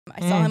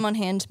I saw him on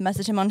Hinge,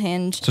 messaged him on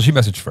Hinge. So she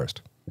messaged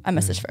first. I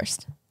messaged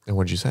first. And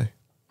what did you say?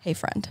 Hey,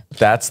 friend.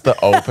 That's the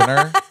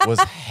opener. Was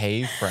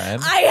hey,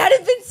 friend. I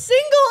hadn't been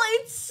single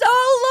in so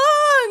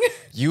long.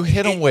 You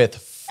hit him with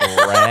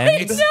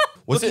friend.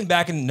 Looking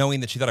back and knowing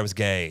that she thought I was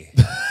gay.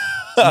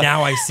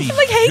 Now I see. I'm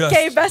like, hey,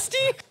 gay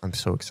bestie. I'm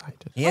so excited.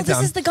 Oh,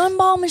 this is the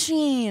gumball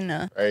machine.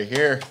 Right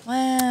here.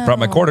 Wow. Brought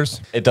my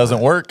quarters. It doesn't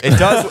work. It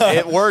does.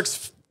 It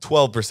works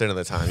 12% of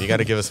the time. You got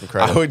to give us some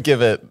credit. I would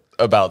give it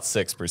about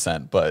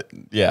 6%, but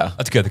yeah.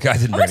 That's good. The guy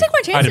didn't bring take my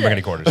any, I didn't bring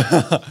any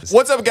chance quarters.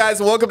 What's up, guys?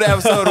 Welcome to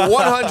episode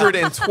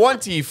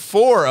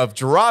 124 of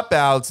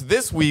Dropouts.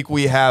 This week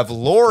we have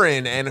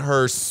Lauren and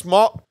her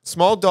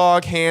small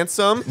dog,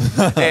 Handsome,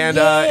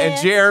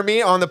 and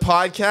Jeremy on the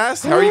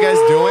podcast. How are you guys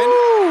doing?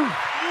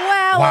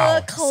 Wow.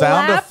 A clap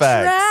Sound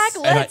effects.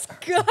 track. Let's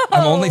go.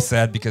 I'm only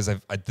sad because I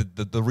did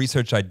the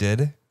research I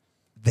did.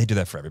 They do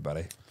that for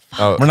everybody.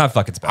 Oh, We're not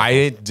fucking special.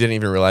 I didn't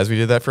even realize we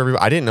did that for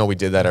everybody. I didn't know we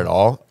did that at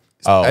all.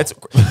 Oh. That's,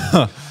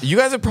 you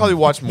guys have probably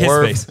watched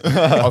more of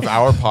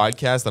our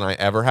podcast than I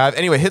ever have.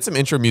 Anyway, hit some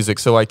intro music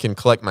so I can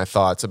collect my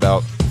thoughts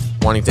about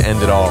wanting to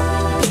end it all.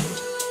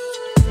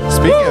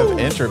 Speaking of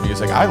intro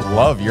music, I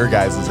love your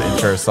guys'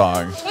 intro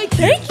song.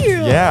 Thank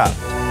you. Yeah.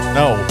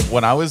 No,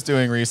 when I was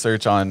doing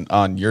research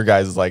on your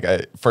guys, like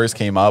I first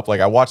came up, like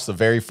I watched the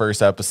very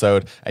first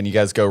episode and you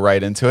guys go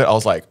right into it. I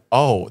was like,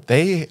 oh,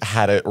 they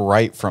had it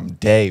right from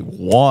day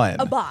one.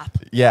 A bop.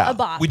 Yeah. A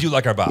bop. We do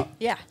like our bop.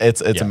 Yeah.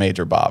 It's a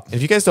major bop.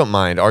 If you guys don't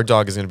mind, our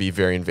dog is going to be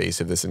very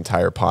invasive this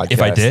entire podcast.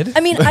 If I did? I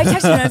mean, I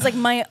texted him and I was like,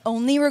 my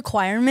only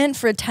requirement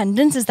for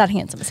attendance is that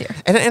Handsome is here.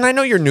 And I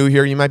know you're new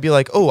here. You might be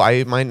like, oh,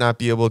 I might not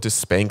be able to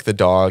spank the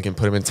dog and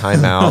put him in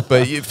timeout.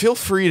 But you feel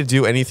free to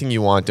do anything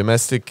you want.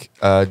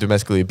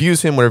 Domestically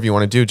abuse him, whatever you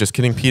want to do. Just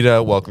kidding,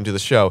 PETA. Welcome to the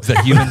show. Is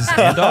that humans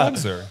and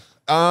dogs? Or?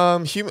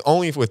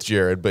 Only with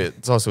Jared, but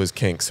it's also his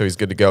kink, so he's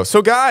good to go.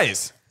 So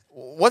guys,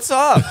 what's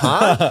up,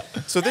 huh?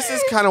 So this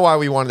is kind of why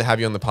we wanted to have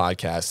you on the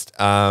podcast.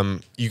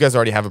 You guys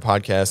already have a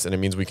podcast, and it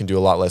means we can do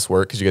a lot less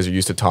work because you guys are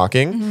used to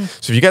talking.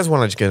 So if you guys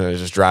want to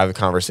just drive the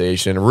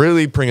conversation,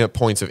 really bring up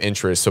points of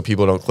interest so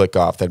people don't click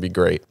off, that'd be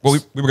great. Well,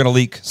 we were going to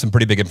leak some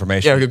pretty big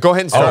information. Yeah, go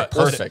ahead and start.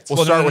 Oh, perfect.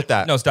 We'll start with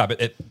that. No, stop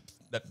it.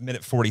 At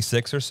minute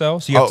 46 or so.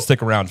 So you have to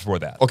stick around for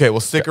that. Okay, we'll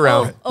stick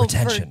around.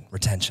 Retention.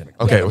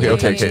 Okay,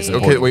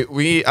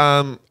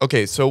 Yeah,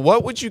 okay. So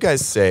what would you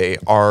guys say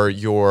are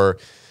your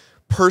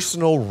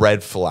personal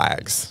red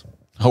flags?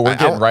 Oh, we're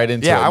getting right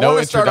into it. No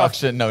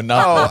introduction, no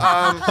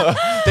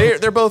nothing.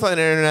 They're both on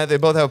the internet. They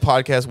both have a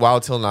podcast,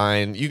 Wild Till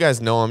 9. You guys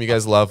know them. You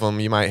guys love them.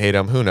 You might hate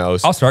them. Who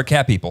knows? I'll start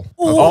cat people.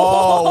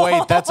 Oh,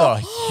 wait, that's a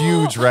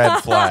huge red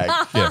flag.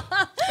 Yeah.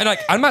 And like,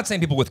 I'm not saying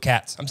people with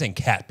cats. I'm saying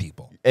cat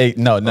people. Hey,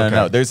 no.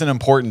 There's an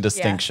important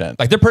distinction.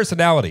 Like their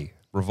personality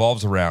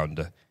revolves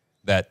around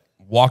that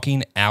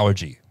walking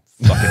allergy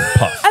fucking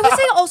puff. I would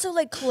say also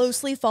like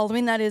closely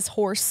following that is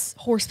horse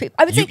people.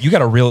 I would say You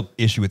got a real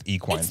issue with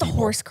equine it's the people.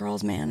 horse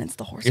girls, man. It's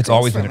the horse It's girls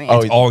always for been me.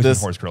 it's always been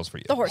this- horse girls for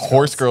you. The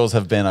Horse girls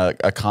have been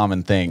a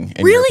common thing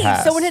in Really? your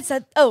past. Someone had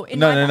said, oh, in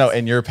my No, past.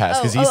 in your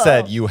past. Because Oh, you oh,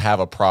 said oh. you have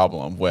a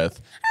problem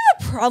with...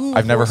 Problem with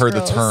I've never horse heard the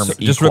girls. term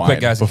Just real quick,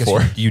 equine guys, in before.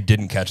 case you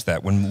didn't catch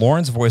that. When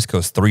Lauren's voice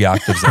goes 3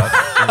 octaves up,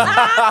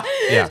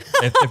 Yeah.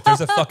 if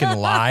there's a fucking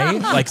lie,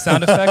 like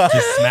sound effect,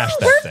 just smash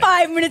that We're thing.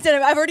 5 minutes in.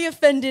 I've already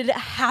offended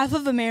half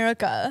of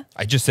America.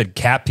 I just said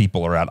cat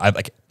people around. I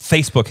like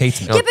Facebook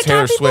hates me. No, Yeah, but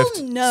Taylor cat people,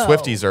 Swift, no.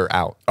 Swifties are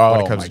out Oh,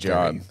 when it comes my to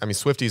Jeremy. God. I mean,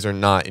 Swifties are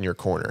not in your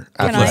corner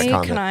Can after that I,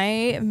 comment. can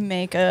I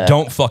make a,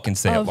 Don't fucking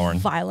say a it, Lauren.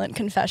 violent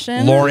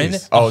confession? Lauren,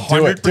 Oh,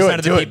 do it, 100% do it,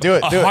 of the do it, people- do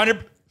it, do it.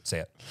 100 Say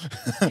it.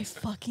 I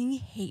fucking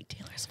hate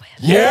Taylor Swift.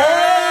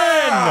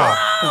 Yeah.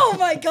 Oh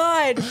my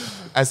God.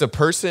 As a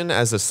person,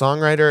 as a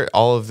songwriter,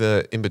 all of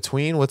the in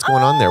between, what's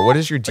going on there? What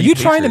is your Are deep you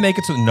trying to hatred? make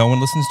it so that no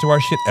one listens to our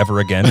shit ever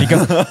again?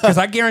 Because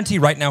I guarantee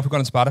right now, if we go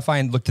on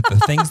Spotify and looked at the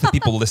things that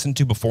people listen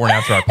to before and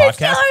after our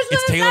podcast,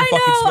 it's Taylor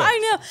fucking Swift.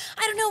 I know.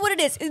 I don't know what it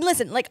is. And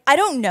listen, like, I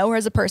don't know her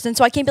as a person,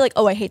 so I can't be like,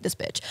 oh, I hate this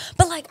bitch.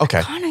 But like, Okay.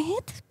 I kind of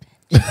hate this bitch.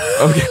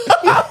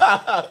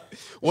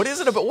 What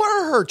is it about? What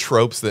are her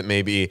tropes that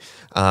maybe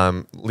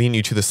lean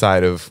you to the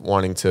side of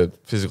wanting to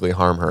physically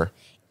harm her?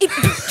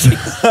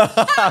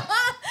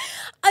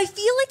 I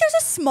feel like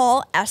there's a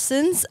small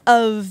essence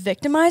of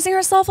victimizing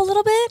herself a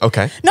little bit.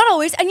 Okay. Not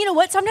always. And you know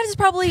what? Sometimes it's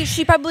probably,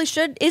 she probably is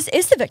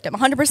the victim,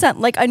 100%.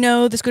 Like, I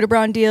know the Scooter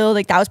Braun deal,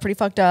 like, that was pretty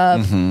fucked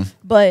up.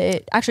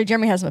 But actually,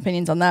 Jeremy has some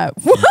opinions on that.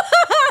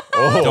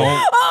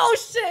 Oh,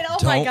 shit. Oh,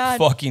 my God.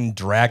 Don't fucking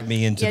drag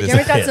me into Yeah, this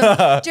Jeremy's pit.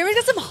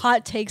 got some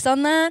hot takes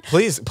on that.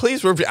 Please,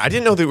 I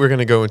didn't know that we were going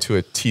to go into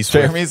a T-Swift.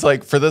 Jeremy's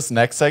like, for this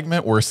next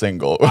segment, we're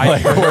single.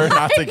 Like, we're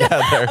not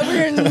together.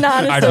 We're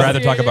not I'd rather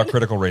talk associated. about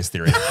critical race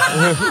theory.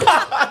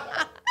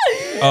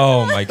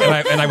 Oh my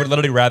God! And I would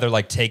literally rather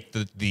like take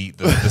the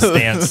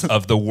stance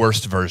of the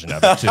worst version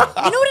of it too. You know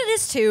what it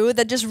is too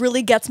that just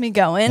really gets me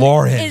going?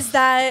 Lauren. Is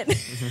that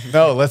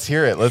No, let's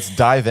hear it. Let's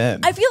dive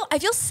in. I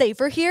feel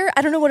safer here.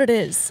 I don't know what it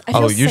is. I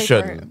feel Oh, you safer.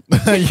 shouldn't.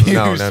 No.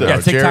 Yeah,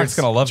 TikTok's Jared's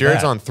gonna love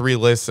Jared's that. on 3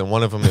 lists, and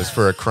one of them is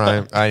for a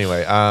crime.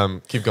 Anyway,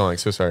 keep going.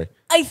 So sorry.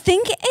 I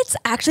think it's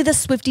actually the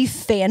Swiftie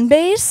fan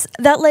base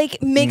that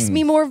like makes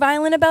me more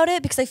violent about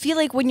it, because I feel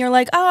like when you're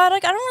like, oh, I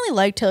don't really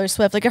like Taylor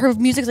Swift, like her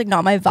music's like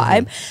not my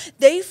vibe,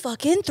 they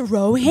fucking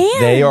throw hands.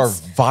 They are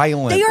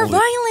violent. They are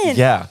violent.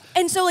 Yeah.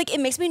 And so like it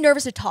makes me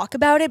nervous to talk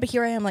about it, but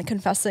here I am like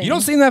confessing. You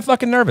don't seem that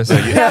fucking nervous.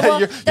 Yeah, well,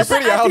 you're that's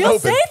pretty I out feel open.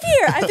 safe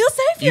here. I feel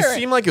safe You here.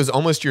 seem like it was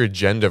almost your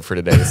agenda for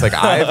today. It's like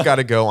I've got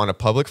to go on a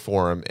public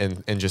forum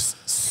and just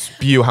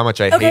spew how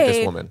much I hate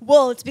this woman.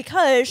 Well, it's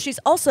because she's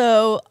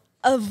also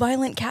a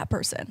violent cat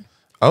person.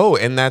 Oh,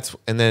 and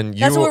then you.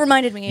 That's what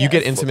reminded me You of.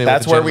 get intimate.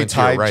 That's with the where we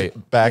gentleman to your tied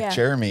right. back Yeah.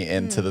 Jeremy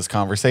into this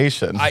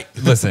conversation.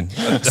 Listen.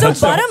 So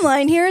bottom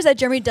line here is that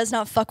Jeremy does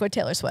not fuck with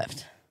Taylor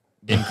Swift.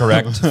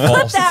 Incorrect. Put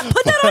False. that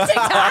on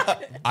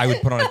TikTok. I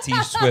would put on a T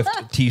Swift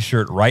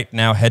T-shirt right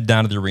now, head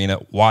down to the arena,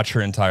 watch her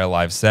entire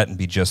live set, and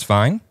be just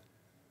fine.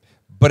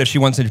 But if she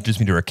wants to introduce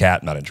me to her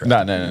cat, not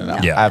interested. No.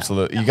 Yeah.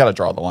 Absolutely. You got to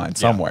draw the line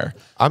somewhere.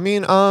 I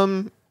mean,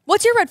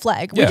 What's your red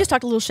flag? We Yeah. just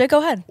talked a little shit. Go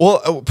ahead.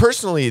 well,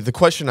 personally, the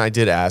question I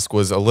did ask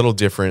was a little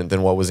different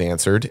than what was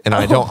answered, and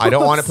I don't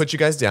want to put you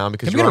guys down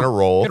because Can you're we on a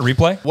roll. get a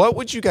replay? What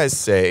would you guys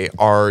say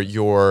are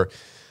your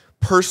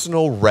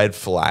personal red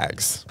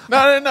flags?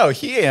 No.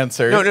 He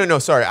answered. No.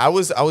 Sorry, I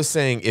was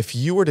saying if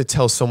you were to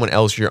tell someone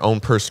else your own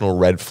personal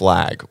red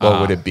flag, what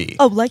would it be?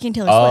 Oh, liking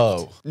Taylor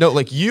Swift. No,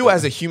 like you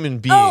as a human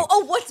being.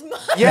 Oh, what's mine?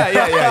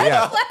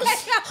 Yeah.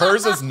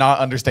 Hers is not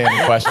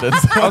understanding questions.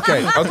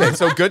 Okay.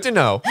 So good to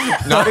know.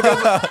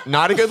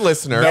 Not a good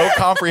listener. No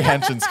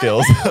comprehension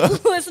skills.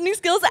 Listening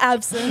skills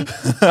absent.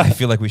 I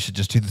feel like we should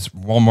just do this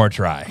one more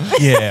try.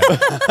 Yeah.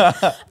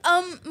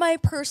 My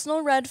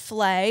personal red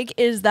flag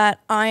is that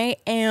I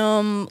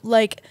am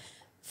like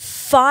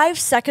 5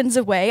 seconds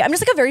away. I'm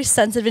just like a very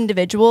sensitive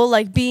individual,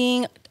 like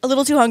being a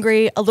little too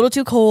hungry, a little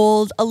too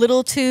cold, a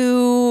little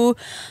too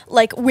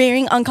like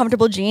wearing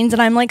uncomfortable jeans,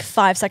 and I'm like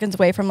 5 seconds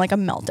away from like a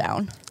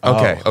meltdown.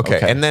 Okay. okay.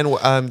 And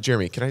then,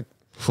 Jeremy, can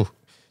I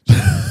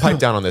pipe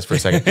down on this for a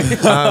second?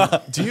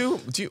 Do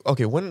you?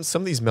 Okay. When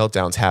some of these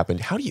meltdowns happen,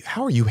 how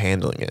are you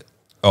handling it?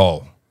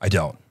 Oh, I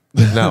don't.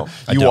 No.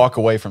 You don't. walk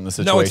away from the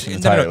situation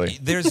entirely.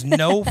 There's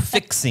no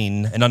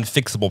fixing an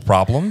unfixable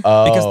problem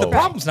because the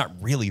problem's not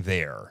really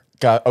there.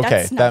 Okay.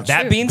 That's not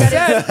That true. being That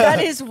said- is-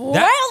 that is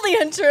wildly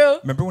untrue.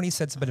 Remember when he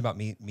said something about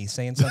me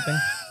saying something?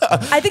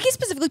 I think he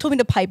specifically told me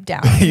to pipe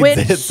down. He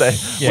which did say,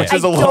 Yeah. which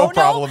is I a little don't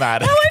know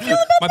problematic. how I feel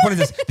about My point is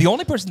this: the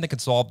only person that can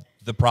solve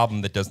the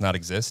problem that does not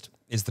exist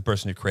is the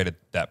person who created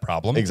that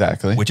problem.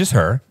 Exactly. Which is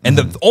her. And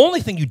the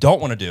only thing you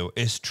don't want to do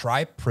is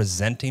try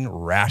presenting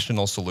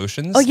rational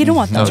solutions. Oh, you don't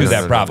want that. to No,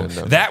 that no, problem.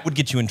 no. That would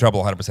get you in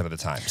trouble 100% of the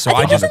time. So I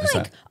I think just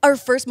even like our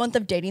first month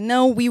of dating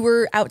though, we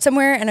were out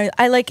somewhere and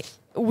I was like,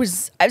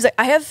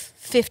 I have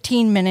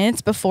 15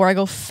 minutes before I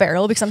go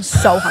feral because I'm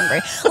so hungry.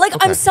 Like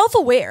I'm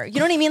self-aware. You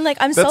know what I mean? Like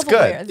I'm That's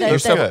self-aware. good. You're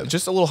That-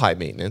 just a little high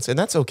maintenance, and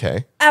that's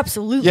okay.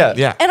 Absolutely.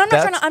 Yeah. And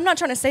That's- I'm not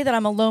trying to say that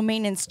I'm a low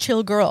maintenance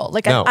chill girl.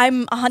 Like No.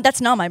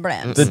 that's not my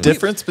brand. The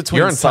difference between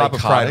You're on top of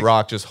Pride psychotic-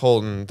 Rock, just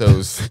holding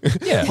those,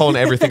 Yeah.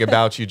 holding everything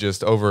about you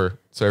just over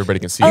so everybody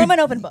can see. I'm an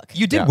open book.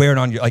 You did Yeah. wear it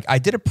on your, like, I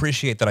did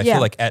appreciate that. I Yeah.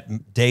 feel like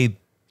at day,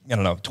 I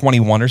don't know,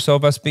 21 or so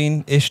of us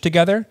being ish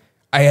together,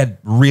 I had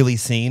really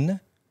seen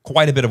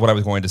quite a bit of what I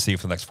was going to see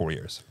for the next 4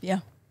 years. Yeah.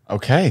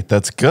 Okay,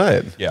 that's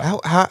good. Yeah.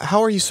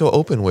 How are you so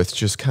open with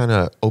just kind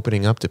of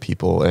opening up to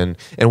people, and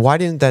why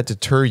didn't that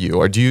deter you?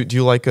 Or do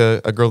you like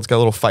a girl that's got a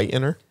little fight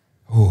in her?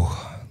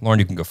 Lauren,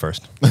 you can go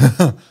first.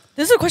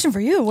 This is a question for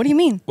you. What do you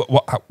mean?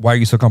 Why are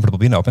you so comfortable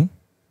being open?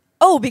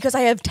 Oh, because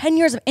I have 10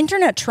 years of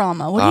internet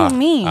trauma. What do you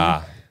mean?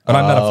 But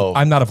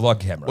I'm not a vlog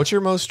camera. What's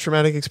your most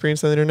traumatic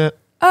experience on the internet?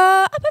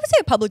 I would say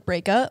a public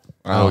breakup.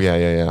 Oh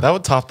yeah. That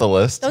would top the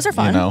list. Those are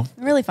fun. You know?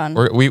 Really fun.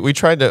 We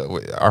tried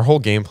to. Our whole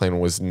game plan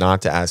was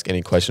not to ask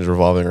any questions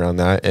revolving around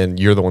that, and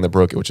you're the one that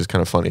broke it, which is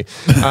kind of funny.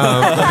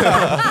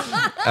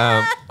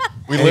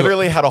 We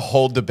literally had a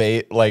whole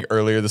debate like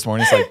earlier this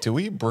morning. It's like, do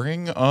we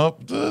bring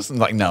up this? And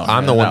like, no.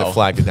 I'm no, the one no. that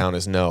flagged it down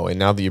as no, and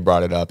now that you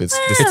brought it up, it's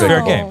It's fair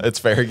No. game. It's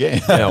fair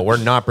game. No, we're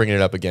not bringing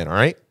it up again. All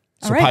right.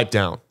 So All right. pipe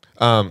down.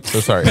 So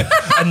sorry.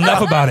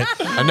 Enough about it.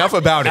 Enough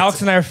about it. Alex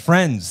and I are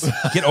friends.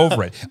 Get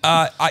over it.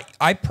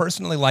 I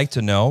personally like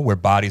to know where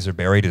bodies are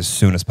buried as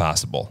soon as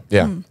possible.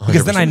 Yeah.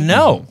 Because then I 100%.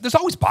 know there's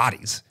always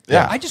bodies.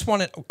 Yeah. I just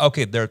want it.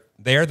 Okay, they're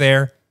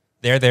there.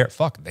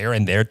 Fuck, there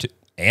and there too.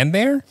 And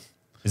there?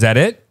 Is that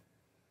it?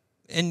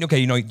 And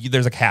okay,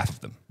 there's like half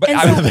of them. But And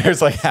I so- would,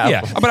 There's like half. yeah,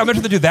 but I'm better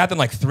to do that than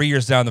like 3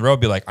 years down the road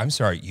be like, I'm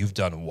sorry, you've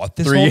done what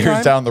this 3 whole years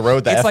time? down the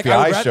road, the It's like,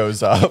 I would FBI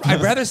shows up. I'd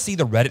rather see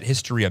the Reddit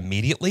history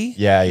immediately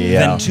Yeah.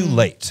 than too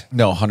late.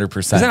 No, 100%.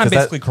 Because then I'm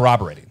basically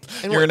corroborating.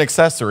 You're an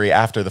accessory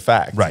after the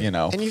fact, Right. You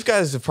know. And you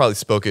guys have probably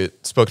spoken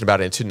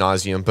about it to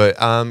nauseum, but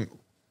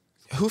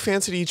who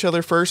fancied each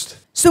other first?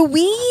 So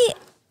we.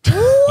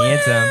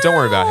 Handsome. Don't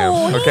worry about him.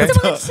 Oh, Okay. hands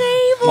on the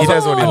table. He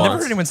does what he I've wants. never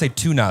heard anyone say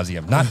to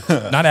nauseum,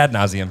 not ad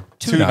nauseum.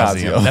 To To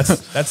nauseum.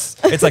 nauseum. That's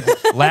it's like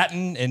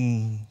Latin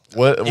and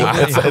What?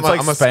 It's I'm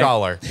like a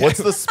scholar. What's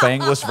the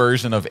Spanglish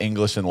version of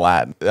English and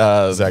Latin?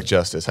 Zach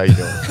Justice, how you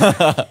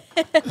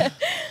doing?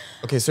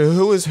 Okay, so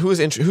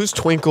who's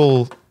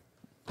Twinkle?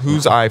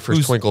 whose eye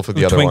first twinkle for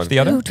the other one? The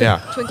other? Who Yeah.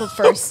 twinkled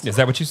first? Is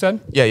that what you said?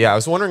 Yeah. I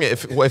was wondering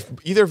if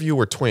either of you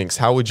were twinks,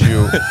 how would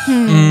you?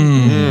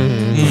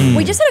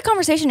 We just had a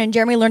conversation and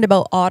Jeremy learned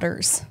about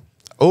otters.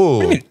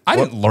 Oh, I mean, I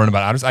didn't learn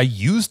about otters. I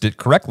used it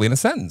correctly in a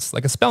sentence,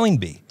 like a spelling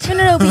bee.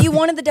 No, but you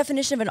wanted the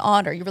definition of an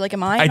otter. You were like,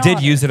 am I an I did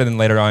otter? use it and then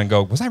later on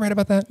go, was I right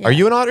about that? are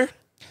you an otter?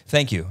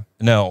 Thank you.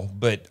 No,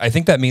 but I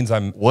think that means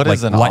I'm. What like,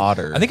 is an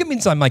otter? I think it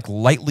means I'm like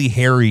lightly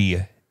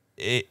hairy,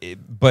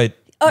 but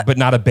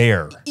not a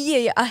bear.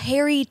 Yeah, a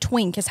hairy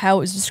twink is how it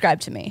was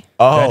described to me.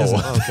 Oh,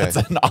 Okay. that's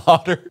an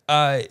otter.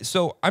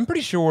 So I'm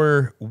pretty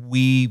sure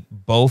we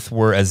both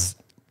were as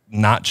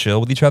not chill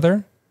with each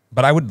other,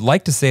 but I would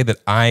like to say that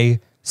I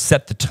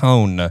set the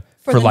tone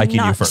for the liking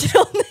you not first.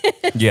 chillness.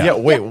 Yeah.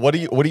 Wait. What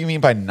do you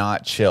mean by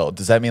not chill?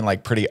 Does that mean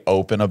like pretty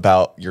open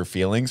about your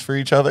feelings for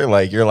each other?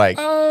 Like you're like,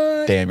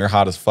 damn, you're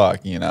hot as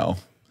fuck. You know.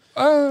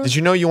 Did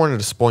you know you wanted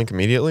to spoink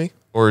immediately,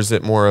 or is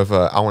it more of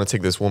a I want to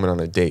take this woman on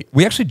a date?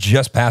 We actually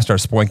just passed our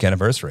spoink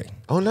anniversary.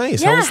 Oh,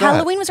 nice. How Yeah, was that?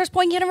 Halloween was our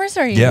spoink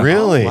anniversary. Yeah.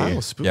 Really? Wow,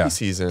 spooky Yeah.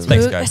 season.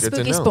 Thanks, guys. A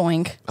Good to spooky know.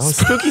 spoink. Oh,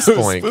 spooky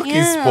spoink. Spooky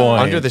Yeah. spoink.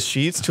 Under the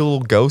sheets, two little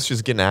ghosts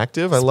just getting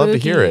active. I love to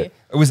hear Spooky. it.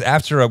 It was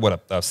after a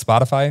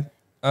Spotify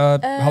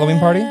Halloween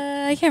party.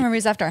 I can't remember. It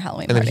was after our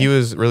Halloween And then party. he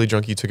was really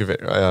drunk. You took it.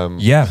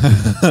 Yeah.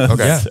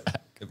 Okay. Yeah.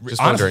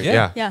 Just Honestly, wondering.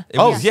 Yeah. Yeah. It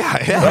Oh, was- yeah.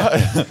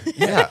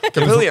 Yeah.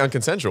 Completely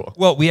unconsensual.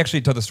 Well, we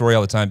actually tell the story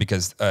all the time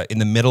because in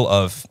the middle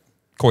of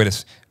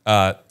coitus,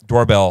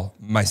 doorbell,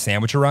 my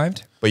sandwich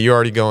arrived. But you're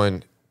already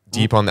going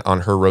deep on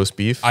her roast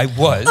beef. I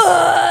was,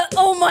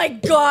 Oh my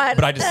god!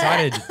 but I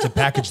decided to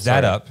package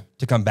that up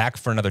to come back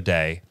for another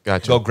day,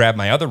 Gotcha. go grab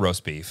my other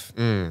roast beef,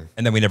 and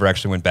then we never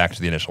actually went back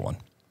to the initial one.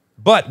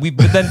 But we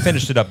then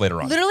finished it up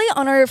later on. Literally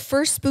on our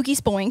first spooky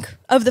spoink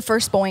of the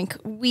first spoink,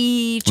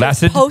 we chose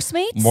Lasted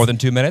Postmates. more than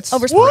 2 minutes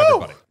Over for Woo!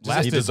 everybody. He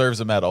Lasted, deserves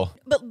a medal.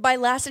 But by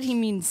lasted, he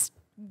means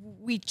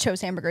we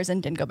chose hamburgers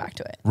and didn't go back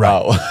to it. right.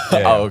 Oh,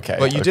 Yeah. oh, okay.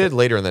 But you okay. did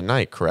later in the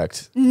night,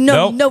 correct?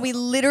 No, Nope. no, we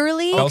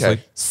literally Fell asleep.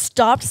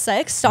 stopped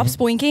sex, stopped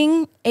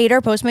spoinking, ate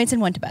our Postmates,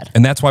 and went to bed.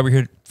 And that's why we're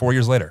here 4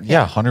 years later.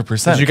 Yeah,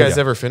 100%. Did you guys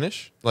ever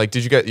finish? Like,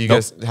 did you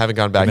guys haven't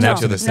gone back Been to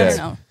abstinent this No, day?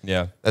 no.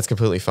 Yeah. That's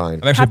completely fine.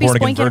 I'm actually Happy born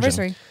again spoink virgin.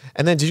 anniversary.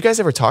 And then did you guys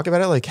ever talk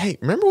about it? Like, hey,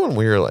 remember when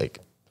we were like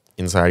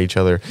inside each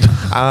other?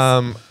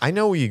 I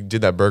know we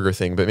did that burger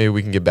thing, but maybe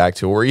we can get back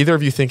to it. Were either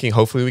of you thinking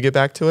hopefully we get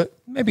back to it?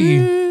 Maybe,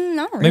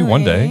 Not really. maybe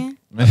one day.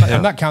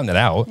 I'm not counting it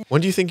out.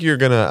 When do you think you're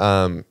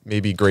gonna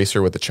maybe grace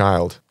her with a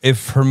child?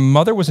 If her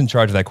mother was in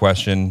charge of that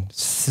question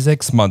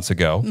 6 months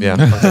ago, Yeah.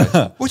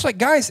 Okay. which like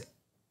guys,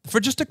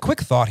 for just a quick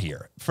thought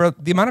here, for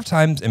the amount of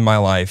times in my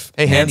life,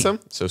 Hey, Manny- handsome.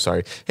 So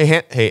sorry.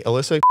 Hey,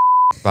 Alyssa.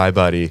 Bye,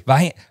 buddy.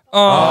 Bye.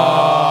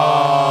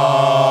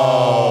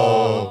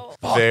 Oh,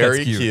 fuck,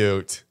 Very that's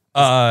cute.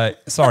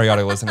 Sorry,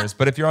 audio listeners,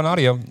 but if you're on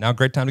audio, now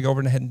great time to go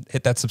over and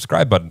hit that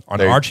subscribe button on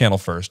There you- our channel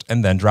first,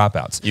 and then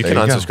Dropouts. You There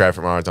can you go. unsubscribe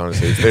from ours,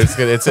 honestly.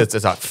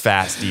 It's a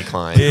fast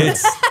decline.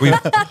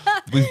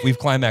 We've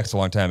climaxed a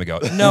long time ago.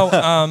 No,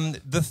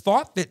 the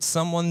thought that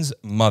someone's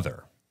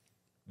mother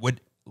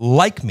would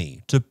like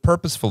me to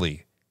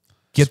purposefully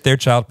get their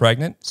child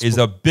pregnant is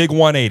a big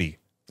 180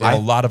 in a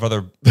lot of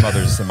other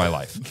mothers in my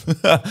life.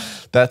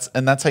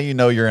 That's how you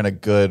know you're in a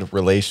good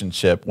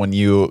relationship when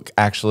you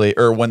actually,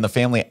 or when the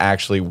family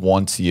actually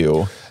wants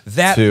you.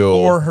 That to,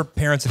 or her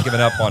parents have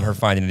given up on her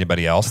finding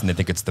anybody else and they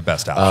think it's the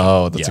best option.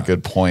 Oh, that's Yeah. a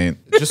good point.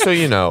 Just so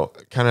you know,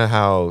 kind of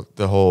how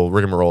the whole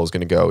rigmarole is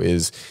going to go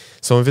is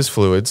some of his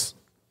fluids,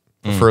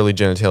 preferably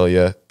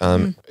genitalia,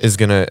 is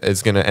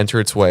gonna enter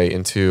its way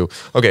into.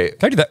 Okay,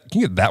 Can I do that?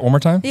 Can you get that one more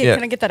time? Yeah, Yeah.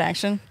 can I get that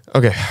action?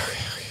 okay.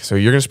 So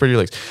you're gonna spread your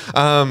legs.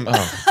 Oh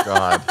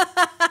God.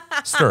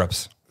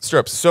 Stirrups.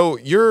 Stirrups. So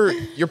your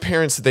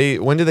parents,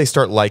 when did they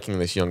start liking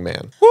this young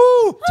man?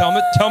 Woo! Tell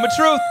me the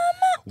truth.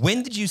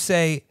 When did you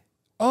say,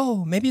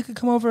 oh, maybe you could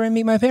come over and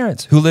meet my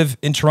parents, who live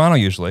in Toronto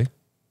usually?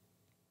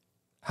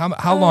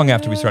 How long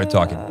after we started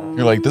talking?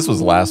 You're like, this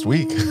was last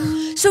week.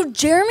 So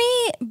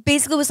Jeremy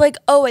basically was like,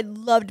 "Oh, I'd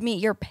love to meet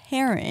your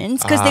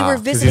parents because they were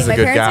 'cause visiting he's a my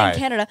good parents guy. in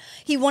Canada."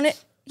 He wanted,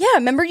 yeah.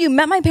 Remember, you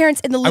met my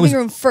parents in the living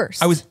room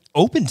first. I was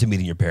open to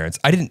meeting your parents.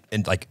 I didn't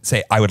like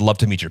say I would love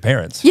to meet your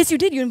parents. Yes, you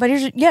did. You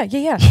invited. Yeah.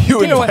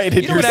 You know what?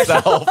 invited You know what,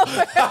 yourself.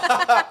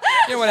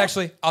 You know what?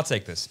 Actually, I'll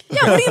take this.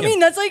 Yeah. What do you mean?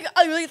 That's like,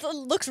 it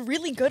looks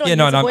really good on Yeah, you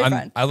no, as a no,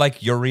 boyfriend. I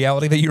like your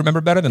reality that you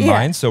remember better than Yeah.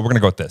 mine, so we're gonna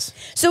go with this.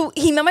 So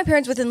he met my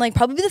parents within like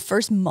probably the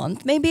first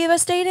month, maybe, of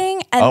us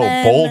dating, and Oh,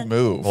 then bold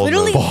move.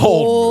 Literally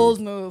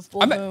bold move.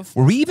 Bold move.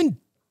 Were we even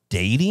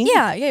dating?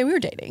 Yeah, we were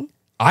dating.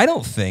 I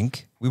don't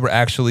think we were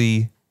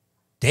actually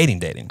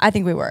dating. I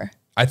think we were.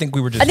 I think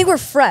we were just. I think we're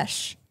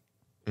fresh.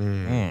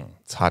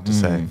 It's hot to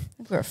say. I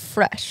think we're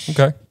fresh.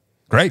 okay.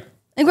 Great.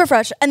 I think we're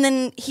fresh. And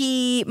then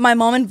my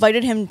mom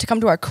invited him to come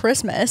to our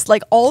Christmas,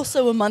 like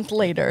also a month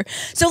later.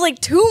 So like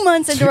 2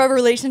 months into our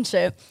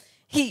relationship,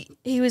 he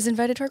was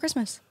invited to our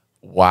Christmas.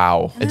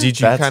 Wow. And did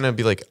you kind of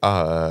be like,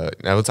 now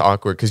it's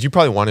awkward because you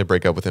probably wanted to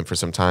break up with him for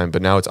some time,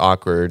 but now it's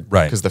awkward,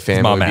 Right. Because the His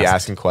family mom would be asked.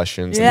 asking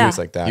questions, and Yeah. he was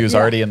like that. He was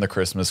already in the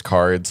Christmas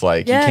cards.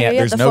 Like, Yeah, you can't, yeah,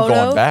 there's the no photo.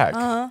 going back.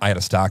 I had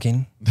a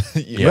stocking.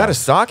 You had a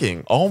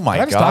stocking. Oh my I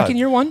have a God. stocking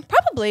year one.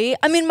 Probably.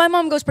 I mean, my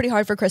mom goes pretty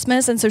hard for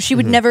Christmas, and so she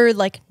would never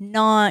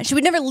she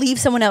would never leave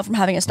someone out from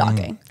having a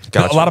stocking.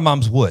 Gotcha. A lot of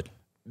moms would.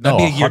 No,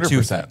 That'd be a year 2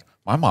 100%. thing.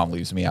 My mom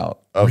leaves me out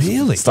of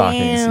Really?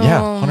 stockings. Damn. Yeah,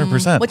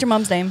 100%. What's your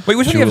mom's name? Wait,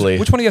 which one, Julie.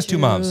 which one of you has two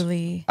moms?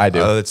 Julie. I do.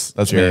 Oh, that's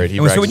me. Jared. He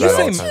So brags when you about it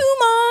say all the time. Two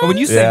moms. But when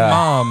you say Yeah.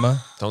 mom,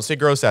 Don't say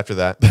gross after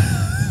that.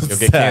 You'll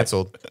get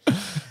canceled. No,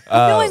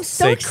 I'm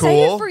so say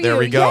excited cool. for you. There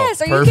we go.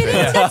 Yes, are Perfect. you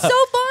kidding? That's so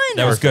fun.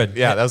 that was good.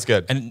 Yeah, that was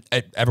good. And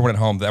everyone at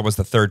home, that was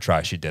the third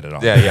try she did it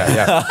on. Yeah.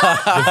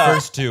 The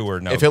first two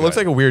were no. If it looks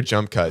like a weird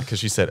jump cut, because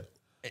she said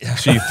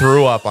she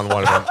threw up on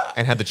one of them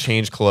and had to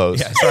change clothes.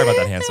 Yeah, sorry about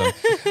that, handsome.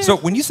 So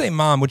when you say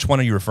mom, which one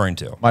are you referring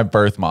to? My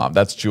birth mom.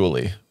 That's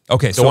Julie.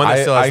 Okay, The so one that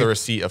I- still has I- the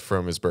receipt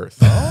from his birth.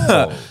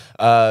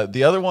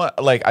 The other one,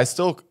 like, I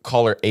still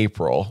call her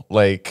April.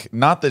 Like,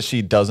 not that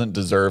she doesn't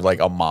deserve like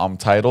a mom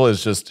title.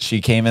 It's just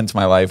she came into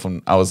my life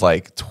when I was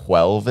like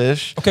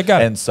 12-ish. Okay,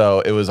 got it. And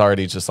so it was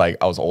already just like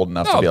I was old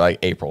enough to No. be like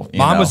April. you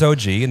mom know? was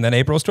OG, and then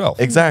April was 12.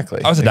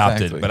 Exactly. I was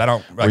adopted, exactly. but I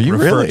don't Were you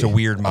refer really? to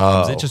weird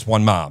moms. It's just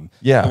one mom.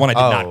 Yeah. The one I did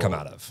not Oh. come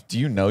out of. Do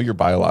you know your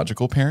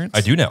biological parents?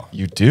 I do know.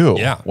 You do?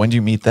 Yeah. When do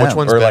you meet them? Which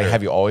one's or like, better?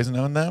 have you always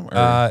known them?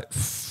 Or?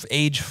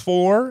 Age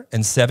 4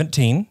 and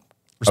 17,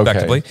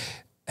 respectively.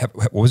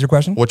 What was your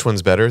question? Which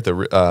one's better,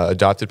 the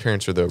adopted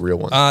parents or the real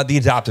one? The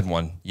adopted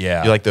one.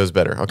 Yeah. You like those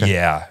better? Okay.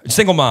 Yeah.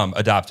 Single mom,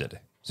 adopted.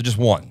 So just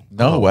one.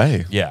 No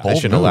way. Yeah. They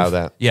Bold shouldn't allow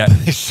that. Yeah.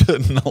 They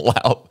shouldn't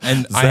allow.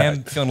 And I Zach.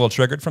 am feeling a little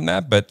triggered from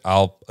that, but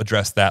I'll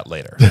address that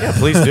later. Yeah,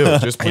 please do.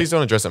 Just please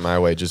don't address it my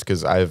way, just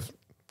because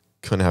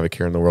couldn't have a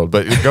care in the world.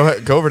 But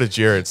go over to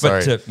Jared.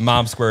 Sorry. But to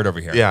mom squared over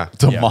here. Yeah.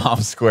 To Yeah.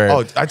 mom square.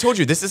 Oh, I told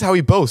you this is how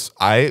he boasts.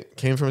 I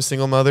came from a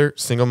single mother.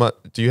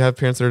 Do you have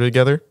parents that are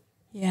together?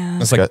 Yeah.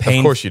 It's like pain.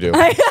 Of course you do.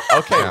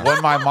 Okay,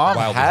 when my mom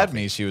Wild had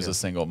me, she was a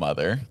single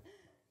mother.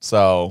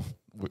 So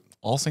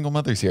all single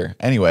mothers here.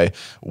 Anyway,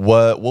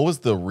 what was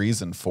the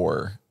reason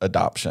for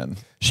adoption?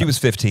 She was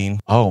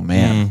 15. Oh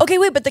man. Okay,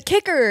 wait, but the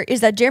kicker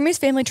is that Jeremy's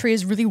family tree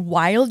is really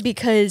wild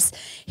because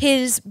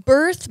his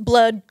birth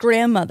blood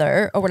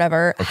grandmother or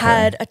whatever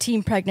had a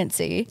teen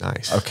pregnancy.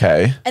 Nice.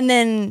 Okay. And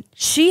then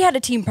she had a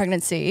teen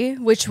pregnancy,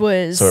 which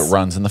was, So it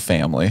runs in the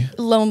family.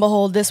 lo and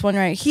behold, this one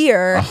right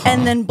here.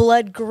 And then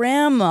blood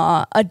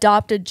grandma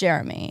adopted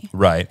Jeremy.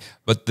 Right.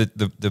 But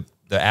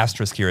the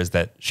asterisk here is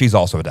that she's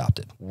also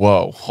adopted.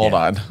 Whoa. Hold Yeah.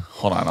 on.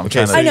 Hold on. I'm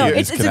Okay, trying to so I know, you-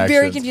 it's a very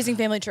connections. confusing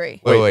family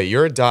tree. Wait.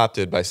 You're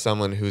adopted by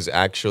someone who's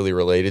actually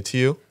related to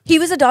you? He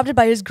was adopted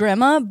by his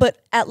grandma, but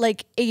at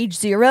like age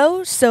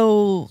 0.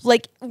 So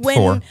like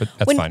 4, but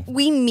that's when fine.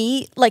 we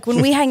meet, like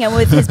when we hang out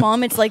with his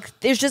mom, it's like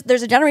there's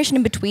a generation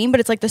in between, but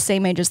it's like the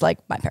same age as like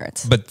my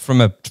parents. But from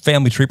a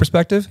family tree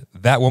perspective,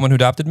 that woman who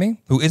adopted me,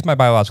 who is my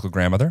biological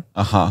grandmother,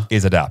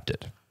 is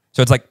adopted.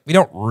 So it's like we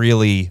don't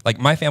really like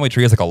my family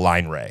tree is like a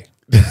line ray.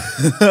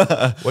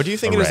 What do you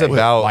think it is Array.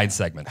 about Line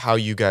segment. how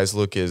you guys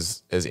look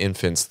as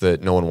infants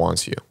that no one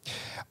wants you?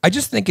 I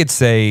just think it's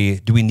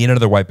do we need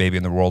another white baby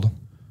in the world?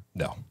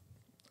 No.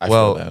 I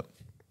Well, feel that.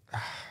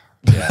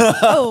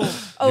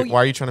 Oh,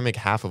 Why are you trying to make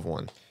half of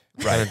one?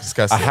 Right.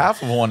 Disgusting. A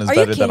half of one is are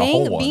you better than a whole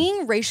kidding? one.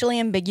 Being racially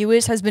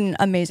ambiguous has been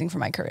amazing for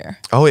my career.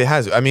 Oh, it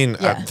has. I mean,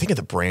 Yeah. think of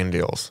the brand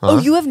deals. Oh,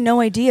 huh? you have no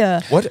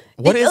idea. What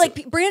is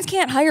like brands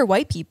can't hire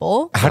white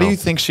people? How do you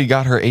think she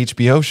got her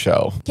HBO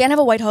show? Can't have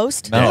a white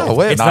host? No, No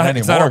way. It's not not, anymore.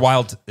 it's not a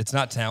wild, it's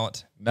not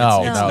talent.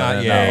 No, it's no, not,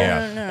 no,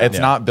 yeah. no. It's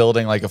not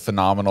building like a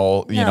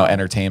phenomenal,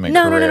 entertainment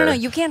No, career. no.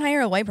 You can't hire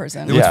a white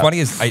person. What's Yeah. funny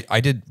is I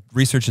did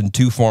research in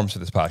 2 forms for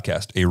this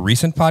podcast: a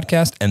recent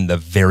podcast and the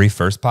very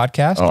first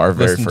podcast. Oh, our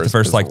very Listened to first the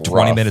first is like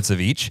 20 rough. minutes of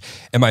each.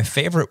 And my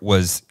favorite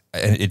was,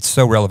 and it's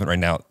so relevant right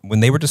now, when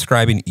they were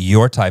describing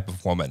your type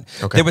of woman.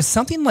 There was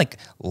something like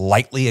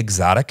lightly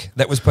exotic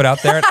that was put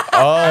out there. And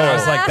I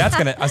was like,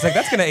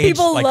 that's gonna age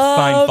People like love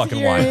fine fucking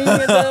hearing wine.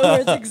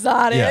 the words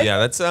exotic. Yeah,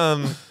 that's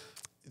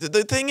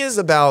the thing is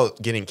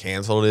about getting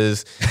canceled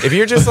is if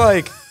you're just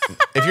like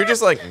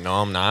no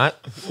I'm not,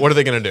 what are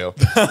they gonna do?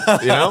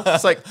 You know,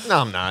 it's like no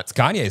I'm not.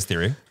 Kanye's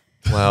theory.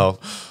 Well,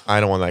 I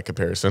don't want that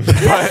comparison.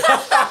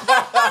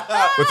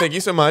 But thank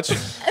you so much.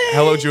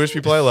 Hello, Jewish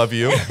people, I love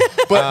you.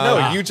 But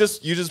no, you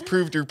just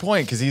proved your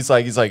point because he's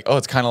like, oh,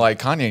 it's kind of like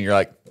Kanye, and you're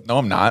like, no,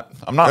 I'm not.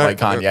 I'm not like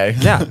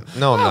Kanye. Yeah,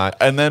 no, I'm not.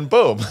 And then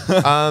boom,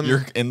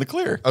 you're in the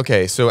clear.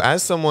 Okay, so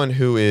as someone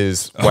who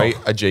is white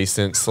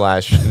adjacent /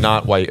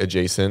 not white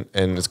adjacent,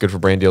 and it's good for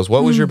brand deals,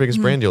 what was your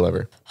biggest brand deal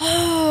ever?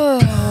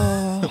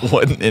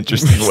 What an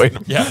interesting way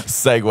to Yeah.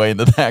 segue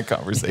into that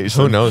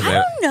conversation. Who knows,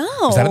 man?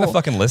 No. Is that in the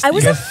fucking list I you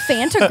was a guys-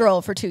 Fanta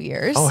girl for 2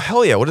 years. Oh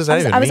hell yeah! What does that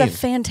even I was mean? a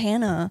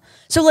Fantana.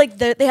 So like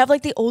they have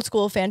like the old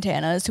school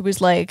Fantanas who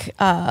was like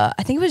I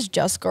think it was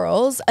just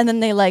girls, and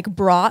then they like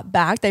brought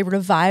back, they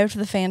revived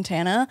the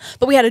Fantana,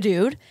 but we had a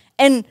dude,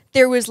 and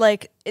there was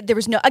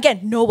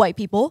no white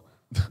people.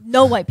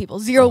 No white people.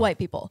 Zero white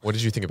people. What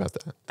did you think about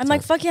that? I'm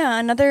like, fuck yeah,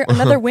 another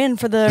win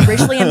for the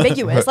racially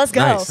ambiguous. Let's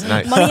go.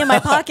 Nice. Money in my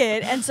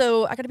pocket. And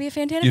so I got to be a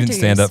fan You didn't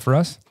stand up for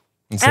us?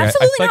 And say,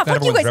 Absolutely I not. think that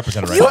Fuck you everyone's guys.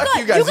 represented You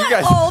right got, now. you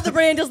got all the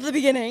brand deals at the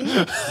beginning.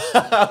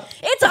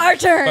 It's our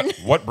turn.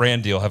 What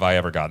brand deal have I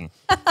ever gotten?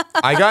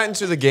 I got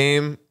into the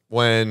game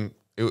when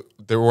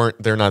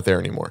they're not there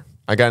anymore.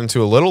 I got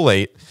into a little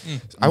late.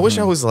 I wish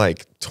I was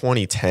like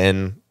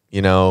 2010,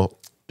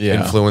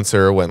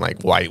 influencer when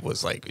like white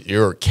was like,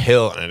 you're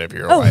killing it if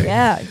you're white.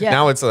 Yeah.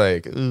 Now it's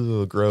like,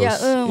 ooh, gross.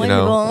 Yeah,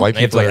 white people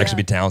You have to like are actually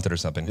be talented or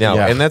something. No,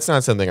 Yeah. and that's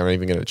not something I'm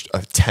even going to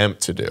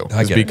attempt to do.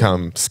 Is get it.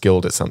 become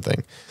skilled at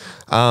something.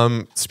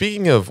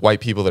 Speaking of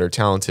white people that are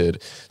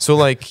talented, so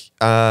like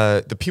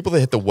the people that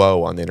hit the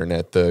whoa on the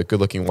internet, the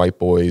good-looking white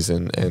boys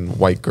and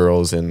white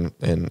girls and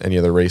any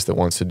other race that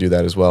wants to do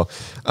that as well.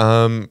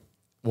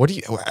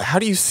 How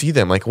do you see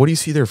them? Like, what do you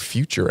see their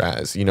future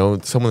as? You know,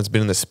 someone that's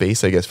been in the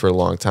space, I guess, for a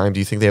long time. Do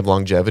you think they have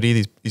longevity?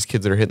 These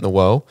kids that are hitting the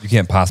whoa You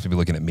can't possibly be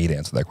looking at me to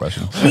answer that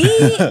question.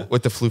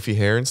 with the floofy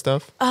hair and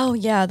stuff. Oh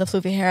yeah, the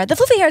floofy hair. The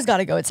floofy hair's got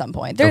to go at some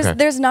point.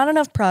 There's not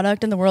enough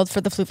product in the world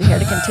for the floofy hair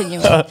to continue.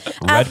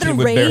 Redfin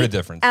would bear a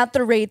difference. At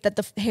the rate that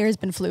the hair has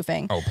been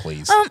floofing. Oh,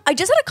 please. I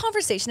just had a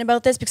conversation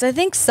about this because I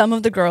think some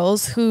of the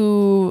girls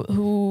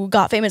who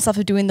got famous off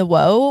of doing the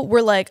whoa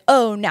were like,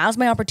 oh, now's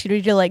my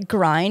opportunity to like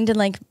grind and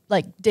like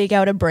dig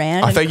out a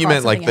brand. I thought you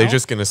meant like they're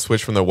just going to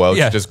switch from the whoa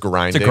to just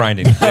grinding. To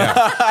grinding.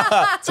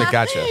 Yeah. It's like,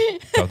 gotcha.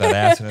 Throw that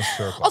ass in a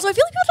circle. Also, I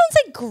feel like people don't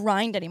say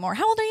grind anymore.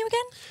 How old are you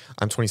again?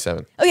 I'm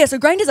 27. Oh yeah, so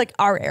grind is like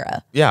our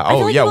era. Yeah. I feel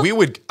Oh like yeah. people- We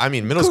would. I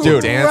mean, middle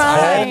school dance.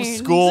 Grind.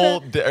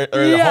 Homeschool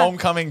or Yeah.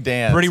 homecoming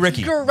dance. Pretty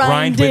Ricky. Grind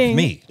Grinding. with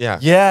me. Yeah.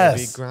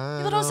 Yes.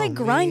 People don't say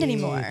grind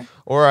anymore.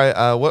 Or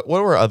what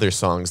were other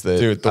songs that?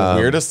 Dude, the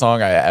weirdest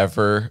song I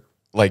ever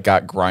like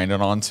got grinded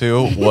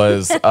onto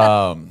was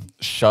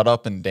 "Shut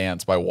Up and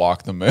Dance" by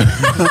Walk the Moon.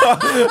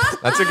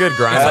 That's a good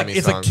grind. on me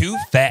It's song. like too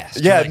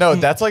fast. Yeah, You're like, no,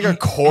 that's like a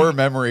core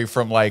memory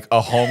from like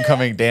a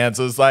homecoming dance.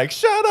 It was like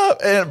 "Shut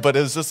up," but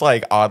it's just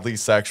like oddly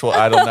sexual.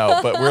 I don't know,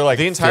 but we're like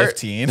the entire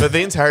 15. But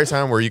the entire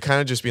time, where you kind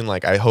of just being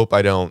like, I hope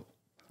I don't,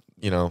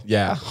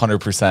 Yeah,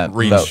 100%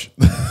 Reach.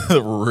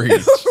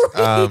 reach.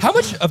 How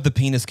much of the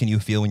penis can you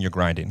feel when you're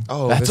grinding?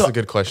 Oh, this is a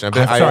good question.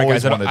 I'm sorry,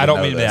 always guys. wanted I to don't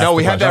know mean to this. ask No, the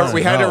we had question. that.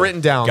 We had it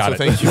written down. Got So it.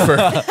 thank you for.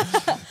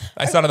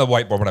 I saw it on the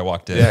whiteboard when I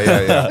walked in.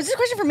 Yeah. Was this a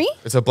question for me?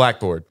 It's a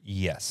blackboard.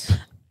 Yes.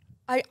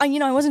 I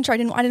wasn't sure. I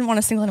didn't want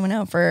to single anyone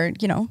out for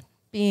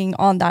being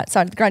on that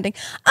side of the grinding.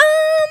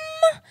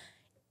 I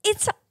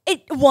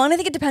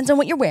think it depends on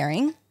what you're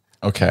wearing.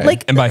 Okay.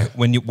 Like And by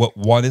when you what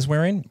one is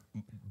wearing,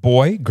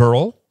 boy,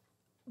 girl,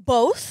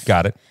 both.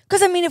 got it.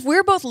 Because I mean, if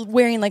we're both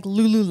wearing like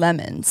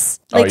Lululemons,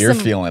 oh, like you're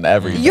feeling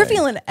everything. You're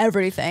feeling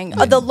everything.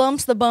 The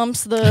lumps, the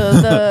bumps,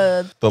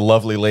 the the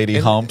lovely lady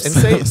humps.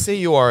 And say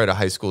you are at a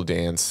high school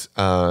dance,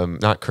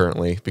 not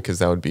currently, because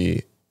that would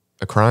be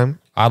a crime.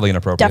 Oddly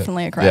inappropriate.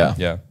 definitely a crime. Yeah.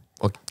 Yeah.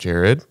 Well,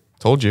 Jared,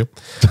 told you.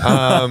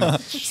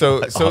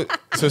 So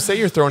say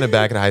you're throwing it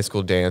back at a high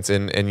school dance,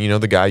 and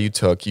the guy you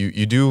took,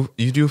 you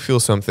do feel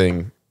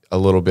something a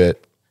little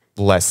bit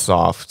less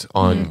soft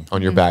on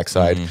your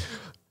backside.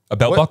 A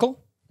belt buckle?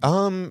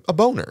 A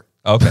boner.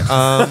 Okay.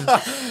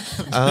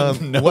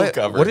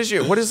 cover. What is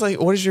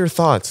your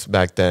thoughts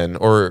back then,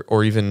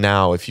 or even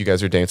now, if you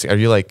guys are dancing? Are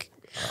you like,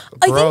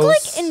 I think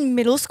gross? like in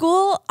middle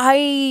school,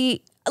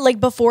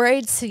 before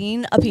I'd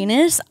seen a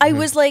penis, I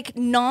was like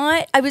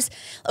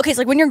okay,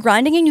 so like when you're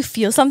grinding and you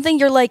feel something,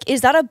 you're like,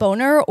 is that a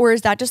boner or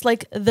is that just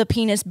like the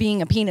penis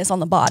being a penis on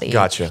the body?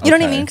 Gotcha. You know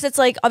what I Okay. mean? Because it's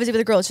like, obviously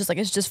with a girl, it's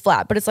just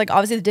flat, but it's like,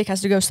 obviously the dick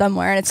has to go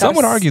somewhere. And it's Some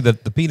gotta would argue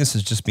that the penis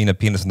is just being a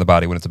penis in the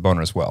body when it's a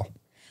boner as well.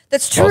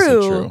 That's Also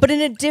true, true. but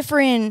in a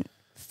different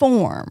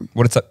form.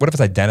 What if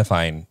it's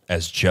identifying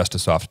as just a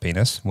soft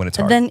penis when it's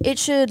hard? Then it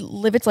should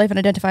live its life and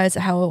identify as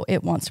how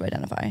it wants to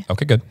identify.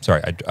 Okay, good.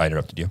 Sorry, I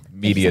interrupted you.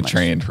 Media so much.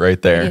 trained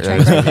right there. Media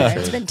trained right there.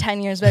 It's been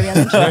 10 years, baby. On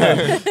the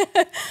show.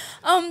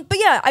 But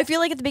yeah, I feel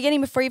like at the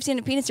beginning, before you've seen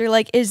a penis, you're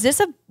like, is this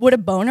what a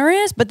boner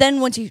is? But then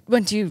once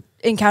you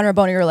encounter a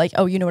boner, you're like,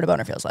 oh, you know what a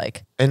boner feels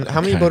like. And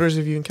how many boners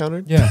have you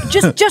encountered? Yeah.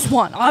 Just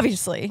one,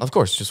 obviously. Of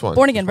course, just one.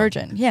 Born again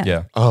virgin. Yeah.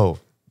 Yeah. Oh,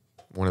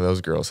 one of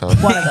those girls, huh?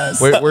 One of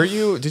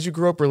those. Did you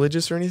grow up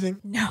religious or anything?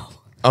 No.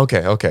 Okay.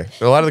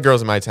 A lot of the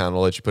girls in my town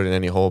will let you put in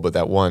any hole but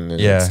that one, and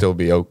Yeah. it'd still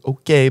be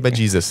okay by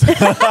Jesus.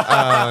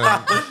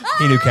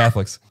 He knew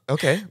Catholics.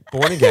 Okay,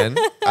 born again.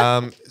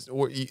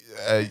 Were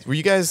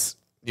you guys?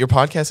 Your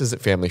podcast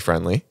isn't family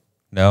friendly,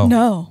 No.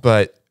 No.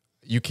 but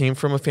you came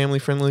from a family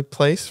friendly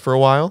place for a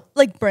while.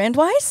 Like brand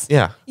wise?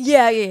 Yeah.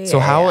 Yeah. So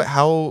yeah.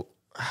 how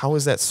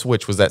was that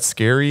switch? Was that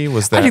scary?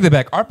 Was I that take that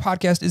back. Our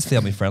podcast is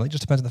family friendly.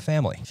 Just depends on the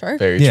family. Sure.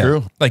 Very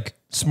true. Like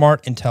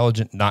smart,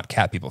 intelligent, not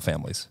cat people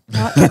families.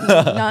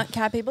 Not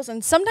cat peoples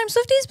and sometimes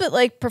Swifties, but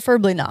like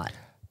preferably not.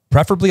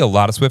 Preferably a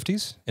lot of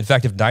Swifties. In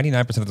fact, if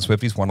 99% of the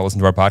Swifties want to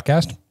listen to our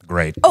podcast,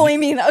 great. Oh, I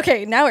mean,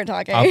 okay, now we're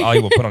talking. I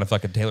will put on a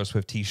fucking Taylor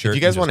Swift t-shirt. If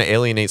you guys want to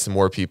alienate some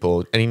more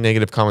people, any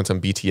negative comments on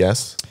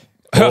BTS?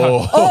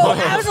 Oh,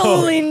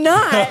 absolutely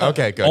not.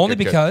 Okay, good. Only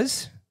good, good.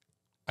 because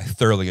I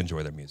thoroughly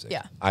enjoy their music.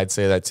 Yeah. I'd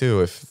say that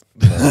too if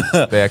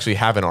they actually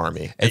have an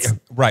army.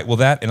 Right. Well,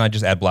 that, and I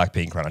just add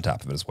Blackpink right on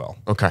top of it as well.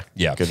 Okay.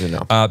 Yeah. Good to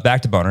know.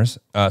 Back to boners.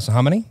 So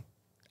how many?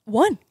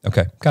 1.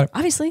 Okay. Got it.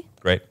 Obviously.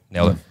 Great.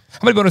 Nailed it. How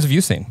many boners have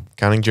you seen?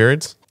 Counting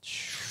Jared's?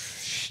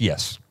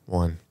 Yes.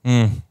 1.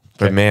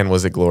 But man,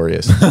 was it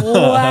glorious.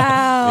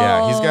 Wow.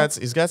 Yeah,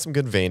 he's got some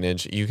good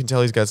veinage. You can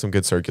tell he's got some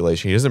good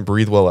circulation. He doesn't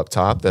breathe well up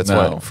top. That's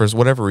No. why, for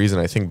whatever reason,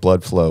 I think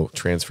blood flow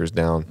transfers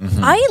down.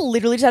 I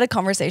literally just had a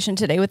conversation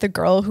today with a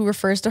girl who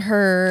refers to How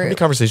her. many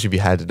conversations have you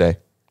had today?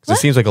 'Cause it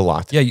seems like a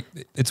lot. Yeah.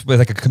 It's with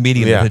like a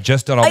comedian Yeah. that had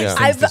just done all these things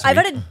I've this had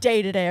week. a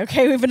day today.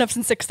 Okay, we've been up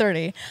since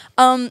 6:30.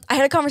 I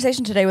had a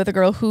conversation today with a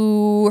girl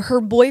who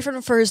her boyfriend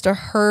refers to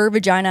her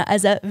vagina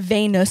as a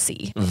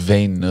veinussy.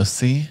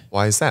 Veinussy?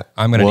 Why is that?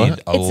 I'm going to What?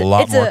 need a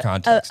lot more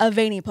context. A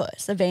veiny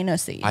puss, a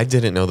veinussy. I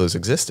didn't know those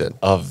existed.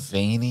 A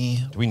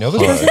veiny? Do we know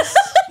this person?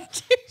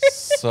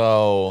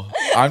 So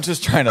I'm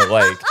just trying to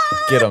like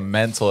get a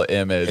mental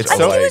image. It's I of,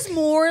 think so- it was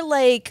more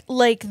like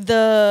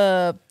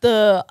the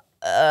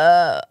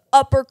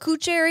upper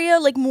cooch area,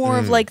 like more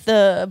of like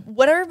the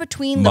whatever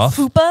between Muff?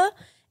 the fupa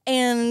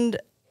and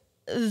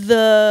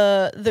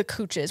the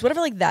cooches, whatever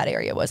like that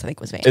area was. I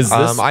think was veiny. Is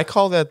this I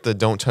call that the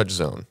don't touch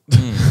zone.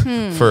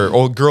 For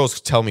old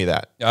girls tell me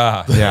that.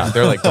 Yeah,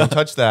 they're like, don't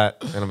touch that.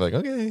 And I'm like,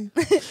 okay.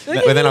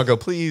 But then I'll go,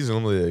 please. And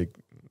I'm like,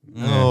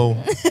 no.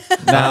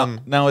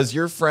 now is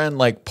your friend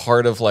like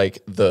part of like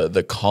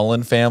the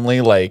Cullen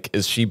family? Like,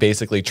 is she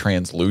basically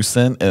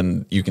translucent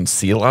and you can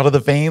see a lot of the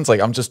veins? Like,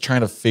 I'm just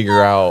trying to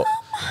figure out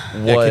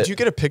what. Yeah, could you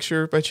get a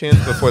picture by chance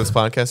before this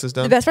podcast is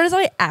The done? best part is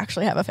I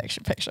actually have a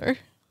picture.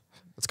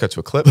 Let's cut to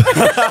a clip.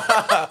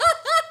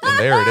 And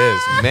there it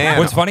is. Man.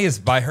 What's funny is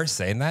by her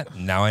saying that,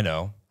 now I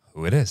know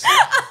who it is.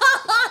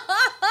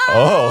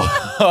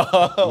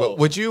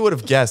 Would you would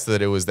have guessed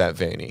that it was that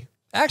veiny?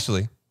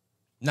 Actually,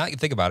 now you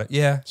think about it,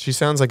 yeah. She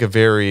sounds like a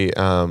very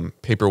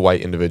paper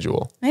white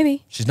individual.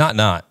 Maybe. She's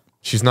not.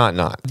 She's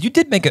not. You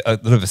did make a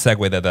little of a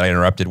segue that I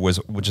interrupted,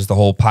 which is the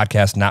whole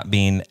podcast not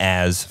being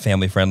as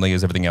family friendly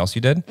as everything else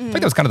you did. I think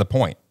that was kind of the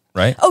point,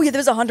 right? Oh yeah, that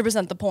was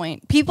 100% the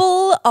point.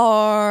 People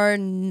are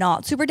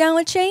not super down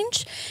with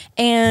change,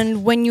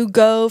 and when you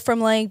go from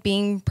like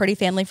being pretty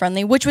family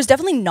friendly, which was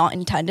definitely not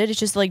intended, it's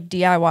just like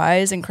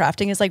DIYs and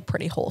crafting is like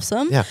pretty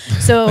whulesome. Yeah.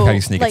 So Like how do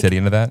you sneak like, a titty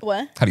into that?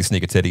 What? How do you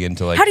sneak a titty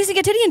into like? How do you sneak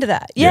a titty into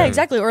that? Yeah,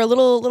 exactly, or a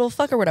little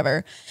fuck or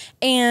whatever,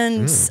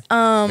 and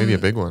Maybe a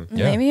big one.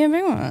 Yeah. maybe a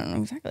big one,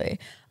 exactly.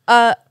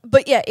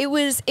 But yeah, it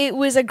was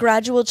a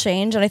gradual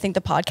change, and I think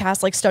the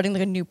podcast, like starting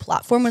like a new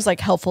platform, was like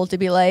helpful to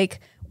be like,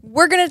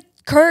 we're gonna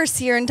curse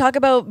here and talk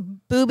about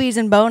boobies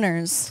and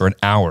boners for an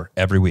hour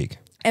every week.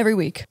 every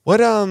week. What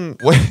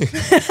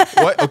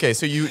okay,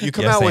 so you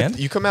come Yes, out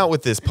and?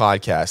 with this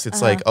podcast.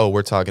 It's like, oh,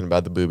 we're talking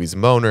about the boobies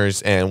and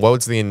boners, and what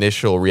was the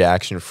initial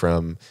reaction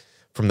from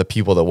the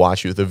people that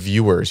watch you, the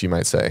viewers, you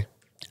might say?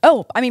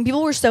 Oh, I mean,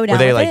 people were so down Were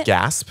they with like it.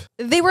 gasp?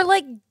 They were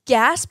like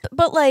gasp,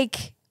 but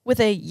like with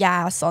a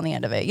yas on the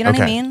end of it. You know what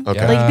I Okay, mean?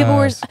 okay. Like people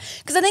were, Yes.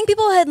 because I think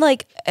people had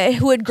like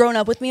who had grown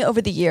up with me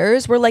over the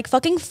years were like,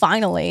 fucking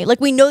finally. Like,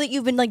 we know that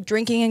you've been like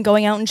drinking and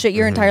going out and shit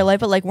your entire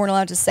life, but like weren't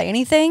allowed to say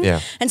anything. Yeah.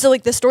 And so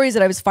like the stories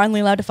that I was finally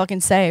allowed to fucking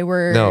say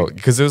were No,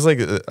 because it was like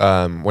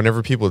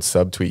whenever people would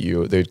subtweet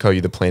you, they would call you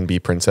the Plan B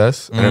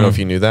princess. I don't know if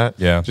you knew that.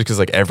 Yeah. Just because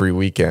like every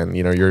weekend,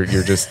 you're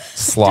just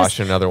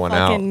sloshing another one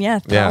out. fucking, yeah,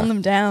 throwing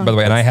them down. By the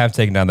way, and I have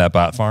taken down that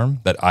bot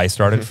farm that I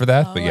started for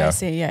that. But Oh, yeah, I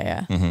see.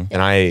 Yeah, yeah.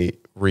 And I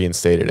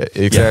reinstated it.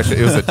 It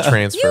was a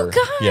transfer. You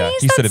guys, Yeah,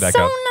 he set it that's back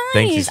so up. nice.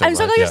 Thank you so I'm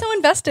so much. glad Yeah. you're so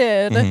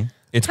invested.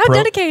 it's How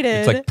dedicated.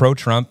 It's like pro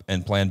Trump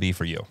and Plan B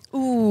for you.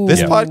 Ooh. This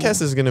Yeah.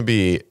 podcast is going to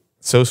be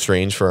so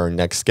strange for our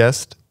next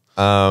guest.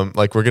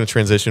 Like we're going to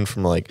transition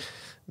from like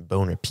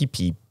boner pee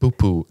pee poo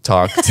poo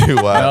talk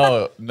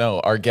to No,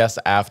 our guest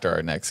after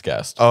our next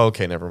guest. oh,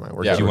 okay, never mind.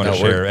 We're Yeah, good. Do you We're want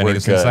to good. share any we're of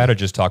this good. inside or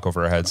just talk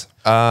over our heads?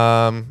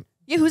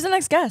 Yeah, who's the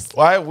next guest?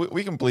 Well,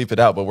 we can bleep it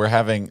out, but we're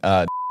having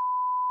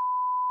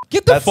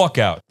Get the That's- fuck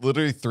out.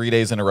 literally 3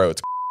 days in a row.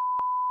 It's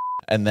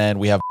and then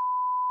we have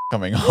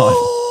coming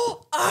on.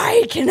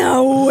 I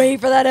cannot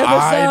wait for that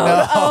episode.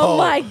 know. Oh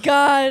my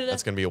god.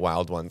 That's going to be a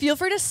wild one. Feel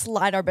free to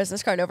slide our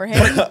business card over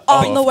him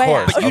on the way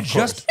course. out. But you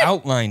just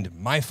outlined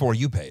my For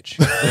You page.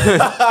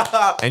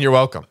 And you're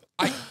welcome.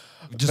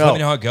 Just No. let me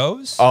know how it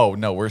goes. Oh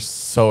no, we're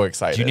so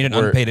excited. Do you need an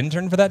We're- unpaid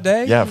intern for that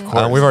day? Yeah, of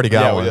course. we've already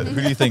got one.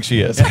 Who do you think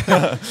she is?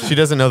 She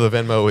doesn't know the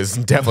Venmo is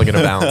definitely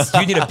going to bounce. Do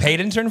you need a paid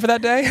intern for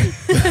that day?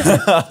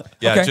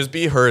 Yeah, Okay. just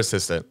be her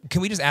assistant.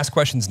 Can we just ask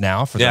questions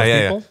now for Yeah, those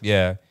yeah, people?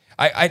 Yeah.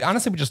 I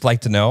honestly would just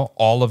like to know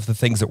all of the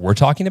things that we're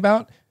talking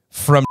about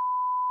from.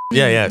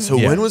 Yeah. So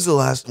Yeah. when was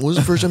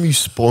the first time you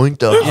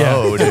spoinked a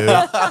hoe,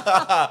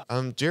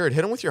 dude? Jared,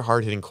 hit him with your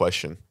hard hitting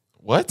question.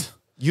 What?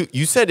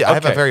 You said I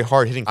have a Okay. very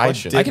hard hitting I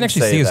question. did. I can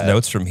actually say see his that.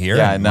 notes from here.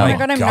 Yeah, I know. Oh my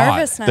god, I'm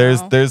nervous now.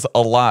 There's a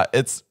lot.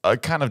 It's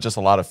kind of just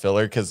a lot of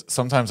filler because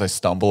sometimes I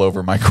stumble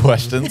over my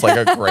questions like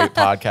a great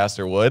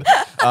podcaster would.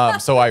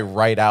 So I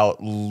write out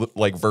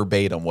like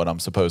verbatim what I'm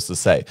supposed to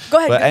say. Go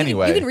ahead. But you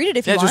anyway, can read it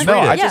if you Yeah, want. just read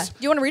it. I Yeah. just-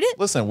 Do you want to read it?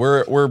 Listen,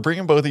 we're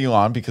bringing both of you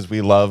on because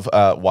we love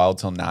Wild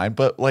Till 9,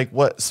 but like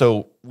what?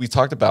 So we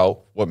talked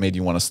about what made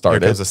you want to start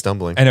Here it. comes the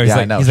stumbling. I know. He's Yeah, I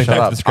like, know. he's like Shut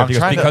back up. to the script. He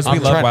goes, I'm because we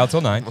trying- love Wild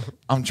Till 9.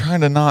 I'm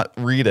trying to not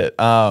read it.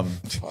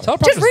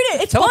 Teleprompters- Just read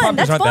it. It's fun. teleprompters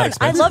That's aren't that fun. I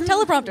expensive. love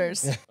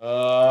teleprompters.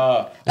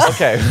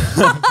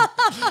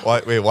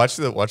 Okay. Wait, watch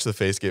the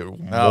face get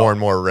more and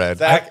more red.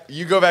 Zach,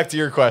 you go back to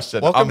your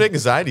question. Welcome to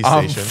Anxiety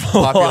I'm Station.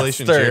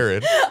 Population flustered.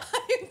 Jared.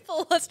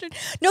 I'm flustered.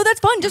 No, that's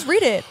fun. Just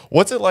read it.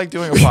 What's it like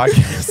doing a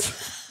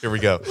podcast Here we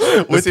go.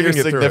 with Let's see your if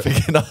we can get through it.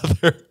 significant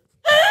other?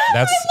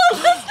 That's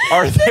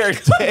Are there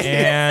days?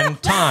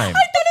 and time. I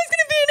thought it was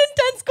going to be an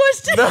intense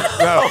question.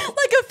 No.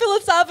 Like a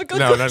philosophical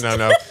No, question.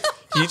 no.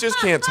 He just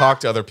can't talk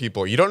to other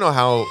people. You don't know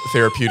how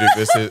therapeutic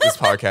this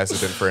podcast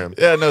has been for him.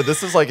 Yeah, no,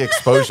 this is like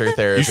exposure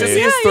therapy. You should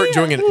see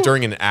us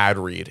during an ad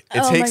read. It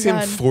Oh takes my him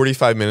God.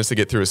 45 minutes to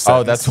get through a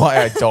sentence. Oh, that's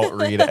why I don't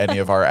read any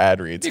of our ad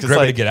reads. It's a 'Cause, great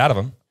way to like, get out of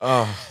them.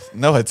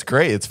 no, it's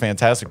great. It's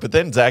fantastic. But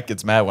then Zach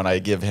gets mad when I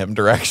give him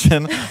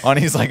direction on.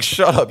 He's like,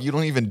 "Shut up! You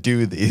don't even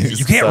do these.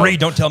 You can't So- read.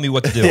 Don't tell me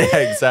what to do. Yeah,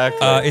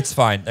 exactly. It's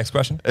fine. Next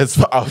question. it's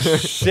oh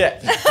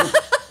shit.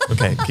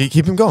 Okay,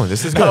 keep him going.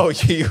 This is good. No,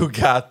 you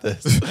got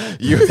this.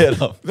 You hit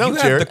him. No, you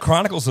have Jared. the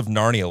Chronicles of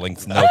Narnia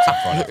linked notes in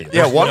front of you.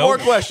 Yeah, There's one no- more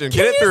question. Can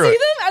Get you it through see it.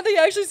 them? Are they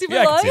actually super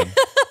Yeah, I can long? see 'em.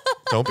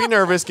 Don't be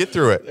nervous. Get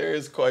through it. There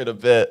is quite a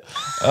bit.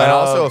 And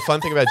also, a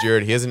fun thing about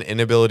Jared, he has an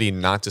inability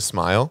not to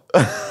smile.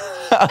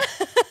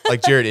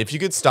 Like, Jared, if you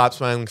could stop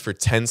smiling for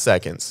 10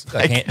 seconds,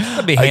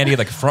 That'd be handy,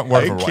 like front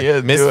word I for right.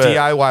 can't Miss do it.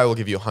 DIY will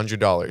give you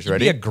 $100. It'd be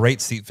Ready? a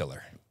great seat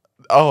filler.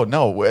 Oh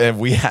no, and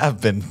we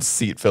have been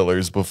seat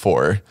fillers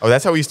before. Oh,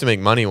 that's how we used to make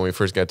money when we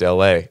first got to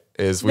LA.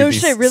 Is we'd No be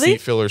shit, really?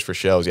 seat fillers for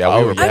shows. Yeah, Oh,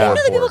 we were yeah. I didn't know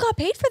that poor. people got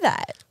paid for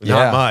that. Not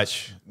Yeah.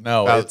 much.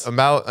 No, about,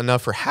 about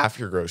enough for half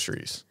your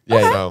groceries.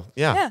 Yeah. So,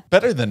 yeah. Yeah.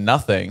 Better than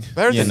nothing.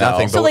 Better you than know.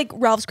 nothing, So But- like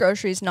Ralph's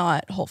Groceries,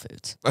 not Whole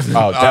Foods.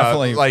 Oh,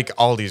 definitely. Like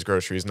Aldi's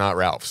groceries, not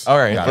Ralph's. All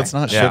right, Okay. let's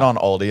not Yeah. shit on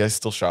Aldi. I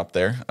still shop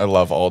there. I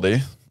love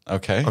Aldi.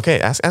 Okay.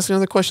 Okay, ask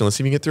another question. Let's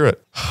see if we can get through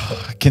it.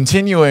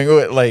 Continuing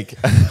with, like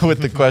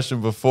with the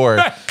question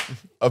before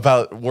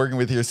about working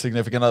with your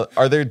significant other,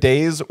 are there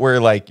days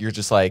where like you're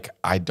just like,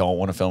 I don't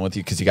want to film with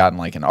you because you got in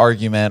like an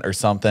argument or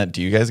something?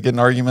 Do you guys get in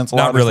arguments a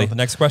lot? Not or really. something?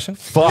 Next question.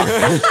 Fuck.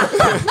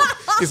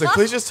 He's like,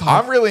 please just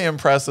talk. I'm really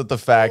impressed with the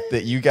fact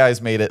that you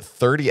guys made it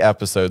 30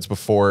 episodes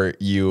before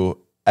you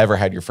ever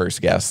had your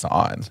first guest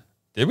on.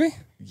 Did we?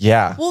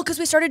 Yeah. Well, because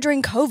we started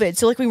during COVID,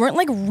 so like we weren't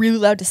like really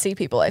allowed to see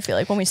people. I feel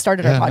like when we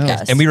started our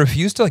podcast, And we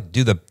refused to like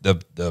do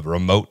the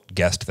remote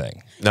guest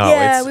thing. No,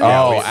 yeah, it's we were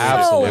Oh, so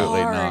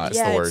absolutely hard. not. It's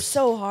Yeah, the it's worst.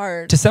 so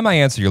hard. To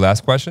semi-answer your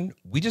last question,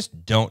 we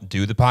just don't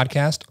do the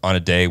podcast on a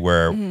day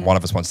where one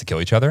of us wants to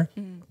kill each other,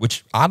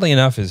 which oddly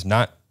enough is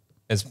not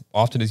as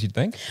often as you'd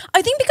think.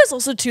 I think because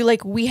also too,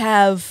 like we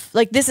have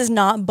like this is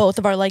not both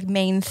of our like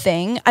main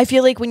thing. I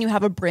feel like when you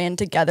have a brand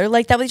together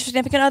like that with your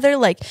significant other,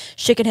 like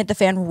shit can hit the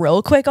fan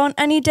real quick on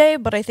any day.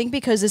 But I think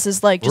because this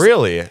is like just,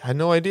 really, I had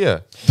no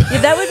idea.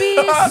 yeah, that would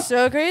be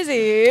so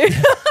crazy.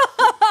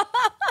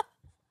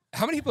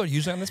 How many people are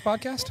usually on this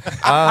podcast?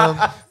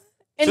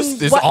 And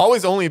There's what-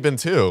 always only been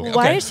two.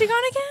 why Okay. is she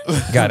gone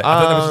again? Got it.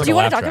 I thought that was just Do you a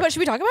want laugh to talk track. about? Should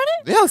we talk about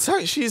it? Yeah,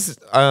 sorry, she's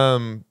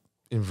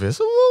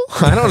invisible.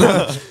 I don't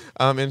know.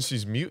 And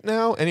she's mute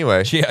now.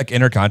 Anyway, She like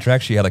in her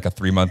contract, she had like a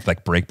 3-month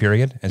like break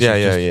period. And Yeah,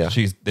 she's yeah, just- yeah.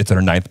 She's it's in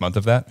her 9th month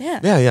of that. Yeah.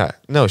 yeah.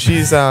 No,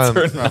 she's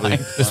probably.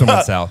 This one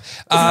went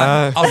south.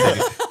 I'll tell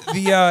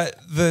you.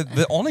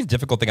 The only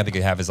difficult thing I think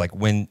you have is like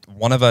when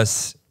one of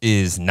us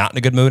is not in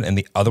a good mood and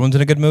the other one's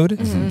in a good mood.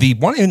 The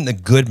one in the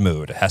good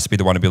mood has to be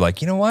the one to be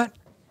like, you know what?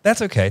 That's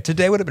okay.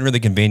 Today would have been really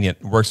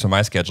convenient. Works for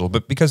my schedule.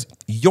 But because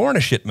you're in a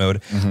shit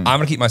mood, I'm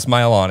going to keep my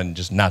smile on and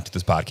just not do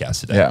this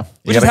podcast today. Yeah. You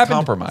Which has gotta happened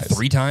compromise.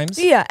 3 times.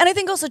 Yeah, and I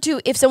think also too,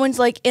 if someone's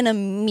like in a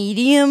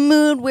medium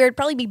mood, where it'd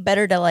probably be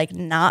better to like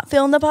not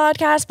film the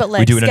podcast, but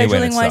like do it anyway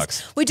and it scheduling wise,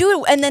 sucks. we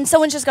do it, and then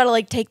someone's just got to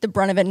like take the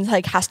brunt of it and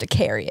like has to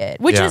carry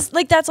it, which Yeah. is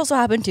like that's also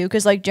happened too,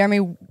 because like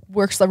Jeremy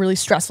works a really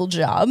stressful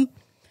job,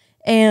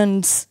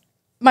 and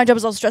my job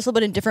is also stressful,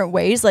 but in different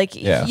ways. Like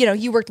Yeah. you know,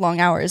 you worked long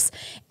hours,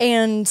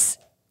 and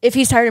if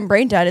he's tired and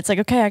brain dead, it's like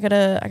okay, I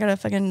gotta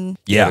fucking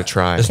Yeah. gotta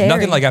try. There's Carry.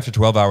 nothing like after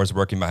 12 hours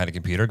working behind a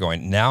computer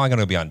going, now I'm going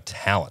to be on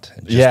talent.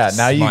 and just Yeah,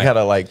 now you smile.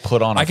 gotta like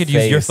put on. I a could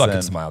use your face fucking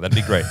and- smile. That'd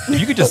be great.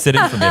 If you could just sit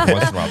in for me every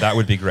once in a while, that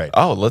would be great.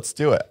 Oh, let's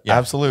do it. Yeah.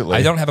 Absolutely.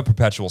 I don't have a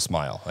perpetual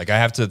smile. Like I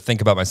have to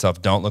think about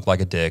myself. Don't look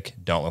like a dick.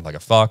 Don't look like a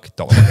fuck.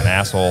 Don't look like an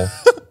asshole.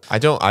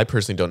 I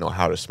personally don't know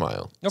how to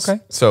smile. Okay.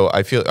 So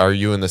I feel. Are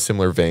you in the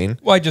similar vein?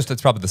 Well,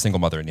 it's probably the single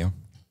mother in you.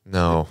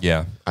 No.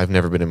 Yeah. I've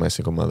never been in my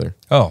single mother.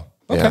 Oh.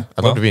 Okay. Yeah.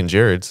 I'd love to be in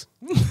Jared's.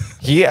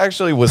 He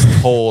actually was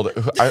told.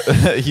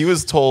 He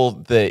was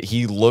told that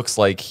he looks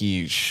like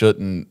he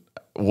shouldn't.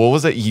 What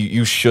was it?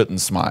 You shouldn't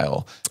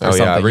smile. Or Oh yeah.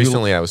 something.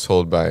 Recently, I was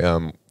told by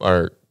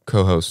our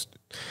co-host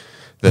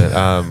that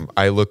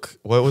I look.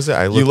 What was it?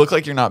 You look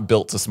like you're not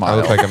built to smile. I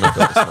look like I'm not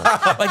built to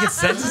smile. Like it's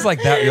sentences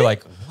like that. You're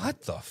like,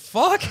 what the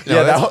fuck?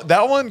 Yeah,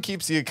 that one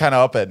keeps you kind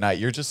of up at night.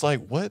 You're just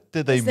like, what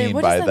did they mean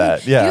what by does that?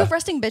 mean? Do you Yeah. have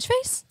resting bitch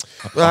face?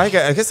 Well, I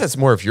guess that's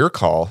more of your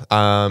call.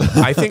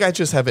 I think I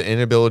just have an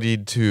inability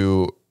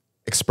to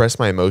express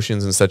my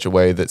emotions in such a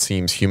way that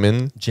seems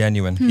human.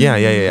 Genuine.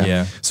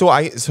 Yeah.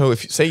 So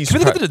if say you Can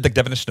we look at the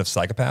definition of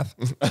psychopath?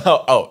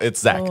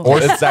 It's Zach. Or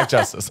it's Zach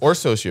Justice. or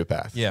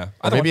sociopath. Yeah.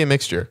 Or maybe a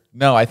mixture.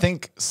 No, I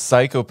think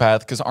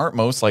psychopath, because aren't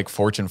most like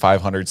Fortune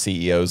 500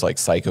 CEOs like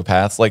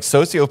psychopaths? Like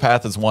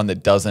sociopath is one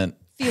that doesn't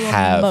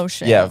have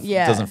emotion.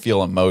 Yeah, doesn't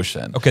feel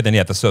emotion. Okay, then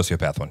yeah, the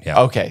sociopath one.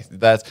 Yeah. Okay,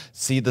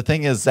 the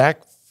thing is,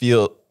 Zach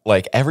feel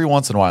like every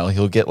once in a while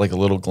he'll get like a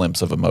little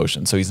glimpse of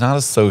emotion, so he's not a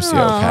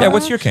sociopath. Yeah,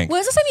 what's your kink? When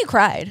was the time you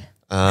cried?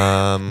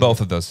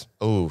 Both of those.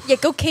 Oh. Yeah,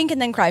 go kink and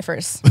then cry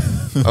first.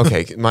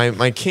 Okay,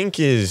 my kink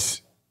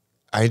is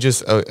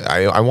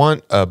I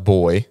want a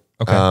boy,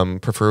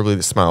 preferably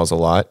that smiles a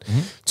lot,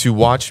 to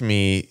watch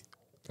me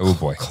Oh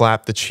boy.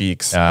 clap the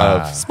cheeks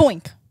of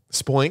Spoink.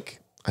 spoink.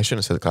 I shouldn't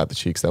have said clap the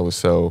cheeks. That was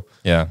so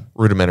Yeah.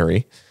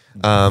 rudimentary.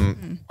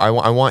 I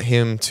want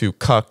him to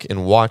cuck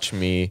and watch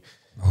me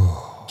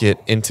get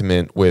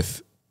intimate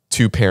with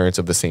two parents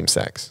of the same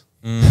sex.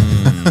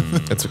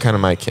 That's kind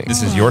of my kink.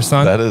 This is your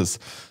son? That is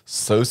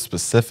so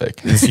specific.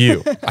 It's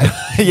you.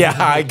 Yeah,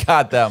 I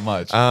got that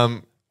much.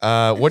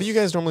 What do you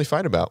guys normally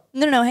fight about?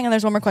 No, hang on.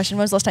 There's one more question.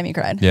 When was the last time you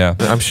cried? Yeah.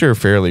 I'm sure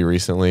fairly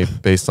recently,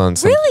 based on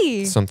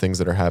Really? some things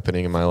that are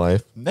happening in my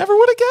life. Never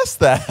would have guessed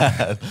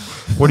that.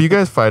 What do you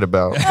guys fight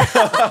about?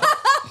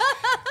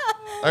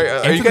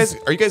 Are you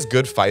guys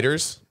good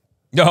fighters?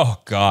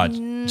 Oh God,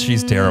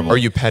 she's terrible. Or are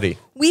you petty?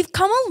 We've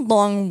come a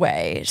long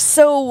way.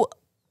 So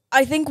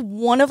I think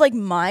one of like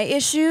my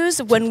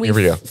issues when we Here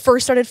we go.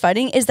 first started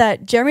fighting is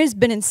that Jeremy's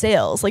been in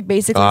sales like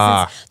basically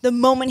since the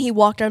moment he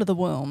walked out of the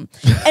womb.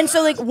 And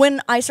so like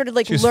when I started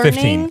like She was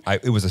learning 15.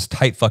 It was a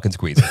tight fucking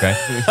squeeze. Okay.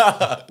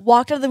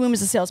 walked out of the womb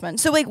as a salesman.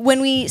 So like when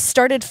we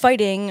started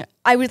fighting,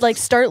 I would like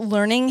start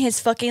learning his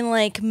fucking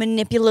like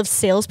manipulative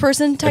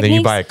salesperson techniques. And then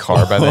you buy a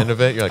car by the end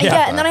of it. You're like,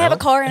 yeah, and then I have a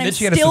car and, And then I'm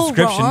she had a still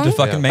subscription wrong. to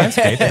fucking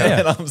Manscaped.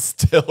 And Yeah. I'm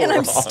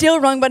still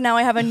wrong, but now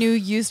I have a new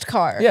used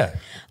car. Yeah.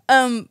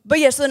 But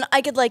yeah, so then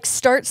I could like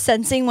start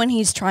sensing when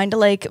he's trying to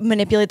like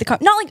manipulate the car.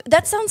 Not like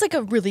that sounds like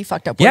a really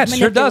fucked up word. Yeah, it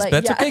sure does.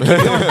 But that's okay. Keep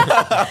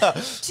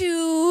going.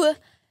 To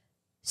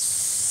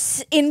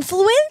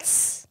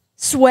influence,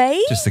 sway,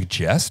 To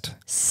suggest,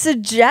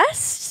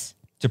 suggest.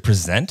 to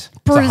present,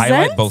 to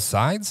highlight both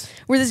sides.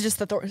 Where this is just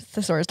the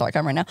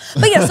thesaurus.com right now.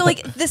 But yeah, so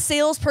like the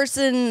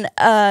salesperson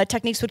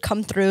techniques would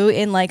come through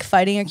in like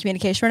fighting or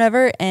communication or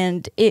whatever,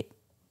 and it.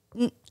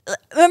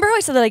 Remember how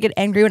I said that I get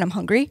angry when I'm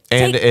hungry?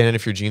 and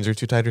if your jeans are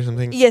too tight or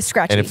something? Yeah,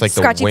 scratchy. And if like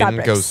the Scratchy wind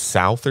fabrics. goes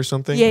south or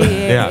something?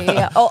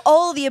 Yeah.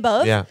 All of the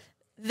above. Yeah.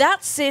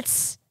 That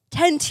sits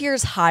 10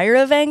 tiers higher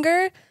of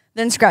anger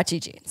than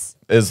scratchy jeans.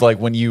 Is like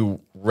when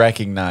you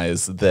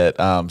recognize that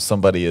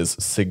somebody is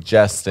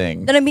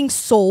suggesting. Then I'm being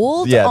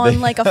sold on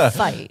like a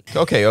fight.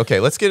 Okay.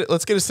 Let's get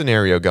a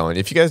scenario going.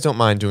 If you guys don't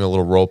mind doing a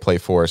little role play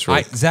for us,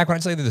 Zach, when I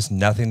tell you that there's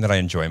nothing that I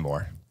enjoy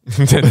more.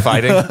 than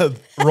fighting.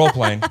 Role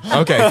playing.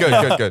 Okay,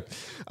 good.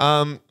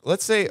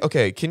 Let's say,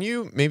 can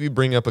you maybe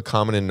bring up a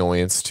common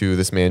annoyance to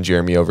this man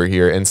Jeremy over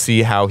here and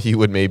see how he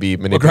would maybe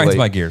Grinds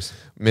my gears.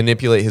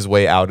 manipulate his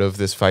way out of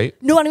this fight?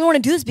 No, I don't even want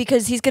to do this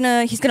because he's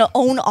gonna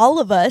own all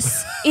of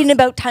us in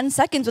about 10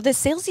 seconds with his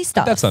salesy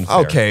stuff. That's unfair.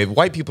 Okay,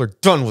 white people are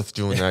done with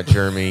doing that,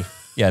 Jeremy.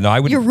 Yeah, no, I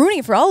would. You're ruining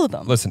it for all of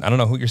them. Listen, I don't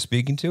know who you're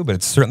speaking to, but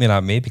it's certainly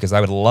not me because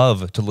I would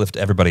love to lift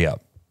everybody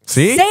up.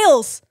 See?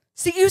 Sales.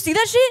 See, you see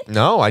that shit?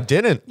 No, I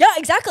didn't. Yeah,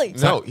 exactly.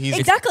 No, he's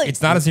exactly.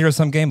 It's not a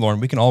zero-sum game, Lauren.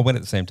 We can all win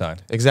at the same time.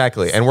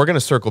 Exactly. And we're going to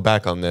circle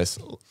back on this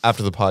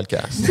after the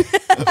podcast.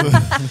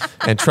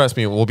 And trust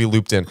me, we'll be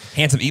looped in.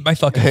 Handsome, eat my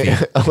fucking feet.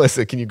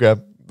 Alyssa, can you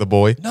grab the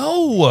boy?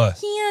 No. I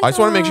just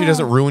want to make sure he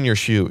doesn't ruin your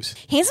shoes.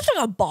 Handsome's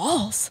got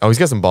balls. Oh, he's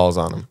got some balls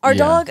on him. Our Yeah.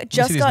 dog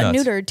just see these got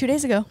nuts. neutered 2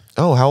 days ago.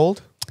 Oh, how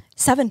old?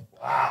 7.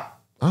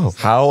 Oh.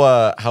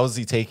 How is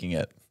he taking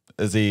it?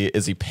 Is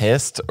he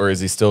pissed or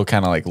is he still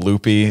kind of like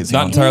loopy? Is he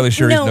Not on- entirely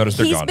sure no, he's noticed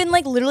they're he's gone. been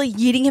like literally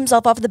yeeting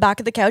himself off the back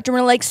of the couch, and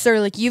we're like, sir,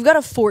 like you've got a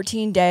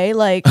 14-day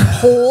like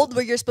hold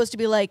where you're supposed to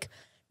be like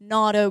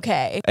not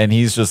okay. and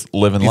he's just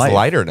living He's life.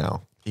 lighter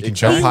now. He can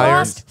jump He higher.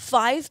 lost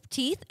 5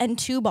 teeth and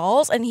 2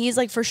 balls, and he's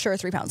like for sure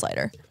 3 pounds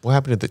lighter. What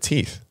happened to the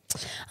teeth?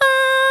 This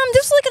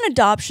was like an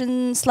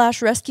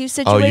adoption/rescue Oh,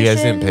 situation. you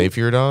guys didn't pay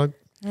for your dog?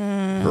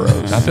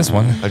 Not this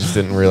one. I just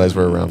didn't realize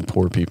we're around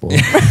poor people.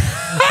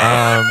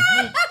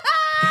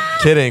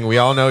 Kidding. We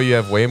all know you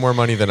have way more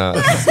money than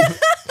us.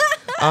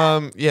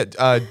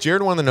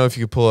 Jared wanted to know if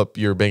you could pull up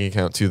your bank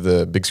account to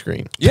the big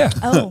screen. Yeah.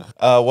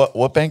 Oh,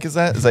 What bank is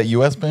that? Is that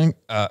U.S. Bank?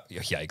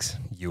 Yikes.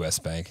 U.S.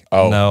 Bank.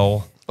 Oh.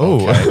 No.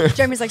 Oh,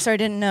 Jeremy's like, sorry, I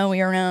didn't know we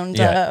were around.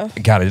 Yeah.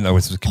 God, I didn't know it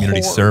was community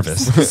Whores.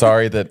 service.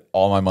 Sorry that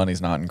all my money's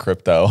not in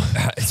crypto.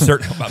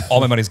 All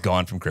my money's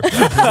gone from crypto.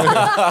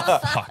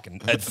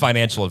 Fucking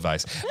financial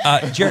advice.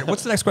 Jared,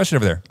 what's the next question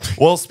over there?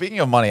 Well, speaking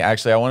of money,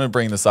 actually, I want to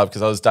bring this up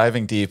because I was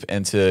diving deep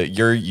into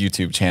your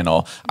YouTube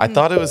channel. I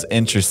thought it was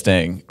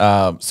interesting.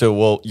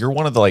 You're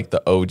one of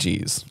the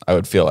OGs, I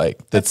would feel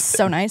like. That's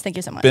so nice. Thank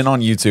you so much. Been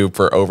on YouTube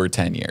for over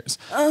 10 years.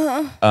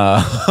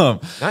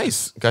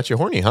 nice. Got you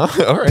horny, huh?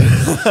 All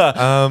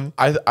right.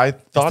 I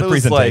thought the it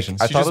was like presentation.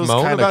 I She thought just it was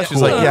moaned kind about of it. She's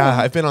cool. like, yeah,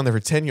 I've been on there for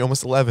 10 years,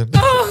 almost 11.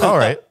 All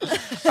right.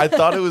 I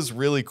thought it was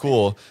really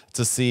cool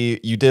to see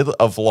you did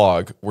a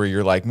vlog where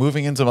you're like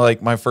moving into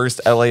like my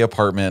first LA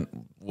apartment.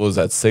 What was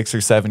that 6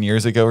 or 7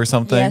 years ago or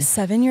something? Yeah,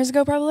 7 years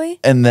ago probably.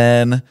 And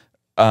then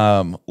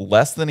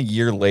less than a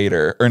year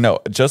later, or no,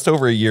 just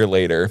over a year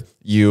later,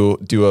 you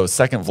do a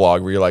second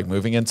vlog where you're like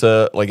moving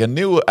into like a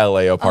new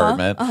LA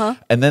apartment.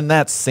 And then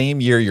that same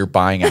year you're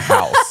buying a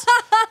house.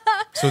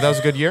 So that was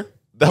a good year?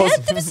 That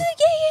was,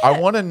 I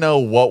want to know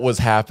what was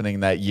happening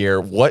that year.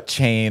 What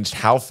changed?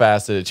 How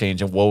fast did it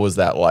change? And what was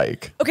that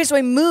like? Okay, so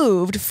I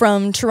moved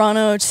from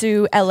Toronto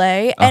to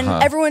LA, and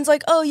everyone's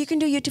like, "Oh, you can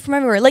do YouTube from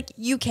everywhere." Like,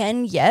 you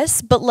can,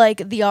 yes, but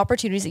like the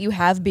opportunities that you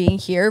have being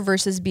here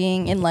versus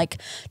being in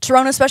like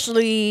Toronto,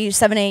 especially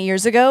 7-8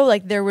 years ago,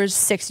 like there was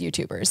 6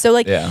 YouTubers. So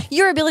like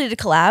your ability to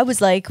collab was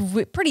like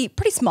pretty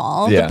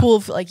small. Yeah. The pool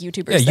of like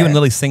YouTubers. Yeah, you there. and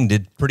Lily Singh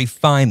did pretty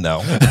fine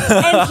though.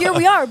 And here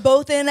we are,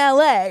 both in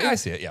LA. I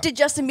see it, yeah. Did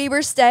Justin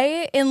Bieber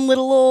stay in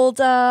little old?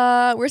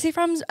 Where's he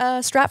from?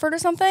 Stratford or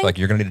something? Like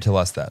you're gonna need to tell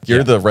us that.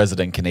 You're the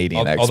resident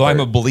Canadian expert. Although I'm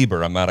a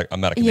believer, I'm not a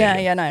Canadian.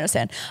 Yeah, no, I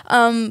understand.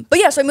 But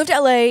yeah, so I moved to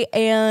LA,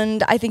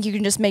 and I think you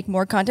can just make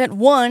more content.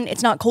 One,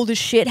 it's not cold as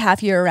shit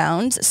half year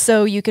round,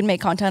 so you can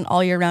make content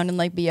all year round and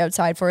like be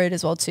outside for it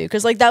as well too.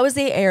 Because like that was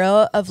the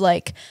era of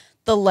like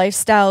the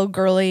lifestyle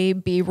girly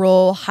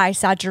B-roll, high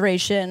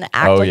saturation,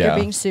 act like you're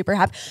being super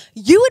happy.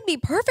 You would be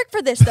perfect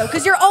for this though,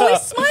 because you're always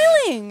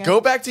smiling.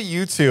 Go back to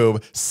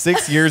YouTube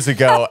 6 years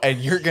ago, and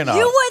you're gonna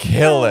You would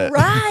kill it.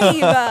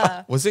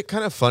 thrive. Was it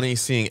kind of funny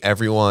seeing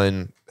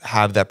everyone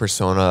have that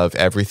persona of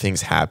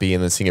everything's happy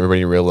and then seeing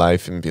everybody in real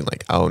life and being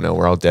like, oh no,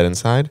 we're all dead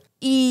inside?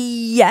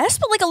 Yes,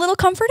 but like a little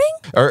comforting.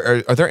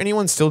 Are there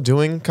anyone still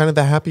doing kind of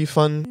the happy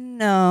fun?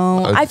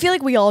 No, I feel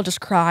like we all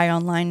just cry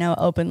online now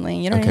openly.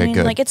 You know what I mean?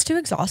 good. Like it's too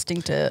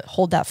exhausting to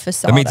hold that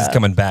facade. That means it's up.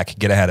 coming back.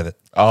 Get ahead of it.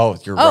 Oh,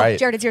 you're Oh, right.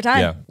 Jared, it's your time.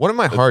 Yeah. One of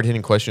my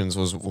hard-hitting questions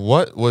was,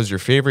 what was your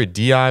favorite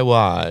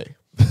DIY?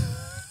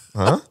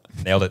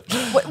 Nailed it.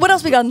 What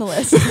else we got on the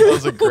list? That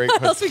was a great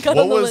What else question. we got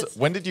What on the was list?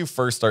 when did you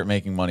first start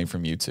making money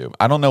from YouTube?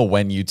 I don't know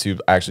when YouTube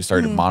actually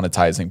started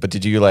monetizing, but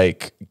did you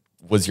like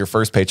was your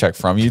first paycheck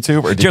from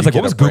YouTube or did Jared's you like, get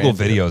what was a brand Google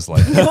deal? videos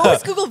like? What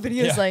was Google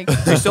videos like?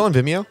 Are you still on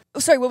Vimeo? Oh,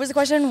 sorry, what was the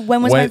question?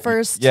 When was my When-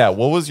 first Yeah,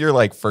 what was your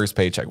like first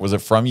paycheck? Was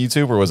it from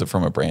YouTube or was it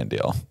from a brand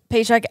deal?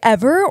 paycheck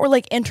ever, or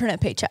like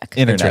internet paycheck?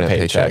 Internet, Internet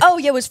paycheck. paycheck. Oh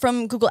yeah, it was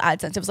from Google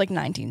AdSense. It was like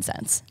 19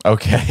 cents.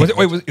 Okay.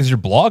 It was your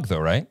blog though,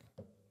 right?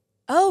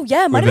 Oh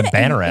yeah, might Would've have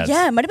been banner ads.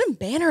 Yeah, it might have been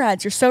banner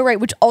ads. You're so right.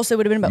 Which also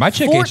would have been about My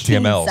chick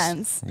 14 HTMLs.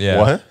 cents. Yeah.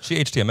 What? She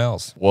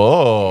HTMLs.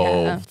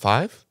 Whoa. Yeah.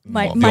 5?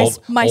 My The old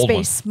one.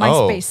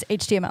 MySpace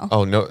HTML.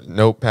 Oh, no,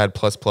 Notepad++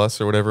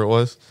 or whatever it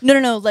was?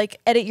 No.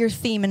 Like edit your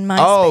theme in MySpace.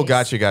 Oh,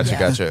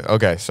 gotcha.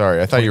 Okay,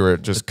 sorry. I thought you were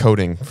just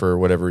coding for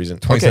whatever reason.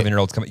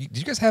 27-year-olds coming. Did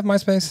you guys have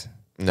MySpace?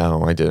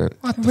 No, I didn't.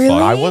 What the Really?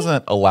 fuck? I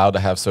wasn't allowed to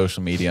have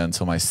social media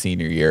until my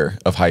senior year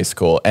of high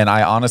school. And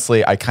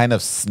I kind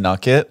of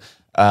snuck it.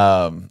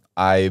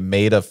 I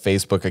made a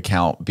Facebook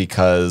account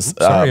because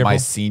Sorry, my April.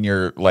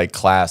 senior like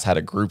class had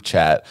a group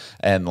chat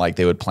and like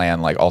they would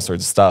plan like all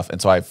sorts of stuff.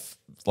 And so I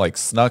like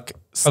snuck.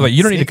 Oh, wait,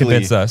 you don't need to sneakily-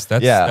 convince us.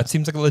 Yeah. That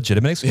seems like a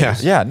legitimate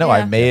excuse. Yeah, no,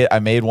 Yeah. I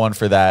made one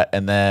for that,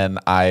 and then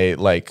I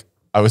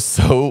was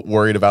so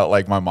worried about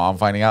like my mom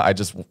finding out. I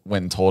just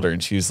went and told her,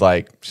 and she's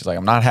like,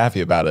 I'm not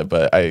happy about it,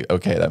 but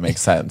okay, that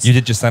makes sense. You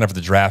did just sign up for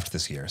the draft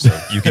this year, so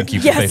you can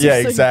keep Yes. the Facebook. Yeah,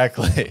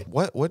 exactly.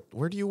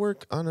 Where do you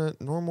work on a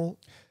normal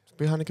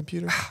behind a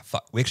computer?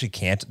 Fuck, we actually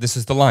can't. This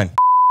is the line.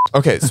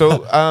 Okay,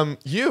 so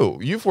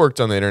you've worked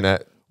on the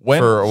internet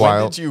for a When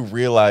while. did you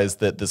realize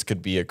that this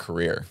could be a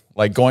career?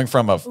 Like going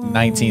from a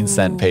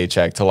 19-cent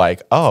paycheck to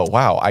like, oh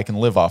wow, I can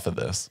live off of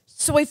this.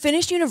 So I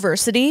finished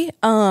university.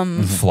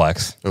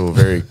 Flex. Oh,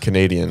 very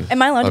Canadian.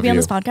 Am I allowed to of be on you.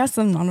 this podcast?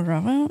 I'm not a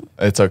dropout.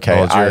 It's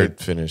okay. Oh, Jared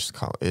finished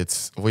college.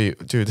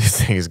 Dude,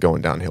 this thing is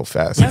going downhill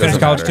fast. It You finished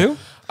doesn't college matter. too?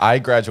 I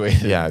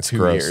graduated Yeah, in it's 2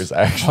 gross. years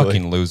actually.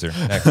 Fucking loser.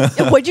 Next.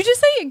 What'd you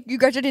just say? You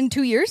graduated in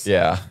 2 years?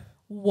 Yeah.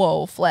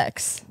 Whoa,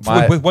 flex.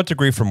 With what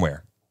degree from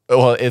where?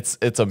 Well, it's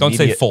a Don't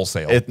say Full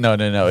Sail.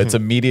 No. It's a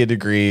media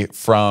degree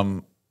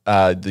from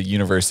the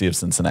University of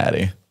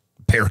Cincinnati.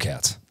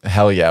 Bearcats.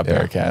 Hell yeah,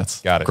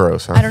 Bearcats. Got it.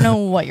 Gross, huh? I don't know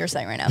what you're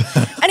saying right now.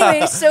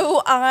 Anyway,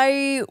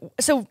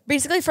 so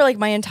basically for like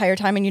my entire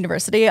time in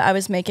university, I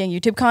was making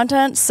YouTube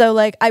content. So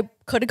like I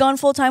could have gone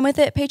full time with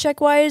it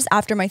paycheck wise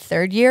after my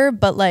 3rd year,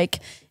 but like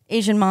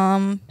Asian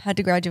mom had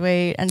to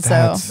graduate, and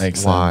That's so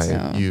Makes why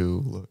sense.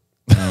 you look.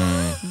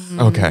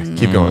 Okay,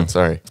 keep going.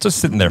 Sorry. Just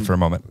sitting there for a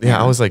moment.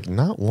 Yeah, I was like,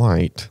 not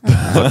white,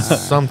 but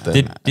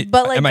something.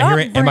 But, like, am I got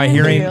hearing? Am I brand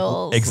hearing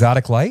deals.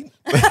 exotic light?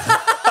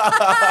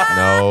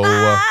 No,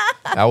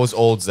 that was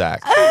old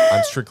Zach.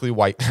 I'm strictly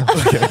white.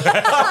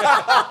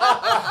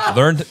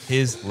 Learned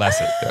his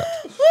lesson.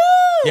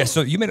 Yeah.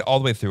 So you made it all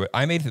the way through it.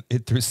 I made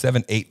it through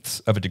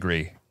 7/8 of a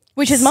degree,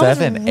 which his mom was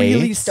 7/8?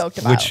 really stoked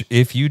about. which,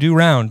 if you do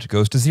round,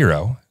 goes to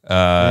 0.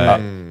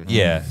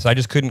 Yeah. So I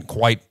just couldn't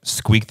quite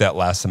squeak that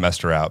last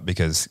semester out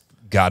because,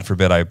 God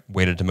forbid, I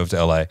waited to move to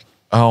LA.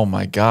 Oh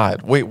my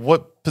God. Wait,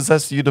 what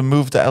possessed you to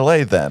move to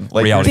LA then?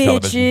 Like Reality Bitches.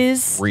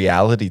 television.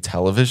 reality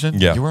television?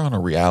 Yeah. You were on a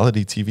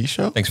reality TV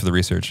show? Thanks for the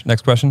research.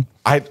 Next question.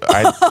 I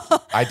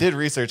did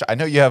research. I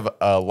know you have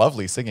a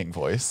lovely singing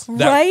voice.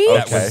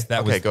 Right?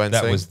 That Okay, go ahead and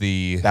that sing. was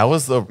the That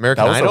was the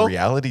American that was Idol? a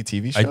reality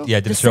TV show. I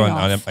did The a show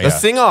on sing-off. yeah. A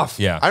sing off.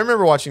 Yeah. I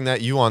remember watching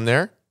that. You on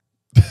there?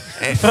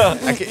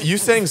 You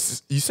sang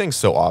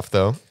so off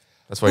though.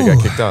 That's why you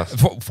got kicked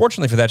off.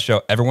 Fortunately for that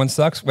show, everyone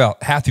sucks. Well,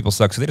 half people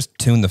suck, so they just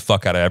tune the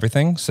fuck out of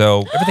everything.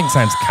 So everything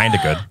sounds kind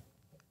of good.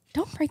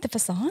 Don't break the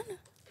facade.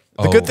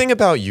 The good thing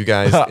about you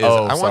guys is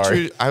Oh, I want sorry.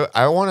 you.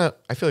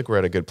 I feel like we're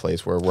at a good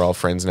place where we're all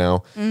friends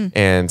now,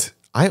 and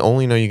I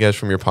only know you guys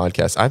from your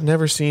podcast. I've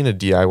never seen a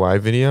DIY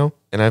video,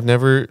 and I've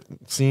never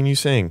seen you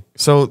sing.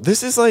 So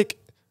this is like,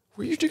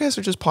 you guys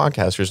are just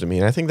podcasters to me,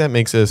 and I think that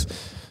makes us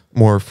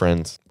more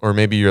friends. Or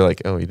maybe you're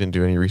like, oh, you didn't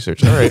do any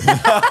research. All right,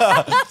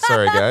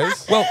 sorry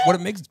guys. Well,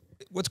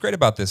 what's great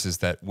about this is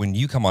that when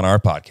you come on our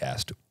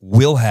podcast,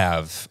 we'll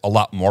have a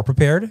lot more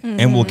prepared,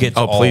 and we'll get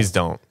to Oh, please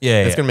don't.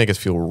 Yeah, it's gonna make us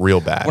feel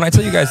real bad. When I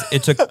tell you guys,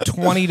 it took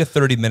 20 to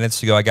 30 minutes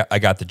to go. I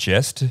got the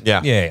gist.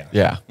 Yeah.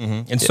 Yeah.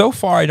 And so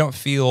far, I don't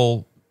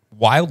feel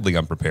wildly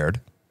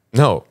unprepared.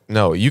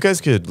 No, you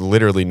guys could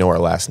literally know our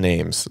last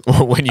names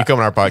when you come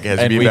on our podcast. You'd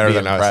And be we'd better be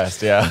than impressed,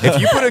 us. yeah.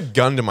 If you put a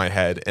gun to my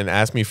head and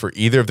ask me for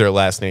either of their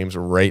last names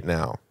right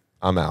now,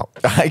 I'm out.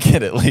 I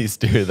can at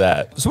least do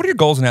that. So what are your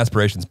goals and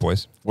aspirations,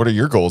 boys? What are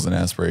your goals and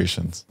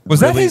aspirations?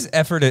 Was that his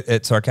effort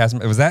at sarcasm?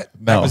 Was that?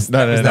 No, that was, no,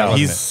 that no, was no. that, wasn't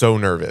He's it? so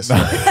nervous.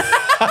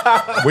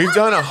 We've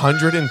done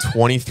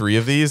 123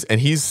 of these,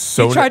 and he's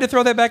so He tried to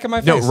throw that back in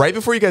my face. No, right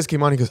before you guys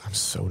came on, he goes, "I'm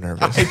so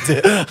nervous."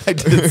 I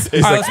did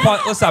say All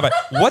right, let's stop it.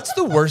 What's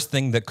the worst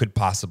thing that could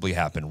possibly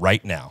happen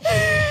right now?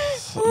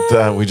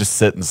 we just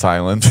sit in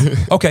silence.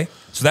 Okay,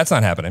 so that's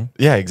not happening.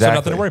 Yeah, So exactly.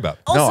 nothing to worry about.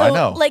 Also, No, I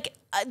know. like,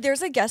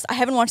 there's a guest. I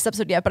haven't watched this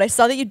episode yet, but I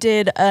saw that you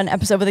did an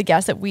episode with a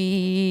guest that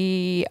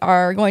we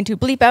are going to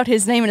bleep out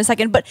his name in a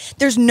second. But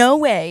there's no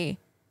way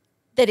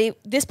that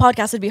this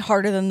podcast would be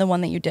harder than the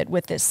one that you did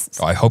with this.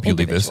 Oh, I hope you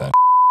leave this individual.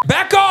 in.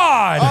 Back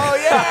on! Oh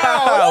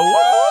yeah!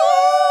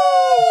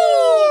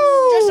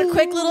 Just a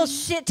quick little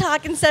shit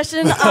talking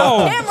session on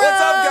Oh. camera.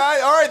 What's up,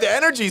 guys? All right, the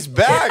energy's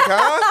back,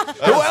 huh?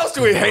 Who else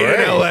do we hate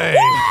in LA?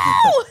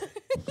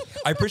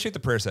 I appreciate the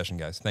prayer session,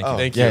 guys. Thank you.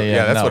 Thank you. Yeah, yeah,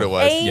 Yeah, that's no. what it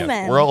was.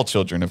 Amen. We're all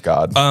children of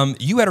God.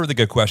 You had a really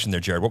good question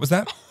there, Jared. What was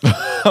that?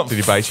 Did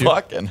he bite you?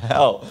 Fucking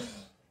hell.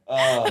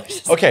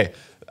 Okay.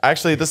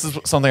 Actually, this is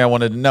something I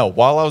wanted to know.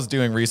 While I was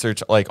doing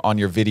research, like on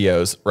your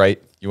videos, right?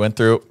 You went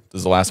through. This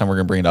is the last time we're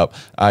gonna bring it up.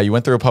 You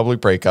went through a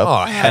public breakup.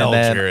 Oh, hell, and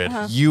then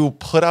Jared. You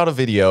put out a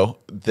video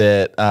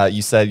that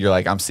you said you're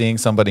like, I'm seeing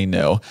somebody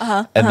new,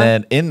 and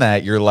then in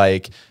that you're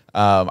like,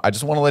 I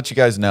just want to let you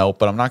guys know,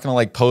 but I'm not gonna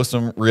like post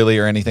them really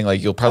or anything.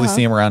 Like you'll probably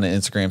see them around in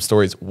Instagram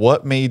stories.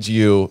 What made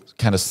you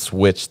kind of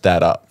switch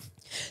that up?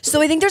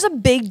 So I think there's a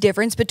big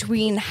difference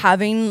between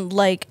having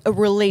like a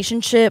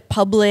relationship,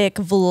 public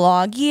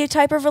vloggy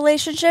type of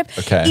relationship.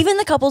 Okay. Even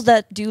the couples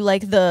that do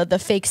like the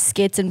fake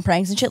skits and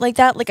pranks and shit like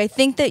that. Like I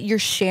think that you're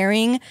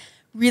sharing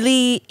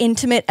really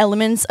intimate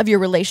elements of your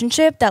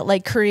relationship that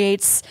like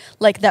creates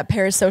like that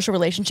parasocial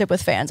relationship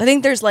with fans. I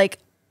think there's like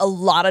a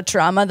lot of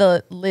trauma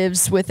that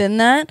lives within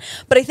that.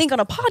 But I think on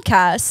a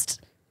podcast,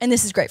 and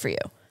this is great for you.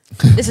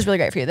 This is really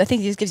great for you. I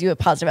think this gives you a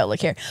positive outlook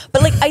here.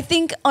 But like, I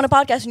think on a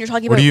podcast, when you're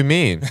talking What about do you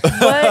mean?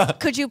 what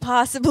could you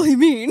possibly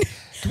mean?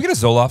 Can we get a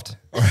Zoloft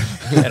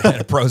and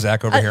a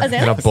Prozac over here? A Xanax?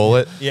 And a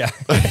bullet? Yeah.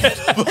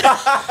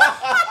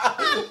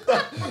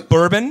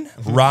 Bourbon,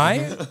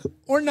 rye,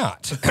 or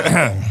not?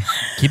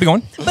 Keep it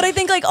going. But I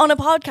think like on a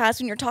podcast,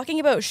 when you're talking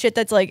about shit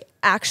that's like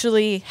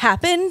actually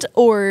happened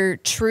or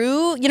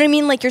true, you know what I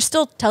mean? Like you're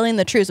still telling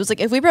the truth. So it's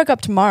like if we broke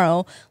up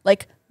tomorrow,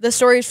 like the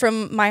stories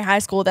from my high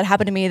school that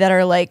happened to me that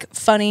are like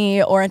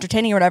funny or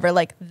entertaining or whatever,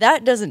 like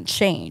that doesn't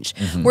change.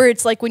 Where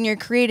it's like when you're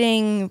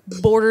creating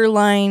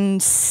borderline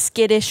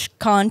skittish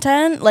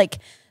content, like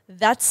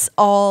that's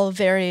all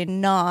very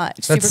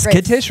not super That's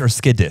great. skittish or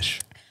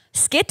skiddish?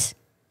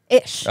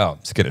 Skit-ish. Oh,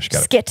 skittish. Got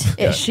it.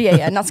 Skit-ish.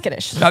 Yeah, not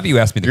skittish. Now that you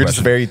asked me the You're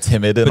question. just very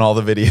timid in all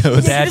the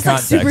videos. Bad You're just like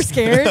super context.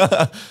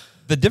 scared.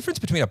 The difference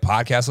between a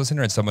podcast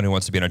listener and someone who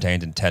wants to be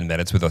entertained in 10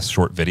 minutes with a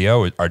short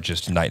video are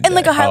just night and And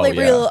like day. a highlight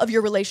yeah. reel of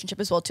your relationship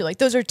as well too. Like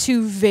those are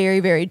two very,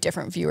 very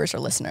different viewers or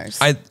listeners.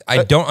 I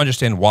don't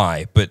understand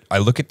why, but I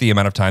look at the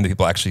amount of time that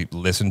people actually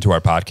listen to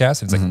our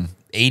podcast, and it's like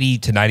 80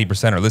 to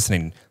 90% are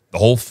listening the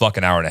whole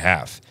fucking hour and a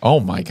half. Oh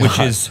my god. Which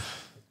is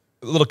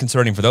a little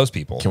concerning for those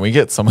people. Can we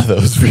get some of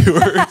those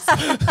viewers?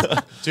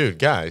 Dude,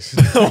 guys,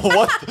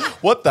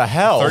 what the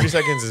hell? 30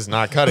 seconds is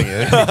not cutting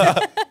it.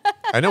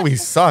 I know we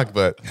suck,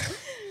 but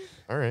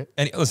all right.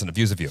 And listen, a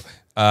view's a view.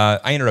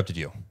 I interrupted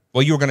you.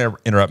 Well, you were going to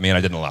interrupt me, and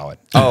I didn't allow it.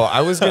 Oh,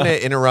 I was going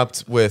to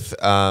interrupt with,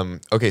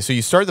 okay, so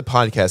you started the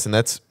podcast, and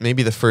that's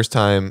maybe the first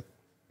time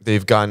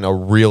they've gotten a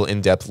real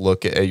in-depth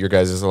look at your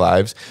guys'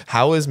 lives.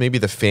 How has maybe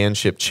the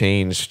fanship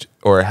changed,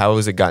 or how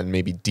has it gotten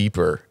maybe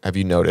deeper, have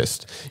you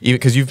noticed? Even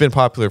because you've been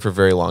popular for a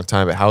very long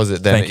time, but how has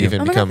it then Thank you.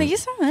 even Oh my God, become... thank you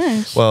so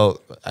much. Well,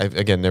 I've,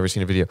 again, never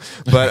seen a video.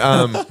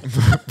 But,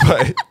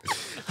 but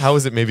how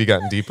has it maybe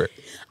gotten deeper?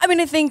 I mean,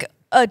 I think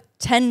a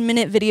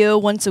 10-minute video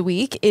once a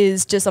week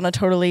is just on a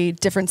totally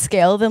different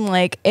scale than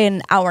like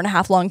an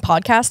hour-and-a-half long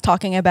podcast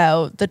talking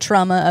about the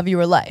trauma of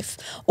your life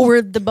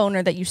or the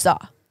boner that you saw.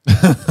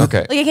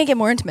 Okay. Like, it can't get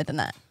more intimate than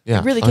that. Yeah,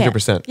 it really can't.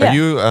 100%. Yeah. Are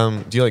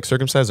you? Do you like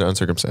circumcised or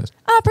uncircumcised?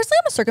 Personally,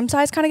 I'm a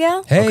circumcised kind of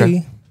gal. Hey.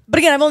 Okay. But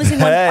again, I've only seen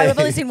one. Hey. I've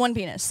only seen one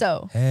penis.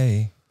 So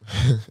Hey.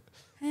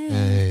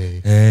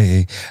 Hey.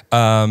 Hey.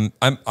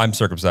 I'm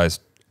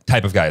circumcised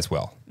type of guy as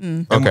well.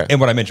 Okay. And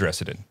what I'm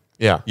interested in.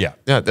 Yeah. Yeah.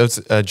 Yeah. That's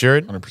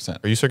Jared.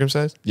 100%. Are you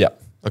circumcised? Yeah.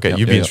 Okay. Yep.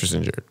 You'd be Yeah. interested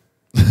in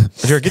Jared.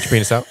 Jared, get your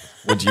penis out.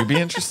 Would you be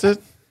interested?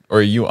 Or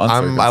are you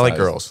uncircumcised? I like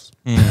girls,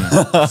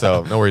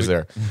 so no worries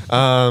there.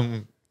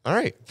 All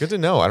right. Good to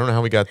know. I don't know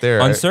how we got there.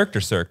 Uncirced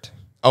or circed?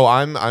 Oh,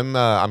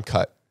 I'm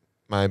cut.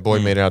 My boy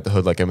made it out the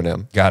hood like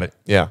Eminem. Got it.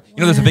 Yeah. You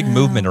know, there's a big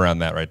movement around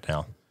that right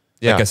now.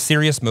 Yeah. Like a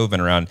serious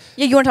movement around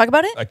yeah, you want to talk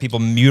about it? like people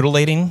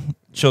mutilating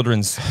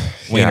children's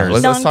Yeah,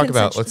 wieners. let's talk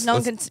about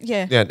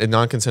yeah. yeah, a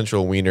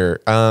non-consensual wiener.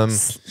 And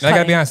I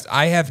gotta be honest,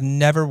 I have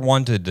never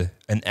wanted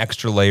an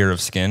extra layer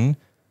of skin.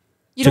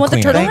 You don't want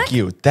the clean it. turtleneck? Thank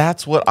you.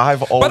 That's what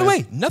I've always... By the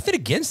way, nothing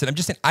against it. I'm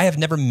just saying I have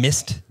never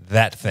missed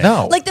that thing.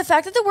 No. Like the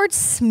fact that the word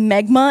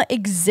smegma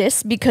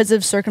exists because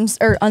of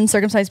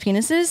uncircumcised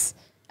penises,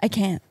 I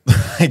can't.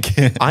 I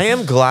can't. I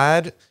am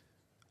glad.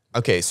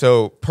 Okay,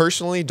 so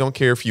personally, don't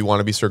care if you want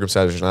to be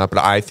circumcised or not, but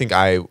I think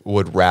I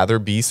would rather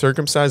be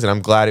circumcised, and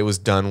I'm glad it was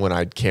done when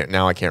I can't.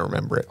 Now I can't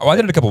remember it. Oh, I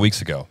did it a couple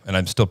weeks ago, and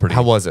I'm still pretty.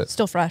 How was it?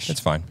 Still fresh. It's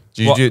fine.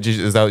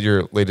 Is that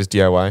your latest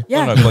DIY?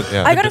 Yeah. No, look,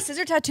 Yeah. I got a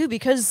scissor tattoo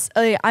because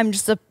I'm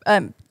just a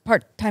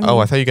part-time. Oh,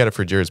 I thought you got it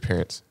for Jared's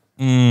parents.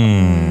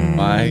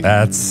 My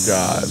That's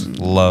God.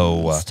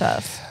 low. It's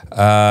tough.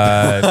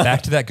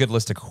 Back to that good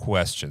list of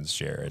questions,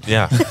 Jared.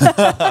 Yeah.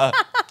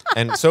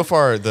 And so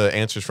far, the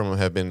answers from them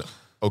have been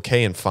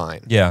okay and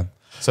fine. Yeah.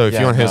 So if Yeah,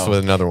 you want to hit us no.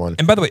 with another one.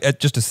 And by the way,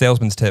 just a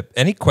salesman's tip: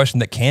 any question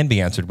that can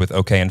be answered with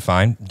 "okay" and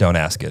 "fine," don't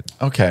ask it.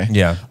 Okay.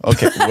 Yeah.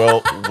 Okay.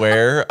 Well,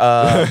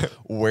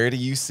 where do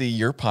you see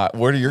your pot?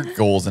 What are your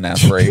goals and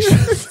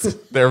aspirations?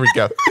 There we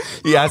go.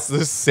 He asked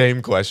the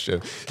same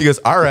question. He goes,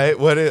 all right,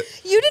 what it...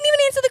 You didn't even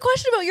answer the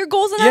question about your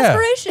goals and Yeah.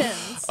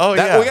 aspirations. Oh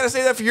That, yeah. We got to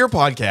say that for your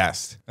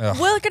podcast. We're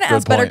going to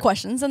ask better point.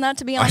 questions than that,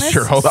 to be I honest.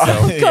 sure hope so.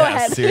 Go Yeah,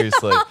 ahead.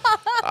 Seriously.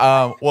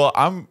 Well,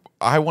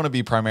 I want to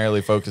be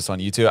primarily focused on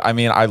YouTube. I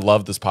mean, I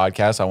love this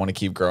podcast. I want to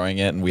keep growing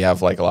it, and we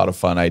have like a lot of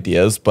fun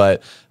ideas.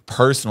 But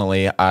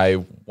personally,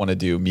 I want to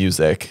do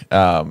music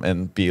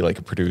and be like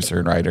a producer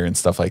and writer and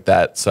stuff like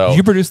that. So Did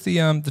you produce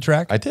the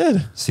track? I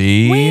did.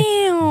 See,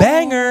 Wow.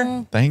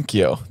 banger. Thank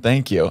you.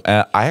 Thank you.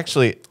 I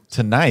actually,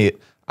 tonight,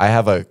 I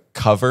have a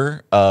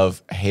cover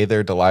of Hey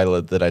There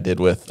Delilah that I did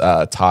with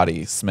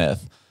Toddy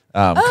Smith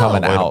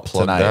coming Way to out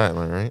plug tonight. that, am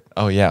I right?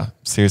 Oh, yeah.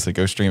 Seriously,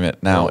 go stream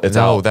it now. It's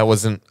no, out. that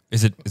wasn't...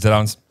 Is it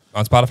on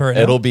Spotify right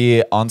now? It'll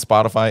be on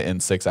Spotify in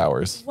 6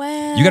 hours.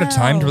 Wow. You got a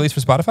timed release for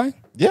Spotify?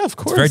 Yeah, of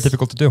course. It's very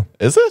difficult to do.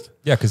 Is it?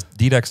 Yeah, because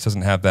DDEX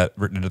doesn't have that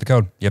written into the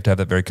code. You have to have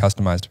that very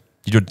customized.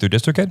 You do it through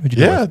DistroKid? Who'd you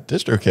do it Yeah, with?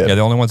 DistroKid. Yeah,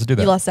 the only ones that do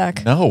that. You lost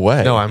Zach. No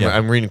way. No, Yeah.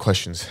 I'm reading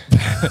questions. Yeah,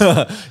 Oh,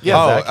 Zach,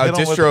 hit on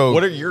with- distro-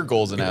 What are your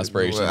goals and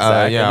aspirations?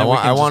 Zach? Yeah, And then we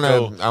I can want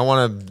just to. I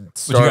want to But you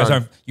start. guys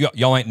on- aren't,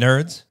 y'all ain't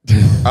nerds?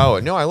 oh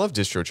no, I love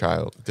Disco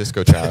Child. Goes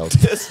Goes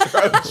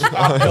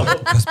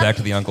back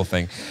to the uncle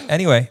thing.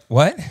 Anyway,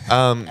 what?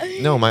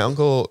 No, my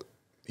uncle,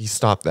 he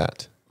stopped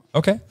that.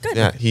 Okay.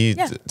 Yeah, he Yeah.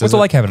 doesn't What's it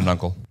like having an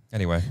uncle?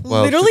 Anyway.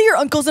 well, Literally, your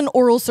uncle's an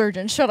oral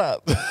surgeon. Shut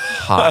up.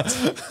 hot.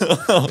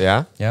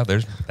 Yeah, Yeah,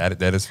 there's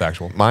that is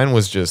factual. mine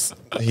was just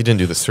he didn't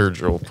do the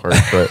surgical part,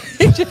 but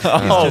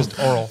Just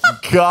oral.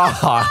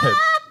 God.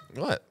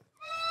 what?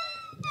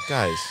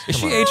 Guys, Is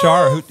come she on.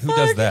 HR? Who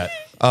does that?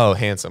 Oh,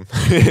 handsome.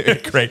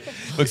 Great.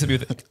 Looks at me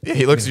with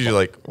He looks at you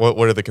like,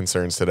 what are the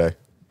concerns today?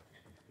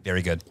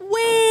 very good. Wow.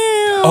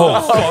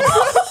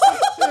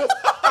 Oh,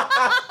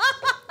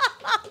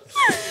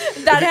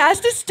 That has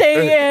to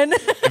stay in.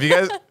 If you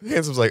guys,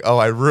 handsome's like, oh,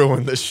 I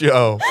ruined the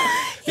show.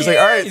 He's like,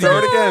 all right, throw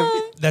it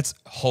again. that's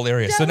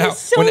hilarious. That so now, was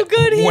so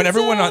good, when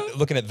everyone handsome.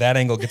 looking at that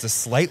angle gets a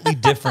slightly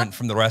different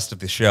from the rest of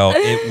the show,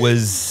 it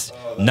was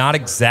not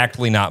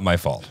my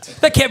fault.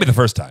 That can't be the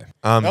first time.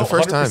 The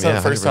first time, 100% yeah,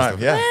 First time,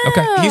 100%. yeah.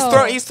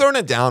 Okay. He's thrown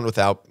it down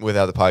without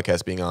the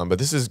podcast being on, but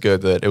this is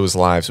good that it was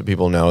live so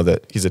people know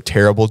that he's a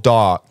terrible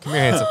dog. Come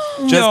here, handsome.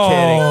 Just No.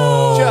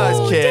 kidding. Just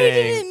Daddy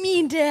kidding. didn't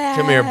mean that.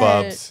 Come here,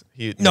 Bubs.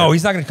 No,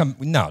 he's not going to come.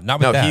 No, not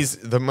with no, that. he's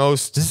the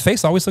most. Does his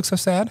face always look so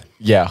sad?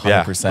 Yeah, 100%.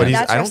 Yeah, but he's-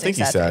 That's I our don't think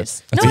sad he's sad.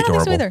 face. That's No, I don't think so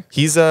adorable. either.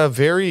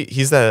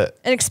 He's an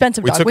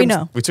expensive dog. took We him,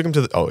 know. We took him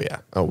to the. Oh yeah.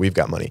 Oh, we've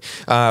got money.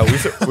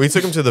 We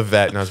took him to the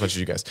vet. Not as much as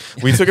you guys.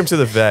 We took him to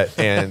the vet,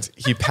 and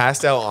he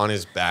passed out on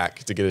his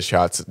back to get his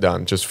shots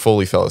done. Just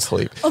fully fell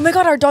asleep. Oh my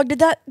God, our dog did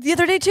that the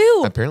other day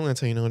too. Apparently,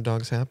 that's how you know a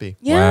dog's happy.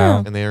 Yeah.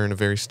 Wow. And they are in a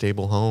very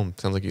stable home.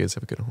 Sounds like you guys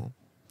have a good home.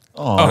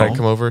 Aw. Can I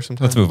come over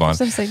sometime? Let's move on.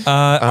 Something.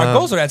 Our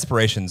goals or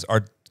aspirations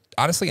are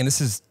honestly, and this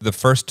is the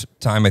first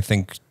time I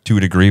think to a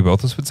degree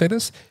both of us would say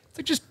this, it's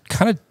like just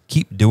kind of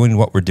keep doing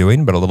what we're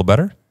doing, but a little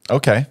better.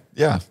 Okay.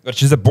 Yeah.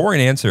 Which is a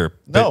boring answer.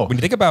 But No. when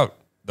you think about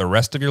the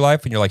rest of your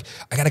life and you're like,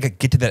 I got to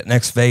get to that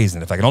next phase.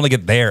 And if I can only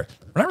get there,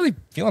 we're not really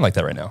feeling like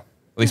that right now.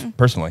 At least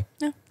personally.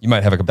 Yeah. You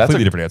might have a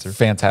completely different answer.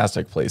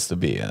 Fantastic place to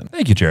be in.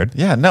 Thank you, Jared.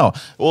 Yeah, no.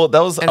 Well, that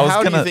was. And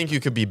how do you think you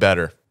could be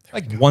better?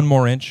 Like 1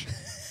 more inch.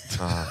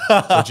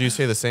 Would you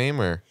say the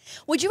same or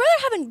Would you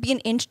rather be an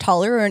inch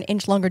taller or an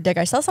inch longer dick?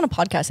 I saw this on a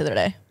podcast the other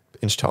day.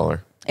 inch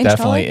taller?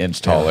 Definitely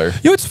inch taller. You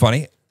know what's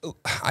funny?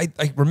 I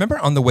remember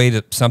on the way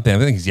to something, I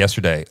think it was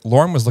yesterday,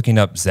 Lauren was looking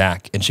up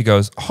Zach and she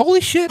goes, holy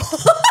shit.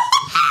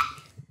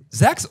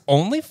 Zach's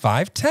only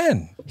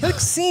 5'10". He like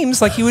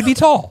seems like he would be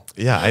tall.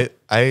 Yeah,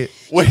 I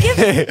Wait,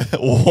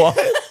 what?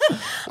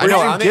 I know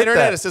on the get internet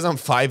that? it says I'm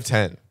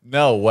 5'10".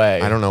 No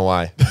way. I don't know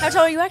why. How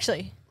tall are you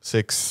actually?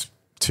 6'2",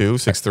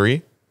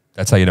 6'3".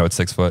 That's how you know it's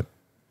 6 foot.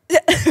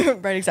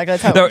 Right, exactly.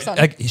 That's how it No, works on.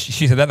 like,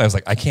 she said that and I was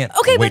like, I can't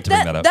Okay, wait but to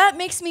bring that up. that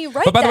makes me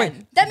right. But by the then.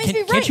 way, that makes me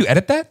right. Can't you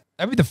edit that?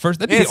 That'd be the first.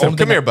 That'd be the Handsome, only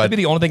come thing. here, bud. That'd be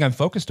the only thing I'm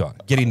focused on.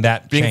 Getting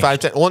that Being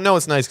changed. 5'10". Well, no,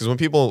 it's nice because when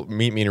people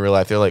meet me in real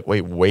life, they're like,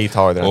 wait, way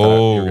taller than I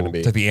thought you were going to be.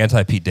 It's like the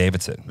anti Pete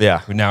Davidson. Yeah.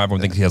 Who now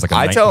everyone thinks he has like a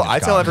I 19 tell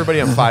inch everybody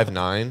I'm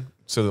 5'9",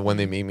 so that when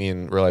they meet me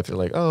in real life, they're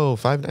like, oh,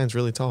 5'9's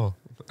really tall.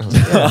 I was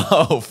like, yeah.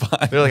 Oh,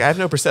 fine. They're like, I have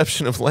no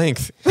perception of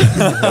length.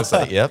 I was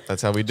like, yep,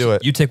 that's how we do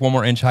it. You take 1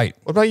 more inch height.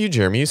 What about you,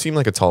 Jeremy? You seem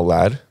like a tall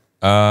lad.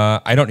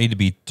 I don't need to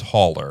be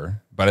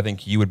taller, but I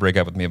think you would break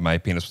up with me if my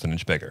penis was an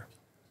inch bigger.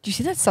 Do you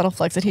see that subtle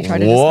flex that he tried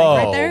to just make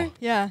right Whoa. there?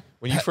 Yeah.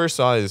 When you first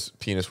saw his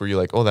penis, were you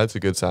like, oh, that's a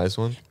good sized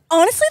one?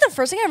 Honestly, the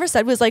first thing I ever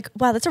said was like,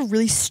 wow, that's a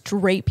really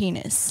straight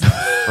penis.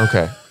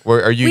 Okay.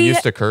 Are you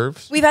used to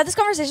curves? We've had this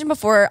conversation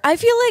before. I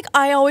feel like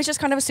I always just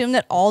kind of assumed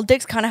that all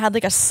dicks kind of had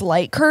like a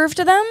slight curve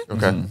to them.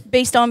 Okay.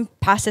 Based on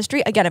past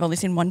history. Again, I've only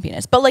seen one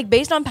penis, but like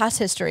based on past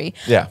history,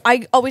 Yeah.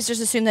 I always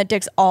just assume that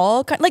dicks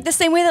all like the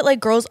same way that like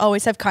girls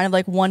always have kind of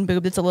like one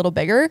boob that's a little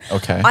bigger.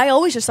 Okay. I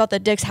always just thought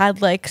that dicks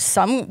had like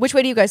some. Which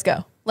way do you guys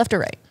go? Left or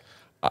right?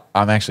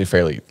 I'm actually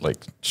fairly like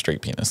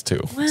straight penis too.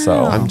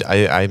 So Wow.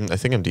 I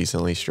think I'm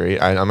decently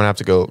straight. I'm gonna have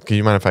to go. Can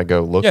you mind if I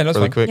go look Yeah, no, it's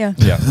really fine. quick? Yeah.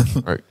 Yeah.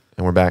 All right,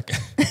 and we're back.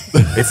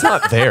 It's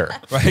not there.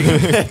 Right.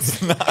 It's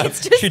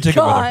just She took it with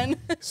her. gone.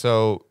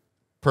 So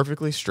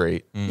perfectly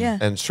straight. Yeah.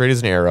 And straight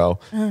as an arrow.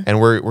 And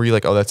were you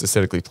like, oh, that's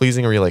aesthetically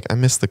pleasing, or were you like, I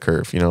missed the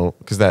curve, you know?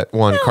 Because that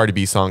one Cardi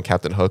B song,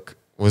 Captain Hook,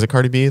 was it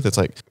Cardi B? That's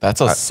like that's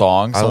a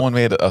song. Someone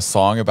made a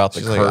song about the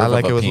she's curve like, I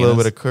like of it a with penis. a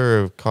little bit of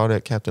curve. Called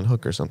it Captain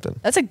Hook or something.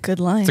 That's a good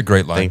line. It's a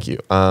great line. Thank you.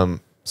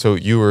 So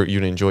you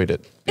enjoyed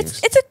it. It's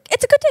a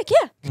good dick.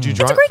 Yeah. Could you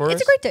draw It's a it great. for It's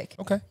us? a great dick.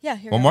 Okay. Yeah.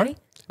 Here, One more? ready?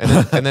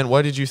 And then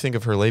what did you think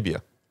of her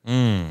labia?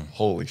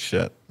 Holy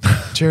shit.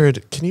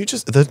 Jared, can you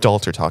just the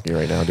adults are talking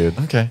right now, dude.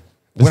 Okay.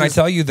 When I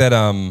tell you that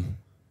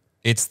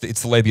it's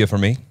the labia for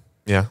me.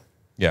 Yeah.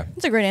 Yeah.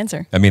 It's a great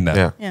answer. I mean that.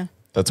 Yeah. Yeah.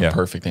 That's Yeah. a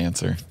perfect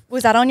answer.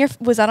 Was that on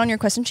your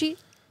question sheet?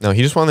 No,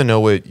 he just wanted to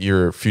know what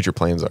your future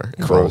plans are.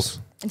 and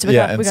goals. And so we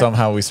Yeah, got, and we got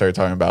somehow we started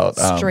talking about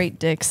straight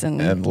dicks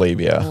and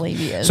labia.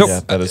 labias. So Yeah,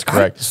 that is how-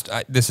 correct.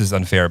 this is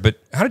unfair, but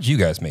how did you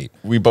guys meet?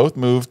 We both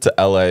moved to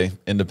LA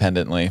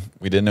independently.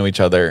 We didn't know each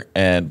other,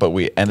 but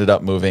we ended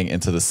up moving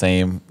into the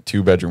same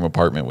 2-bedroom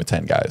apartment with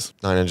 10 guys.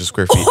 900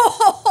 square feet.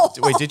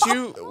 Wait, did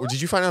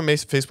you find it on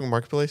Facebook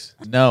Marketplace?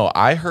 No,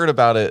 I heard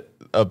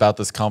about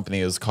this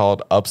company. It was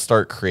called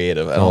Upstart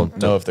Creative. I don't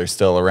know if they're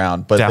still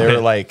around, but Doubt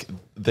it.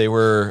 they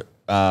were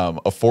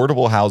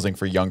affordable housing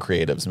for young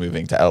creatives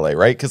moving to LA,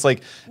 right? Because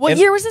what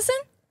year was this in?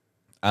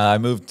 I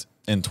moved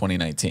in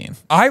 2019.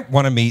 I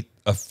want to meet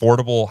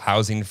affordable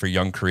housing for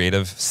young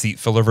creative seat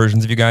filler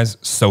versions of you guys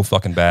so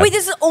fucking bad. Wait,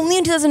 this is only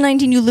in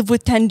 2019. You live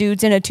with 10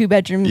 dudes in a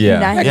 2-bedroom. Yeah.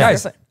 900 Yeah, guys,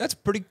 square foot. that's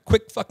pretty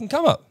quick fucking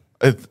come up.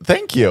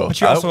 Thank you. But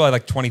you're also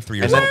like 23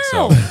 years old,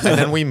 so And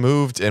then we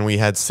moved and we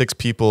had 6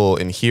 people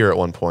in here at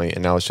one point,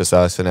 and now it's just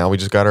us, and now we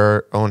just got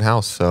our own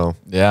house. So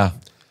yeah.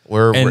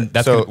 and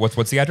that's so,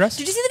 what's the address?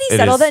 Did you see that he It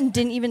said all is. that and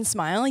didn't even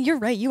smile? You're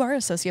right. You are a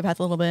sociopath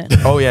a little bit.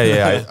 oh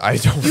yeah. I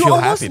don't You feel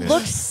almost happiness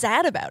looked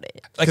sad about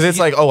it. because it's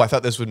like, oh, I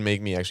thought this would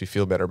make me actually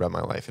feel better about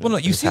my life. and Well, no,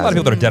 it you just see a lot of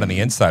hasn't. people that are dead on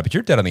the inside, but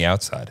you're dead on the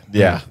outside.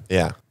 Yeah.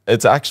 Yeah.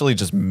 It's actually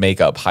just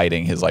makeup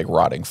hiding his like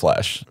rotting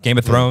flesh. Game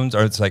of Thrones,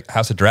 or it's like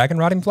House of Dragon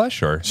rotting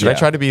flesh, or Should I Yeah.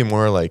 try to be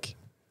more like?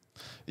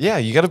 Yeah,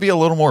 you got to be a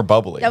little more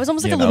bubbly. That was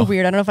almost like you a little know?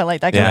 weird. I don't know if I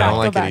like that. Go Yeah, I back, don't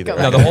like go it back, either. go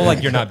no, back. the whole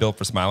like you're not built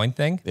for smiling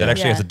thing. That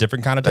actually Yeah. has a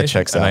different connotation,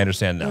 checks and out. I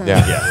understand now.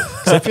 Yeah. yeah.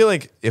 Because I feel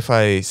like if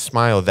I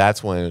smile,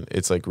 that's when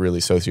it's like really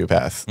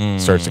sociopath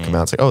starts to come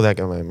out. It's like, oh, that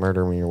guy might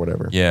murder me or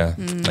whatever. Yeah,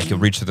 like you'll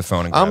reach to the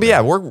phone and grab But it.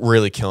 yeah, we're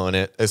really killing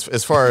it as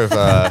far as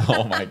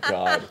Oh my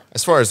god.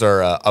 as far as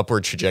our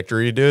upward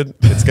trajectory, dude.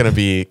 It's gonna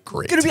be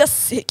great. It's gonna be a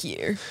sick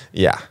year.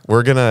 Yeah,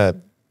 we're gonna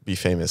be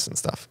famous and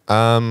stuff.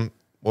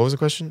 What was the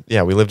question?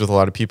 Yeah, we lived with a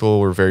lot of people.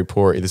 We're very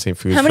poor. Ate the same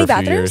food How for many a few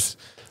bathrooms? years.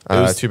 It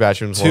was 2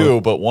 bathrooms. Two,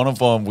 one- but one of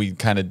them we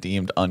kind of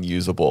deemed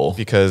unusable.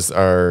 because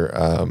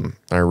our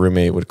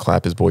roommate would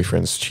clap his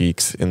boyfriend's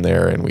cheeks in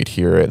there, and we'd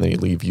hear it, and then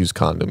he'd leave used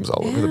condoms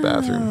all over the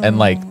bathroom. And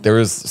like there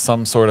was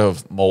some sort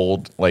of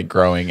mold like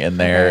growing in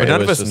there. But It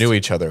none of was us just- knew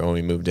each other when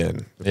we moved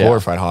in. Yeah.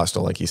 Glorified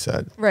hostel, like he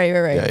said. Right.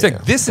 Yeah, It's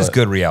like, this is but-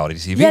 good reality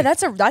TV. Yeah,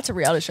 that's a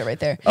reality show right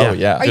there. Oh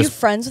yeah. Are you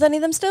friends with any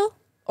of them still,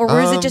 or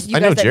is it just you I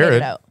guys know that made Jared.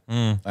 it out?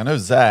 I know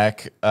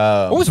Zach.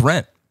 What was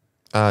rent?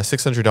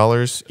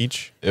 $600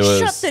 each. It was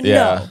Shut the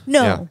yeah.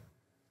 no. Yeah.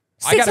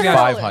 I gotta be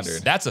honest,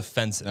 $500. That's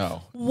offensive.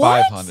 No,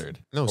 What? 500.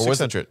 No, Or was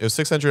 600. It was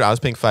 600. I was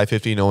paying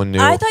 550. No one knew.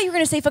 I thought you were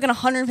gonna say fucking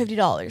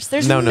 $150.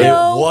 There's No, no,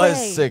 no, It was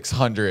way.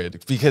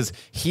 600 because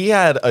he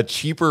had a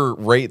cheaper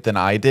rate than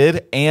I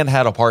did and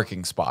had a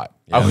parking spot.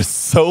 I was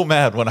so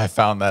mad when I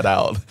found that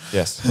out.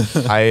 Yes,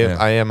 I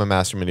am a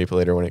master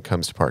manipulator when it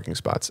comes to parking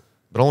spots,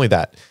 but only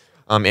that,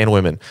 and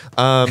women.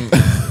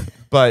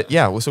 But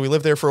yeah, so we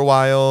lived there for a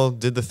while,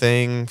 did the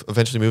thing,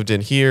 eventually moved in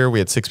here. We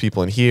had 6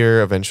 people in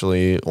here.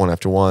 Eventually, one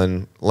after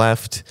one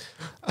left,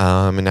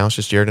 and now it's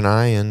just Jared and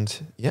I,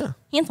 and yeah,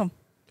 Handsome.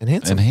 and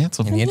handsome, And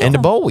handsome. and a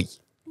boy.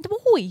 The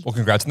boy. Well,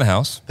 congrats in the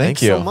house.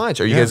 Thanks you. so much.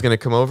 Are you guys going to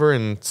come over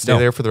and stay No.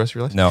 there for the rest of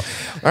your life? No.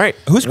 All right.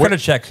 Whose credit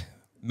check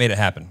made it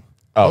happen?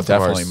 Oh, Both of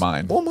definitely ours.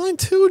 mine. Well, mine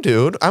too,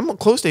 dude. I'm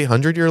close to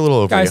 800. You're a little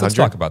over Guys, 800. let's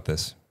talk about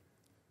this.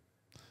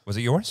 Was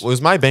it yours? Well, it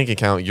was my bank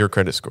account, your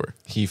credit score.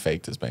 He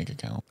faked his bank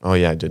account. Oh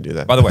yeah, I did do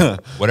that. By the way,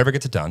 whatever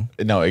gets it done.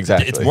 No,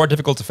 exactly. It's more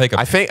difficult to fake.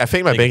 I faked my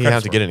fake a bank credit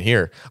account to score. get in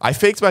here. I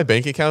faked my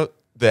bank account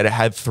that it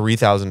had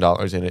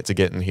 $3,000 in it to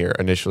get in here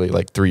initially,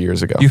 like 3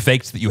 years ago. You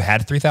faked that you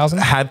had 3,000.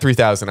 I had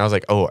 3,000. I was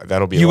like, oh,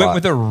 that'll be. You a went lot.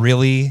 with a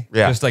really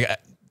Yeah. just like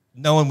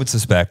no one would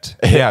suspect.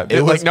 Yeah,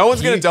 It was- like no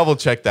one's gonna he- double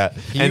check that.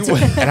 And,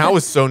 went- and I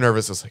was so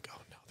nervous. I was like, oh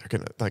no, they're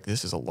gonna like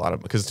this is a lot of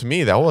because to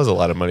me that was a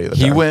lot of money. At the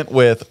He time. went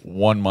with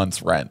 1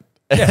 month's rent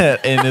in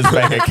his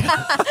bank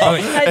account. Oh,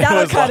 wait, Hey,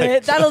 that'll was cut like-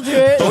 it. That'll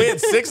do But we it.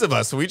 had 6 of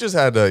us, so we just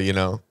had to, you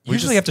know, we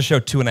usually have to show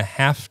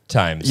 2.5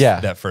 times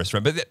Yeah. that first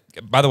run. But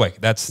by the way,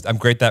 I'm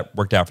great that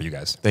worked out for you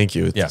guys. Thank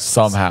you. Yeah.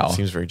 Somehow.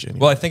 Seems very genuine.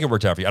 Well, I think it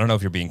worked out for you. I don't know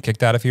if you're being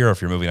kicked out of here or if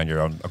you're moving on your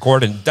own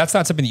accord, and that's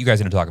not something that you guys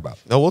need to talk about.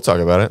 No, we'll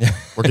talk about it.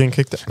 We're getting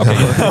kicked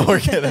out.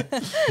 We're kidding.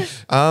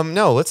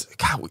 No, let's.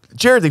 God,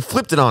 Jared, they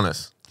flipped it on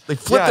us. They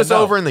flipped Yeah, us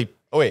no. over and they.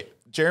 Oh, wait.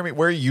 Jeremy,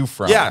 where are you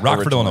from? Yeah,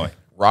 Rockford, originally? Illinois.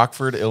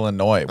 Rockford,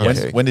 Illinois.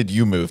 Okay. When did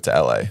you move to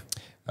LA?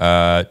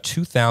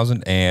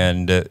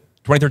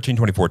 2013,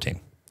 2014.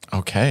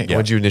 Okay.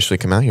 What'd you initially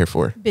come out here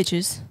for?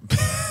 Bitches.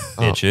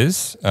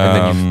 Bitches.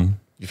 And then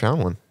you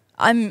found one.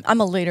 I'm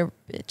a later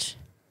bitch.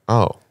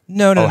 Oh.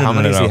 No, no, Oh, no. how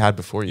no, many no, has no. he had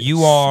before you?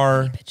 You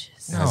are.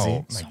 Bitches.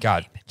 No, my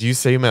God. Do you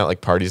say him at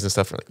like parties and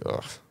stuff? Like,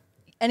 ugh.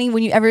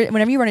 Whenever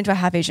you run into a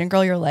half Asian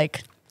girl, you're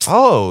like,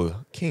 Oh,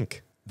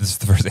 kink. This is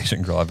the first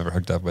Asian girl I've ever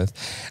hooked up with.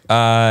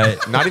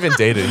 Not even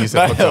dated. He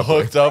said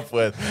hooked up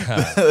with. hooked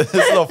up with. This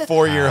is a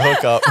 4-year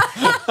hookup.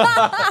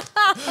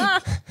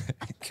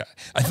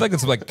 I feel like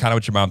that's like kind of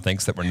what your mom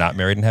thinks, that we're not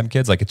married and have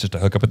kids. Like it's just a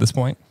hookup at this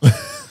point.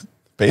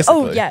 Basically.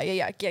 oh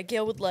yeah.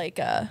 Gail would like,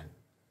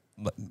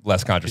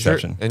 Less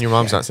contraception. And your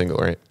mom's not single,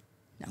 right?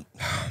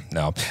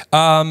 No.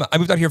 I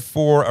moved out here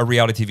for a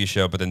reality TV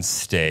show, but then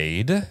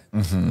stayed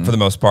for the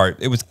most part.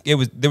 It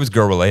was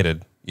girl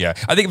related. Yeah.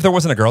 I think if there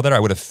wasn't a girl there, I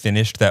would have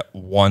finished that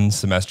 1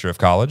 semester of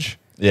college,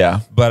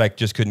 Yeah. but I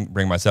just couldn't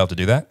bring myself to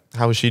do that.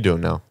 How is she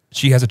doing now?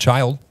 She has a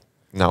child.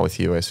 Not with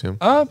you, I assume.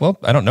 Well,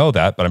 I don't know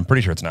that, but I'm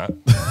pretty sure it's not.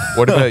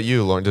 What about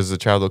you, Lauren? Does the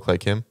child look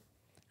like him?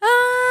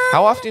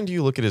 How often do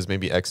you look at his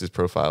maybe ex's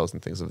profiles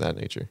and things of that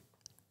nature?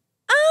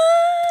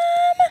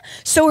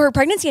 so her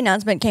pregnancy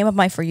announcement came up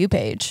my For You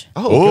page.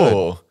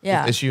 Oh, good.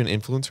 Yeah. Is she an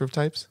influencer of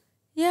types?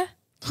 Yeah.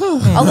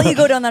 I'll let you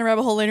go down that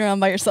rabbit hole later on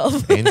by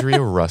yourself.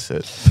 Andrea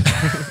Russett.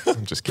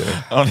 I'm just kidding.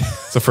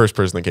 It's the first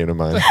person that came to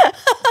mind.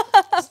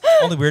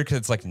 Only weird because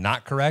it's like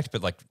not correct,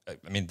 but like,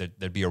 I mean,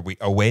 there'd be a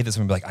way that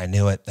someone would be like, I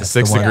knew it. That's the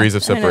 6 one. degrees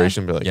of I know.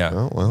 separation. Be like, Yeah.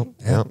 oh, well,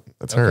 yeah,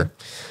 that's her.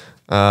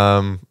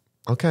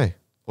 Okay.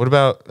 What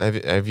about,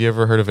 have you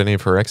ever heard of any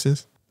of her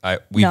exes?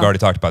 We've No. already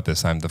talked about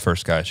this. I'm the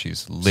first guy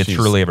she's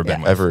literally ever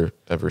been with.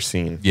 Ever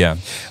seen. Yeah.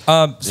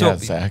 So, Yeah,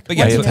 Zach. but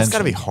yeah, Pay so- It's got to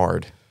attention. be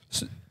hard.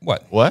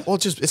 what? What? Well,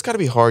 it's got to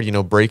be hard, you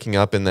know, breaking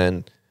up and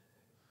then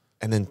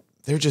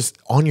they're just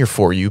on your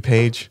For You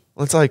page.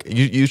 It's like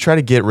you try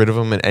to get rid of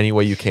them in any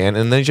way you can,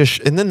 and then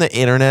the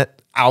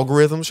internet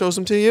algorithm shows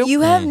them to you.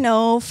 You have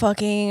no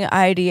fucking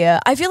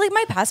idea. I feel like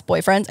my past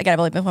boyfriends, again, I've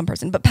only been with one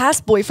person, but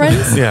past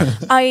boyfriends, Yeah.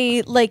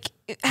 I like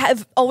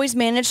have always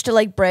managed to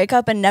like break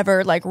up and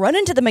never like run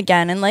into them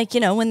again. And like, you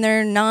know, when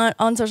they're not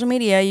on social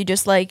media, you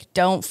just like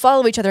don't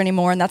follow each other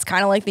anymore. And that's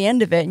kind of like the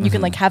end of it. And you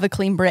can like have a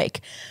clean break.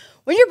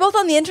 When you're both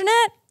on the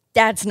internet,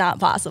 that's not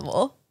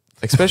possible.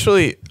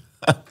 Especially,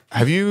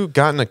 have you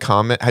gotten a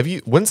comment?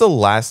 When's the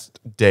last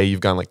day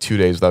you've gone like 2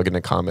 days without getting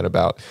a comment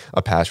about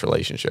a past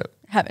relationship?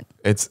 Haven't.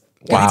 It's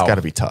Wow. got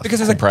to be tough. Because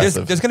there's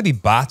Impressive. going to be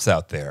bots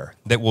out there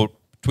that will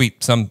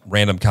tweet some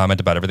random comment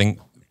about everything,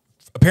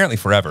 apparently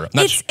forever. I'm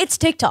not It's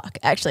TikTok.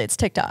 Actually, it's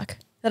TikTok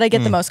that I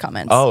get the most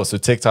comments. Oh, so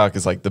TikTok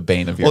is like the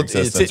bane of your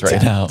existence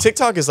right now.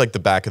 TikTok is like the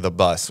back of the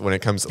bus when it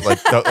comes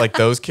to like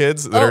those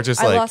kids that are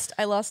just I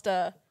like, lost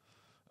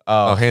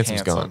oh,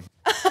 handsome's gone.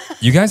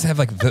 You guys have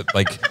like the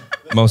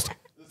most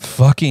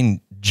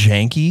fucking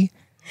janky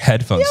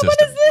headphone system.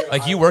 what is this?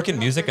 Like you work in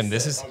music and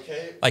this is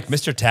like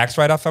Mr. Tax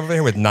write-off over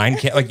here with 9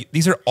 like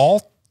these are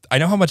all I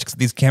know how much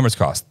these cameras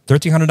cost.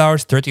 $1,300,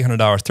 $1,300,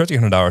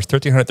 $1,300,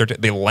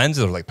 $1,300. The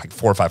lenses are like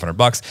 $400 or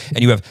 $500, and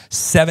you have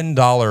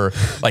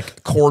 $7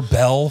 like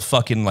Corbell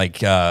fucking like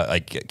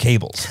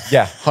cables.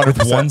 Yeah,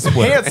 100%. One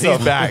split. And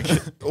he's back.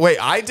 Wait,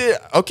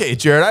 okay,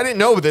 Jared, I didn't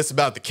know this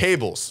about the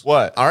cables.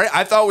 What? All right,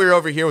 I thought we were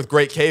over here with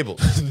great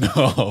cables.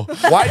 No.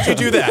 Why'd you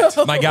do that?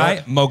 My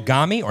guy,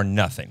 Mogami or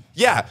nothing.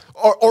 Yeah,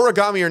 or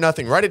origami or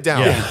nothing. Write it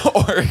down. Yeah.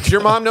 Does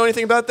your mom know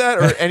anything about that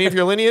or any of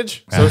your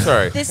lineage? So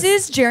sorry. This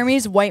is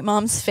Jeremy's white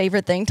mom's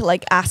favorite thing to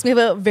like ask me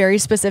about very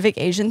specific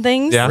Asian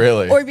things. Yeah.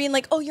 Really? Or being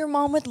like, oh, your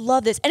mom would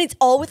love this. And it's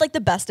all with like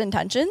the best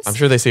intentions. I'm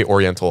sure they say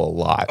Oriental a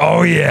lot.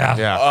 Oh yeah.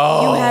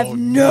 Yeah. You have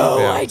no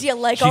idea.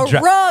 Like a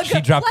rug.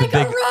 She dropped like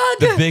the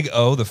a rug. big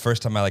O the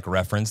first time I like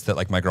referenced that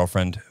like my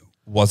girlfriend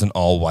wasn't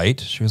all white.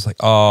 She was like,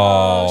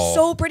 oh.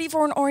 So pretty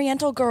for an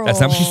Oriental girl. That's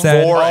not what she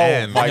said. Four Oh,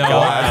 N. my no,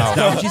 God. that's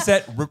not what she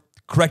said.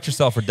 Correct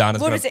yourself, or Donna's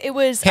What gonna. was it? It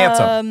was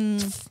Handsome.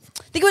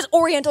 I think it was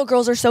Oriental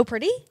girls are so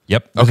pretty.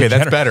 Yep. Okay,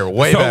 that's better.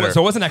 Way better.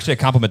 So it wasn't actually a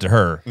compliment to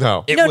her.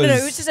 No. No,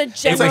 it was just a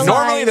It's generalized. like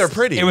normally they're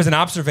pretty. It was an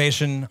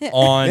observation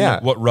on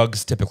Yeah. what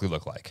rugs typically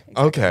look like.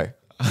 Okay.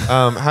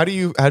 How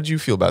did you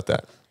feel about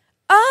that?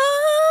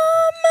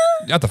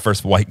 Not the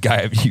first white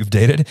guy you've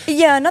dated.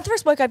 Yeah, not the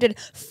first white guy I did.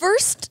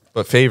 First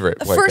But favorite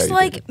white first guy you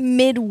like dated?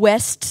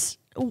 Midwest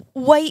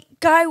white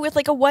guy with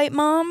like a white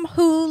mom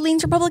who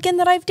leans Republican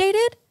that I've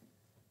dated.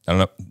 I don't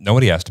know.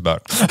 Nobody asked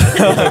about.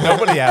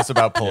 Nobody asked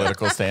about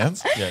political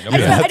stance. Yeah,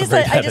 nobody I asked.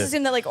 just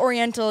assumed that like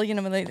Oriental, you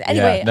know. Like,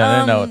 anyway,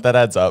 Yeah. No. That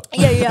adds up.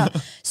 yeah.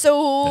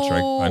 So That's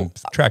right. I'm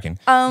tracking.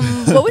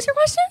 what was your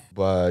question?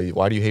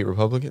 Why do you hate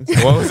Republicans?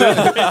 What was it?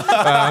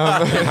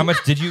 How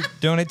much did you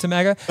donate to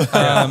MAGA?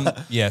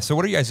 Yeah. So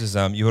what are you guys?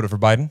 You voted for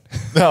Biden?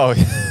 No.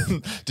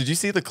 Did you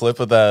see the clip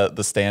of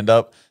the stand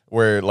up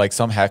where like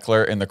some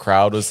heckler in the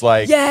crowd was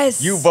like,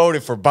 Yes. you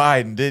voted for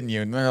Biden, didn't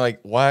you? And they're like,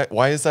 why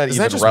is that Is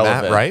even that just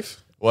relevant? Matt Rife?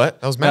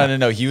 What? That was Matt.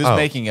 No. He was Oh.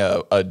 making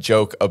a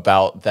joke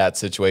about that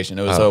situation.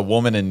 It was a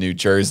woman in New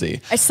Jersey.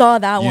 I saw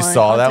that one. You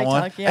saw on that TikTok,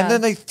 one? Yeah. And then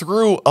they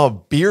threw a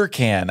beer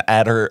can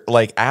at her,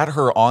 like at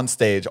her on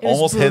stage, was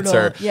almost hits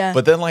her. brutal, yeah.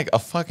 But then like a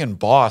fucking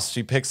boss,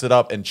 she picks it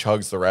up and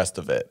chugs the rest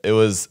of it. It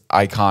was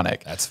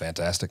iconic. That's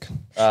fantastic.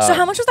 So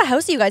how much was the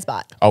house that you guys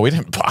bought? Oh, we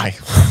didn't buy.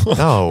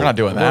 No, We're not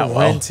doing that We're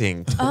well.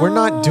 renting. We're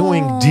not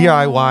doing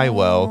DIY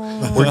well.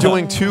 We're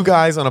doing two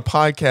guys on a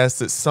podcast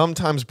that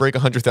sometimes break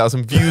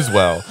 100,000 views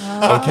well.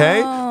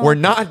 Okay, we're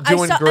not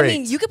doing great. I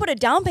mean, you could put a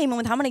down payment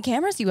with how many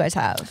cameras you guys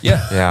have.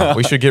 Yeah. Yeah,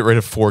 we should get rid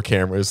of 4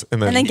 cameras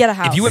and then Get a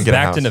house. If you went Get a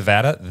back to house.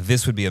 Nevada,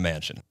 this would be a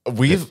mansion.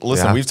 We've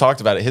Yeah. we've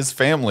talked about it. His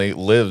family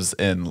lives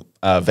in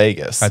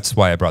Vegas. That's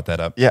why I brought that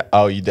up. yeah.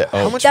 Oh, you did. Oh,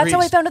 How much That's how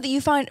I reach? found out that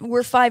you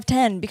were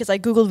 5'10" because I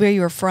googled where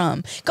you were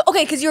from.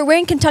 Okay, because you were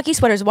wearing Kentucky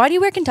sweaters. Why do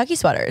you wear Kentucky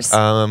sweaters?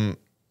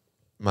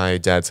 My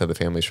dad said the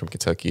family's from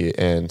Kentucky,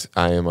 and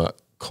I am a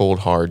cold,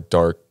 hard,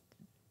 dark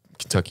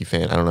Kentucky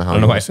fan. I don't know how I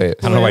don't know why. to say it.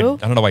 I don't know why. Blue? I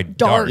don't know why.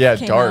 Dark. Yeah,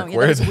 came dark. out. Yeah,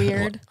 Where that's is-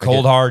 weird.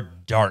 Cold,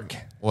 hard, dark.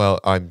 Well,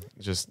 I'm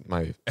just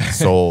my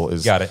soul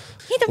is Got it.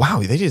 Wow,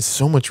 they did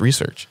so much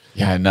research.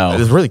 yeah, I know.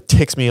 This really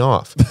ticks me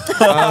off.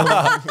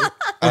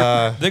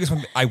 The biggest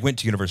one. I went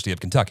to University of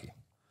Kentucky.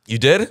 You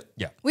did?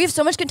 Yeah. We have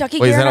so much Kentucky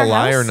Wait, gear is in that our a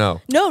lie house.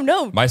 or no?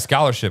 No. My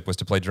scholarship was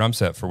to play drum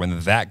set for when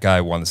that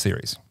guy won the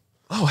series.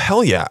 Oh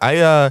hell yeah!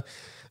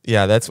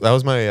 That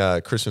was my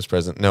Christmas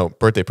present. No,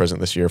 birthday present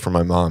this year for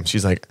my mom.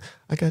 She's like,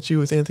 I got you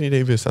with Anthony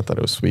Davis. I thought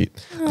it was sweet.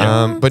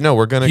 But no,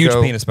 we're gonna Huge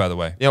go. penis, by the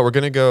way. Yeah, we're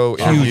gonna go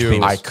Huge interview.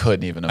 penis. I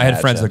couldn't even I imagine.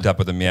 had friends hooked up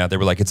with them. Yeah, they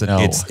were like, No.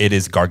 it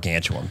is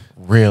gargantuan.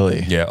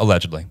 Really? Yeah,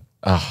 allegedly.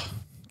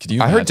 Could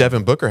you I heard imagine?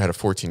 Devin Booker had a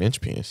 14-inch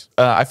penis.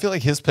 I feel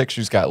like his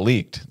pictures got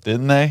leaked,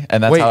 didn't they?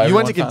 And that's how Wait, you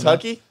went to everyone found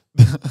out.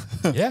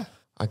 Kentucky? Yeah.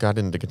 I got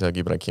into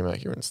Kentucky, but I came out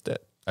here instead.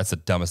 That's the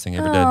dumbest thing I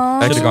ever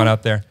did. Should have gone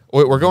out there.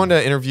 We're going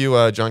to interview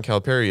John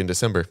Calipari in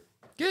December.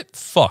 Get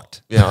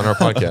fucked. Yeah, on our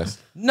podcast.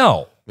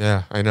 No.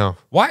 Yeah, I know.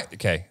 Why?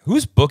 Okay.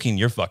 Who's booking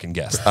your fucking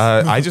guests?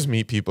 I just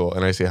meet people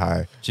and I say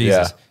hi.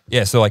 Jesus.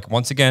 Yeah. So like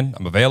once again,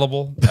 I'm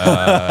available.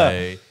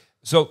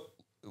 So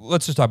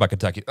let's just talk about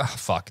Kentucky. Oh,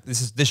 fuck.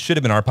 This should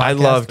have been our podcast. I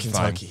love It's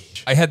fine. Kentucky.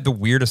 I had the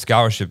weirdest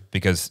scholarship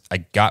because I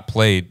got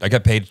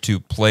paid to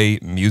play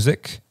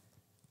music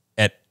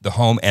at the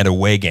home and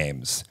away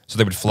games. So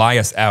they would fly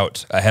us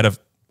out ahead of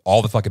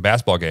all the fucking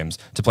basketball games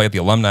to play at the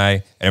alumni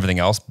and everything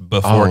else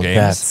before Oh, games.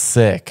 that's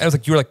sick. And I was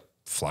like, you were like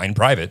flying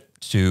private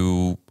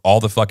to all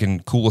the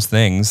fucking coolest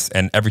things.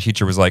 And every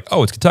teacher was like,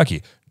 oh, it's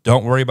Kentucky.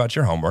 Don't worry about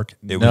your homework.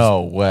 It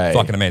No was way.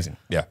 fucking amazing.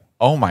 Yeah.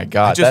 Oh my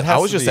god, I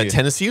was just at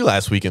Tennessee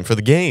last weekend for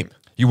the game.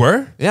 You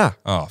were? Yeah.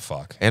 Oh,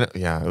 fuck. And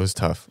yeah, it was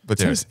tough. But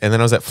Dude. and then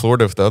I was at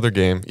Florida for the other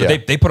game. Yeah.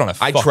 They put on a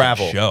I fucking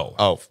travel. show.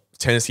 Oh,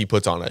 Tennessee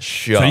puts on a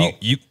show. So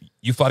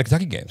you fly to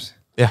Kentucky games.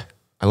 Yeah.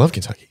 I love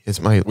Kentucky. It's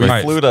my We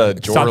All flew to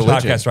Stop the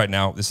religion. podcast right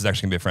now. This is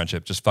actually gonna be a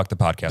friendship. Just fuck the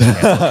podcast.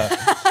 Cancel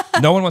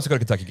it. No one wants to go to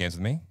Kentucky games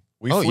with me.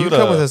 We Oh, flew you to, can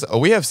come with us. Oh,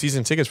 we have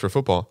season tickets for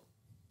football.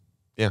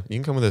 Yeah, you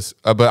can come with us.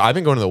 But I've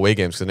been going to the away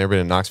games because I've never been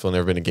in Knoxville,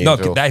 never been to No,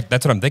 Gainesville.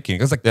 that's what I'm thinking.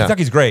 Because like Yeah.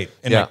 Kentucky's great,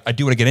 and Yeah. like, I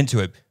do want to get into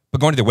it. But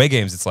going to the away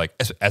games, it's like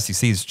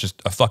SEC is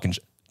just a fucking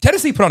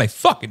Tennessee put on a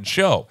fucking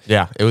show.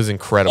 Yeah, it was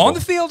incredible. On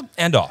the field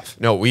and off.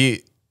 No,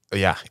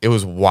 yeah, it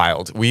was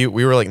wild. We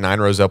were like 9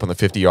 rows up on the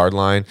 50-yard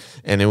line,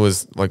 and it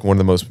was like one of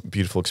the most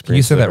beautiful You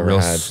experiences said I've that ever real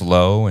had.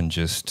 slow and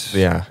just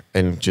Yeah,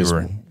 and just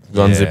were-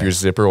 unzip yeah. your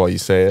zipper while you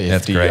say it.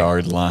 That's great.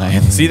 50-yard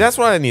line. See, that's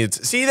what I need.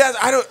 See that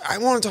I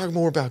want to talk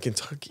more about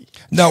Kentucky.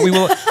 No, we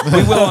will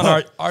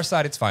on our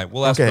side. It's fine.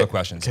 We'll ask Okay. real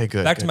questions. Okay,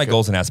 good, Back to good, my good.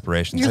 goals and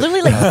aspirations. You're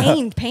literally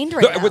like pained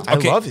right now. I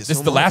love it This so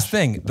is the last much.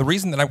 thing. The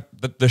reason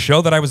that the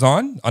show that I was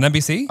on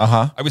NBC,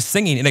 I was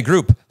singing in a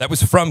group that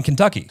was from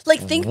Kentucky.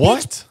 Like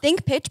What?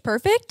 think pitch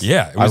perfect.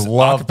 Yeah, it I was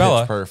love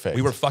acapella. Pitch Perfect.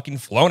 We were fucking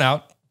flown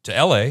out to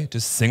LA to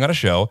sing on a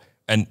show,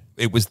 and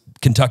it was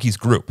Kentucky's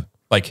group.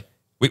 Like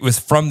it was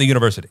from the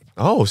university.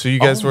 Oh, so you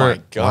guys Oh were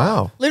my God.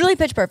 wow. Literally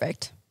pitch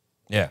perfect.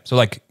 Yeah. So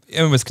like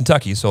it was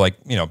Kentucky. So like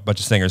a bunch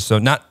of singers. So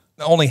not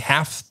only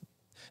half.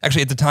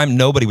 Actually, at the time,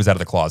 nobody was out of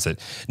the closet.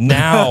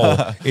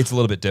 Now it's a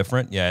little bit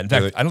different. Yeah. In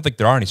fact, I don't think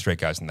there are any straight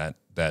guys in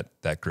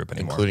that group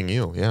anymore. Including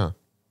you, yeah.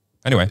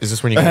 Anyway, Is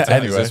this when you're gonna tell,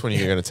 Anyway. is this when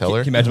you're gonna tell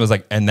her? can you imagine it was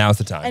like, and now's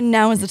the time. And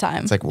now is the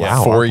time. It's like Yeah,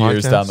 wow, 4 our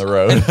years podcast? down the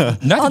road.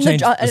 Not On to the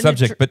change jo- the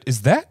subject, but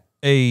is that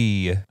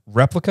a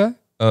replica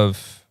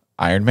of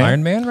Iron Man.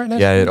 Iron Man right now?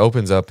 Yeah, it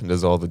opens up and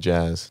does all the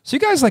jazz. So you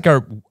guys like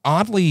are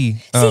oddly.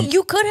 See,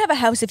 you could have a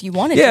house if you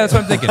wanted Yeah, to. that's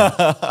what I'm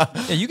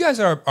thinking. Yeah, you guys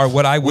are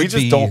what I would We just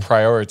be. don't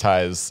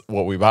prioritize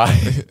what we buy.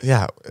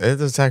 Yeah,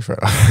 it's a tax write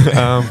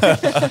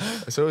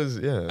So is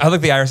yeah. I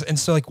like the iris, and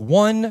so like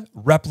one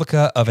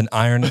replica of an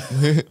iron.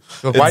 Why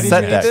did you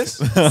set need decks.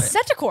 this?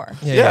 Set decor.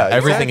 Yeah,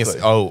 Everything exactly.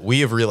 is. Oh,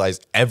 we have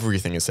realized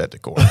everything is set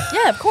decor.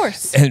 Yeah, of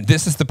course. And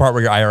this is the part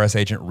where your IRS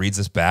agent reads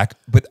this back,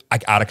 but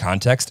like out of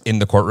context in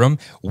the courtroom.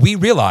 We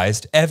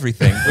realized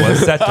everything was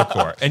set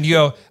decor, and you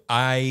go,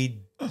 I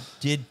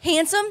did.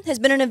 Handsome has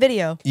been in a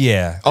video.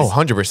 Yeah. Oh,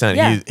 100%.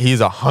 Yeah.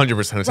 He's 100%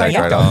 a tax Right,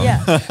 write-off.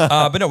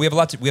 yeah. But no, we have a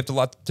lot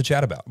to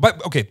chat about.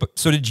 But okay, but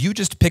so did you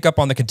just pick up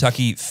on the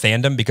Kentucky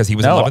fandom because he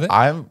was in love No, with it?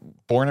 I'm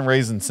born and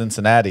raised in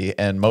Cincinnati,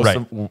 and most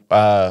Right.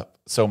 of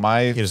so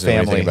my He doesn't know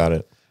family anything about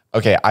it.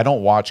 Okay, I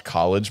don't watch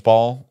college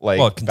ball like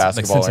Well,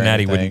 basketball. like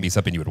Cincinnati or wouldn't anything. be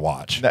something you would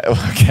watch.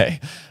 Okay,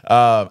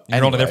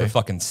 You're only there for anyway.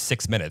 fucking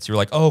 6 minutes. You were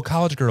like, "Oh,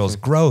 college girls,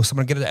 gross. I'm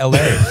gonna get to LA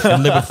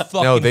and live with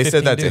fucking." No, they 15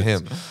 said that to dudes."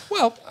 him.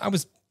 Well, I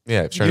was.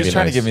 Yeah, He was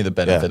trying to give me the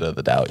benefit of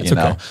the doubt, you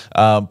know.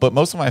 But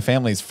most of my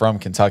family's from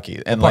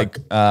Kentucky, and like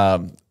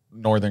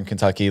northern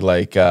Kentucky,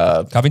 like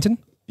Covington,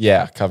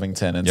 yeah,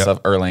 Covington and Yep.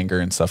 stuff,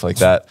 Erlanger and stuff like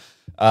that.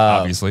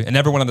 obviously, and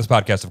everyone on this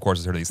podcast, of course,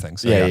 has heard of these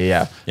things. So,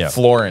 Yeah.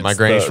 Florence, My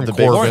granny's from the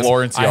big Corvin.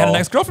 Florence. I had an y'all.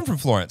 ex-girlfriend from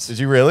Florence. Did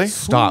you really?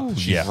 Stop. Ooh,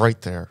 She's yeah. right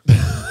there.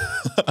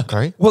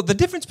 Okay. Well, the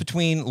difference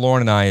between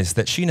Lauren and I is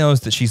that she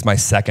knows that she's my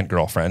second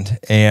girlfriend,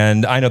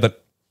 and I know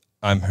that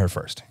I'm her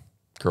first.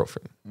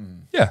 Girlfriend.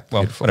 Yeah,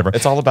 well, whatever.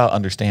 It's all about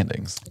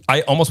understandings.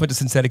 I almost went to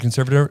Cincinnati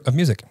Conservative of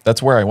Music.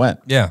 That's where I went.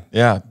 Yeah.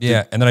 Yeah.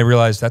 Yeah. And then I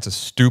realized that's a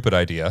stupid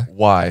idea.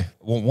 Why?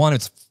 Well, one,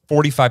 it's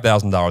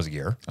 $45,000 a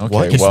year. Okay,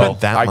 What? You well,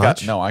 spent that I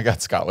much?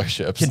 got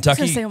scholarships.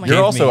 Kentucky. say, oh my gave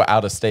You're also me-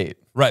 out of state.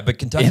 right, but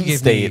Kentucky In gave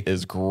state me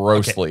is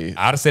grossly.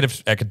 out of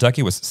state at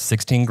Kentucky was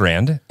 16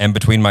 grand, and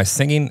between my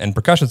singing and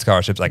percussion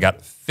scholarships, I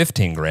got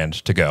 15 grand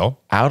to go.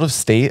 Out of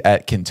state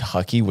at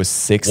Kentucky was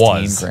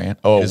 16 grand.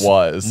 Oh, it is-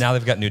 was. Now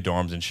they've got new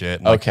dorms and shit.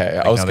 And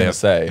Okay, I was now they gonna have-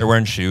 say. they're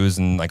wearing shoes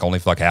and like only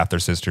fuck half their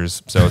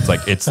sisters. So it's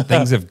like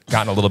things have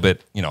gotten a little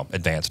bit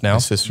advanced now. My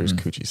sister's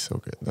coochie's so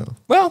good though.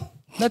 Well,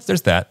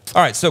 there's that.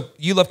 All right, so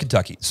you love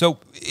Kentucky. So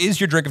is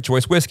your drink of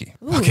choice whiskey?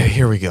 Okay,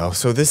 here we go.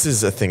 So this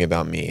is a thing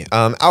about me.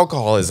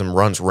 Alcoholism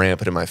runs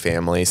rampant in my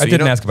family. So I you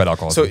didn't know- ask about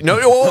alcoholism. So no,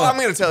 well, I'm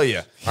going to tell you.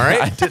 All right.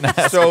 I didn't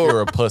ask So- if you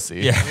were a pussy.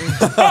 Yeah.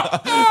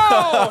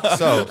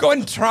 So Go ahead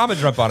and trauma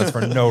dump on us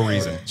for no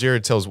reason.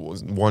 Jared tells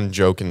one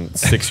joke in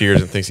 6 years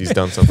and thinks he's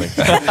done something.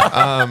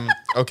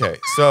 Okay,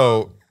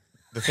 so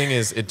the thing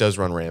is, it does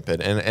run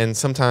rampant, and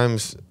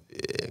sometimes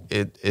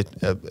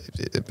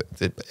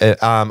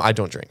I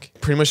don't drink.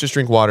 Pretty much just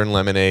drink water and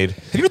lemonade.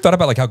 Have you ever thought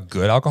about like how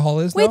good alcohol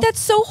is? Wait, though? that's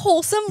so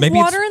wholesome. Maybe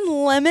Water it's-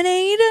 and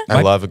lemonade.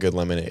 I love a good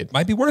lemonade.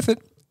 might be worth it.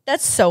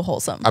 That's so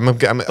wholesome.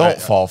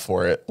 Don't fall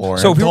for it,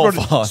 Lauren. So if we Don't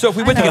were fall. so if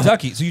we went to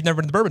Kentucky, so you've never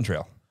been to the Bourbon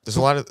Trail. There's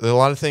a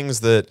lot of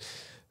things that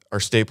are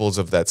staples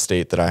of that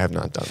state that I have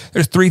not done,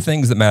 There's three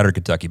things that matter in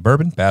Kentucky: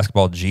 bourbon,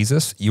 basketball,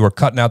 Jesus. You are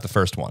cutting out the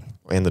first one,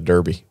 and the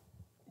Derby.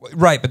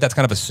 right? But that's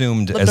kind of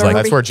assumed The as Derby. like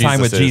That's where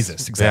time with is.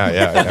 Jesus. Exactly.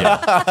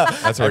 Yeah.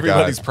 That's where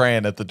Everybody's God.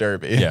 praying at the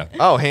Derby. Yeah.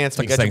 Oh,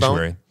 handsome, It's like you a got your bone?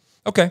 sanctuary.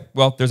 Okay,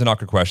 well, there's an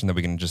awkward question that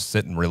we can just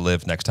sit and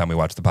relive next time we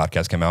watch the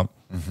podcast come out.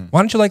 Mm-hmm. Why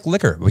don't you like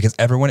liquor? Because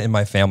everyone in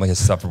my family has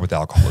suffered with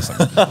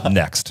alcoholism.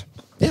 Next.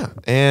 Yeah,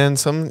 and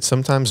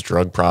sometimes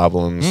drug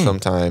problems,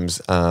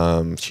 sometimes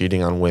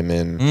cheating on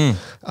women.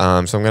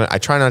 So I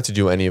try not to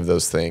do any of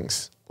those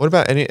things. What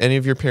about any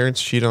of your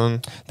parents cheat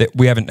on?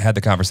 We haven't had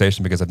the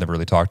conversation because I've never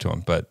really talked to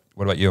them, but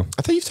what about you?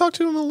 I thought you've talked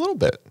to them a little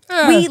bit.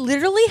 We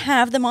literally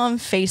have them on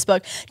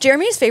Facebook.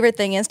 Jeremy's favorite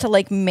thing is to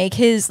like make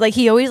his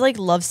he always like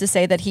loves to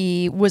say that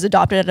he was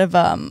adopted out of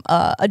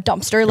a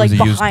dumpster like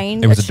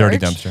behind it was a dirty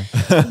church,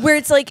 dumpster. where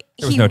it's like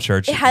was no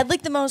church. It had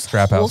like the most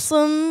Trap house.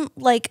 wholesome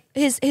like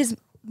his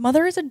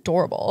mother is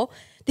adorable.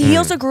 He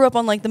also grew up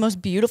on like the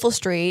most beautiful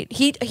street.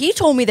 He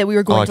told me that we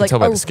were going I to can like tell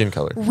by the skin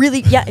color.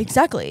 Really, yeah,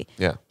 exactly.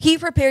 Yeah. He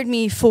prepared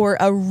me for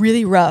a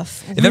really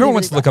rough. If everyone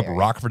wants to look up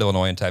Rockford,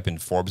 Illinois, and type in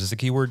Forbes as a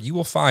keyword, you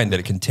will find that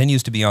it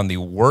continues to be on the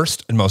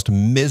worst and most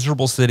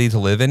miserable city to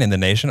live in the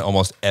nation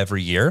almost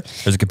every year.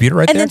 There's a computer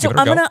right And there. then so Give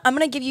it a go. I'm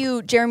gonna give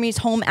you Jeremy's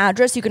home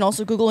address. You can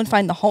also Google and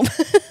find the home.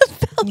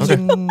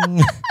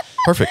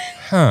 Perfect.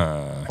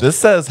 This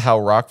says how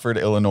Rockford,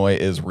 Illinois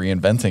is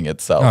reinventing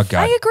itself. Oh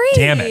God! I agree.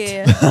 Damn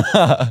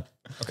it.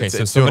 Okay, It's so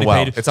doing somebody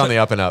well. paid. It's on the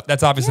up and up.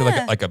 That's obviously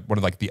Yeah. like one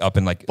of like the up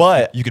and like.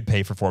 But- you could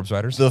pay for Forbes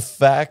writers. The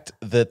fact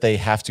that they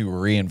have to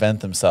reinvent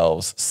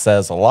themselves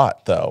says a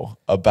lot, though,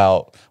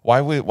 about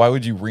why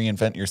would you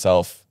reinvent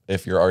yourself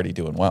if you're already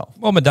doing well?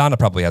 Well, Madonna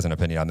probably has an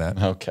opinion on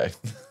that. Okay.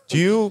 Do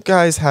you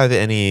guys have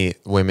any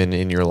women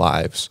in your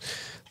lives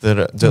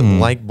that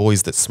like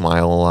boys that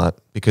smile a lot?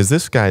 Because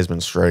this guy's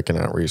been striking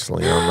out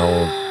recently on the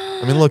old.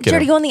 I mean, look at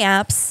Jared, are him. you on the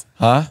apps?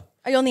 Huh?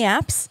 Are you on the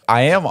apps?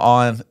 I am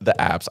on the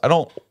apps. I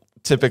don't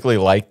typically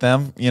like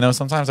them.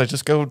 Sometimes I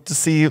just go to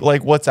see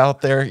like what's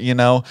out there,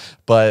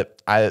 but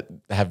I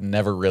have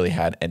never really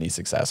had any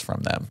success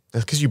from them.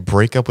 That's because you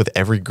break up with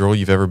every girl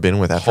you've ever been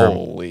with after.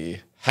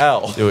 Holy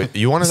hell. Do it.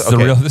 You want to?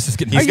 Surreal. This is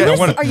getting.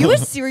 Are you a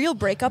serial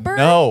breakupper?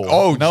 No.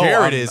 Oh, no,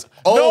 Jared I'm- is. No,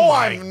 Oh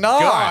my I'm not.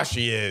 gosh,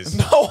 he is.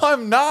 No,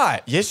 I'm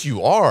not. Yes,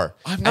 you are.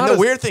 I'm not And the as-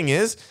 weird thing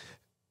is,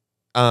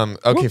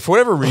 okay, for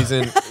whatever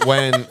reason,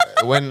 when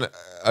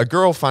a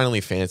girl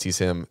finally fancies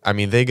him, I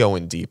mean, they go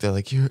in deep. They're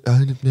like,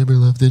 I've never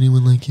loved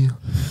anyone like you.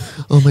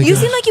 Oh my You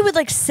god. seem like you would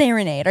like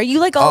serenade. Are you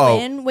like all Oh,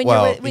 in when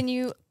well, when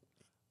you?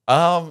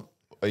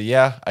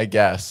 Yeah, I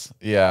guess.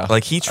 Yeah.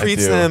 Like he I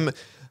treats do. them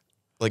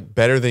like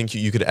better than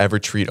you could ever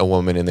treat a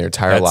woman in their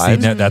entire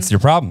lives. That's your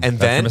problem. And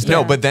That's your then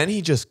mistake. but then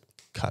he just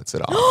cuts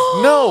it off.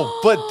 No,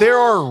 but there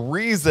are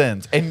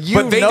reasons, and you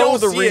but they know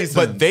don't the see reasons. it.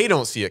 But they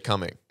don't see it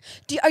coming.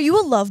 Are you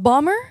a love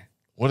bomber?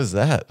 What is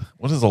that?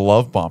 What is a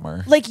love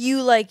bomber? Like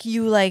you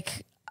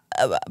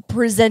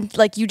present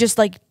like you just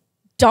like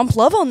dump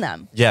love on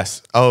them,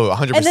 Yes. Oh,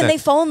 100%. and then they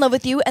fall in love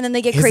with you, and then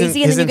they get His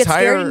crazy, en- and then you his get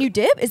scared entire- and you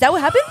dip. Is that what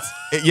happens?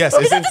 Yes.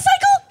 Is that the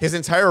cycle? His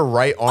entire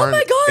right arm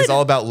my God. is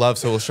all about love.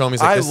 So he'll show him.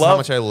 He's like, this is how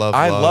much I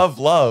love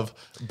love.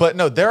 But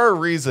no, there are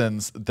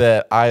reasons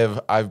that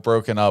I've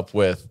broken up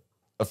with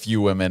a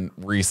few women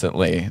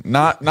recently.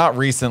 Not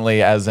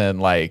recently, as in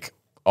like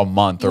a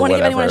month You or want to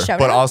give anyone a whatever. shout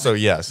But out? also,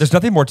 yes. There's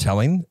nothing more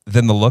telling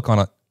than the look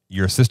on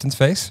your assistant's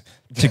face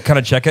to kind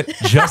of check it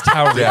just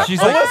how Yeah. she's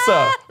like.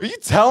 Alyssa, are you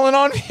telling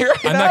on me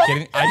right I'm now? not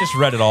kidding. I just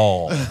read it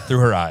all through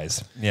her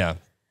eyes. Yeah.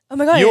 Oh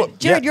my god, You-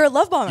 Jared, yeah. you're a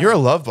love bomber. You're a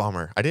love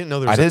bomber. I didn't know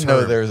there was I a didn't know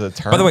term. there was a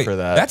term By the way, for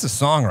that. that's a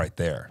song right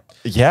there.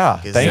 Yeah,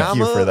 'Cause thank I'm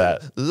you a for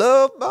that.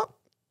 Love bomb.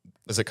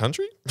 Is it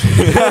country?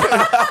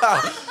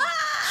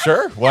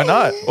 Sure, why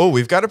not? Oh,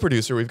 we've got a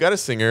producer. We've got a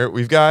singer.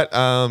 We've got,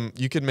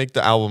 you can make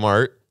the album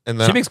art. And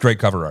then, She makes great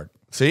cover art.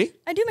 see?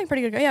 I do make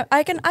pretty good. Yeah,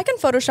 I can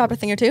Photoshop a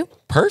thing or two.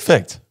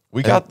 Perfect.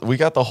 We got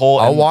the whole.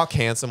 I'll and- walk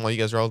handsome while you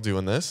guys are all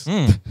doing this.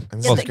 And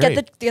this is Get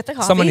great. the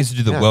coffee. Someone needs to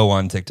do the Yeah. whoa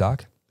on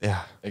TikTok.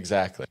 Yeah.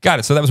 Exactly. Got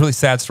it. So that was a really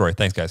sad story.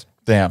 Thanks, guys.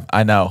 Damn,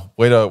 I know.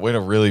 Way to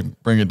really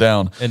bring it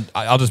down. And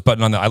I'll just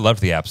button on that. I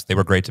loved the apps. They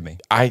were great to me.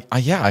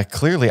 I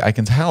clearly I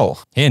can tell.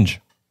 Hinge.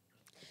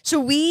 So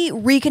we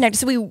reconnected.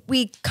 So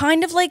we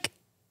kind of like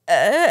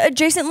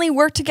adjacently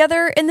worked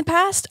together in the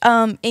past.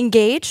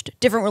 Engaged,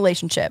 different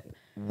relationship.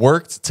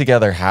 Worked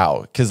together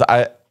how? Because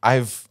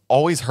I've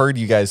always heard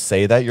you guys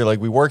say that. You're like,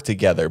 we work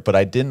together, but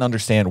I didn't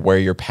understand where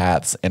your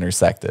paths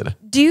intersected.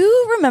 Do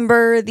you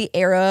remember the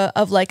era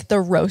of like the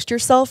roast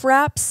yourself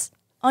raps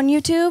on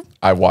YouTube?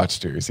 I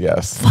watched yours,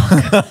 yes.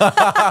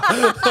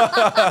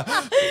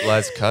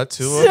 Let's cut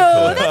to So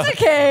a that's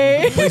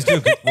okay. Please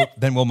do.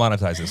 Then we'll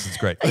monetize this. It's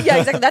great. Yeah,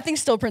 exactly. That thing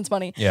still prints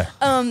money. Yeah.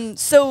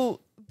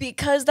 So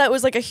because that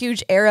was like a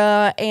huge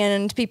era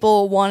and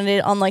people wanted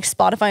it on like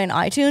Spotify and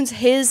iTunes,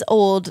 his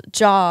old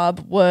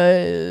job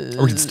was I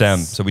worked at STEM,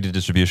 so we did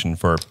distribution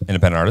for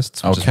independent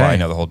artists, which is why I Okay.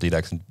 know the whole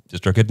DDEX and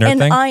DistroKid nerd and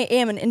thing. I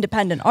am an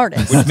independent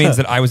artist. Which means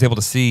that I was able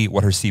to see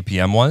what her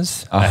CPM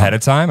was ahead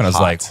of time, and I was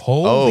like,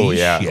 "Holy Oh,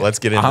 yeah. shit. Let's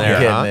get in I'm there.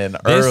 getting huh? in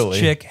This early.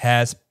 chick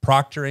has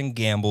Procter and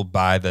Gamble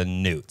by the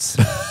newts."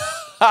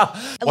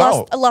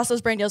 Wow. I lost those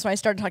brain deals when I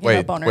started talking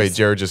about boners. Wait,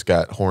 Jared just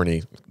got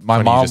horny. My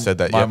Funny mom you just said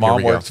that. My Yep, here mom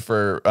we go. worked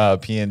for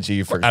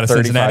P&G for Out of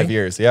 35 Cincinnati?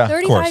 years. Yeah.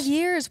 35 course.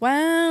 years.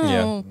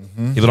 Wow.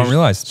 People don't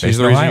realize She's based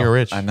the in reason Ohio. you're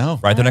rich. I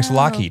know. Right there next to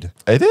Lockheed,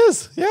 It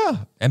is. Yeah.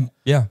 and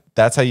yeah,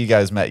 That's how you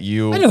guys met.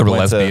 You I know there were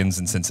went to- lesbians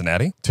in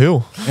Cincinnati.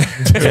 Two.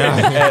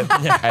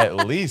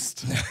 at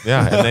least.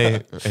 Yeah,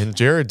 and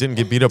Jared didn't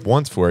get beat up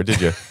once for it, did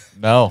you?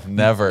 No,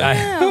 never.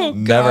 Wow.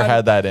 Never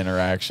had that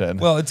interaction.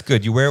 Well, it's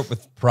good. You wear it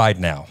with pride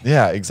now.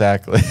 yeah,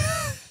 exactly.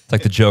 It's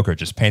like the Joker,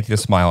 just painting a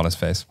smile on his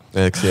face.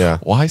 Yeah.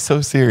 Why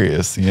so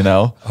serious, you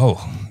know?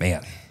 Oh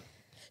man,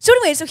 So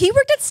anyway, so he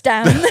worked at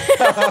STEM.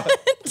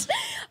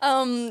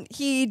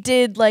 He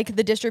did like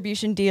the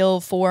distribution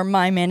deal for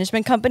my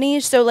management company.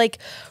 So like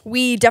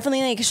we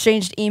definitely like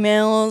exchanged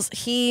emails.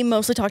 He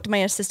mostly talked to my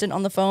assistant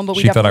on the phone, but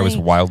we she thought I definitely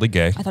was wildly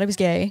gay. I thought he was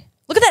gay.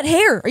 Look at that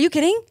hair. Are you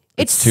kidding?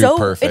 It's too so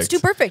perfect. It's too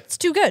perfect. It's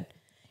too good.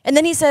 And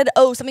then he said,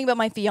 "Oh, something about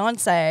my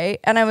fiance,"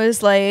 and I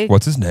was like,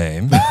 What's his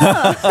name?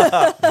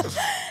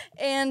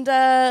 And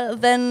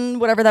then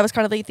whatever, that was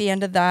kind of like the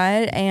end of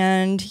that.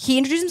 And he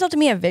introduced himself to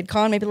me at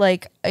VidCon maybe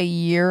like a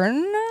year and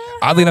a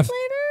half Oddly enough,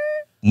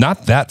 later.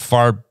 not that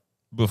far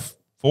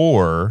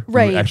before we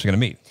Right. were actually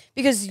going to meet.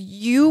 Because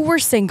you were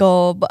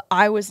single, but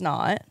I was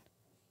not.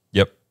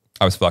 Yep.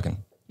 I was fucking.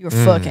 You were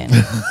fucking.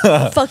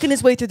 Fucking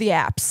his way through the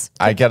apps.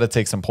 I got to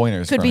take some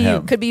pointers Could from be you.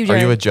 him. Could be you, Are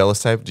Jerry. you a jealous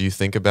type? Do you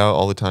think about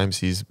all the times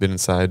he's been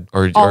inside,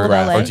 or All of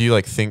LA. or do you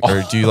like think,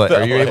 or do you like,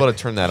 are you able to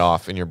turn that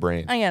off in your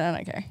brain? I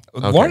don't care.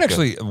 Lauren good.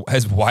 actually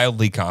is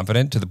wildly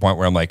confident to the point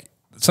where I'm like,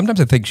 sometimes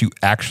I think I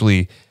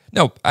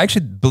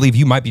actually believe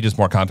you might be just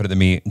more confident than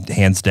me,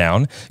 hands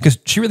down, because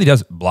she really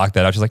does block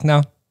that out. She's like,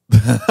 no.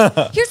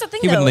 Here's the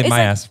thing, He though. wouldn't leave is my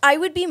that ass. I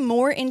would be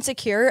more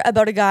insecure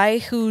about a guy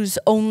who's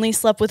only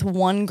slept with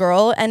one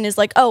girl and is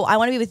like, "Oh, I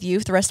want to be with you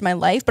for the rest of my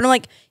life." But I'm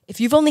like,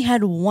 if you've only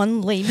had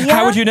one labia,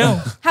 How would you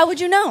know? How would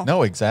you know?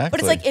 No, exactly.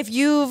 But it's like if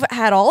you've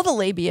had all the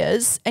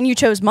labias and you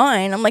chose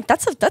mine, I'm like,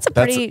 that's a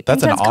pretty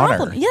that's an intense honor.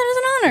 compliment. Yeah, that's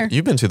an honor.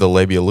 You've been to the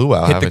labia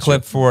luau, Hit haven't the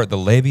clip for the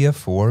labia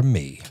for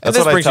me. And That's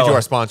this what I brings you tell to him.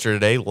 our sponsor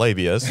today,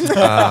 Labias.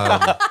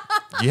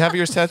 Do you have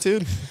yours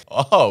tattooed?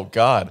 oh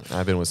God.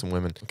 I've been with some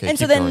women. Okay, And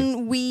so keep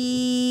then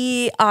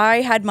going.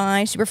 I had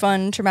my super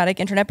fun traumatic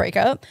internet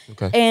breakup.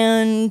 Okay.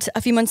 And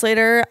a few months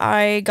later,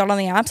 I got on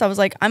the apps. I was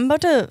like, I'm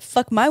about to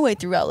fuck my way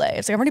through LA.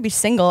 It's like, I'm going to be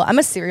single. I'm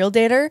a serial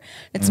dater.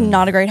 It's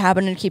not a great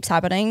habit, and it keeps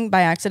happening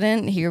by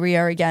accident. Here we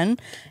are again.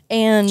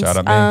 And Shout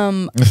out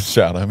me.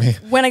 Shout at me.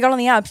 when I got on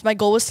the apps, my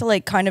goal was to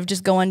like kind of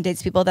just go on dates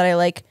with people that I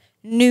like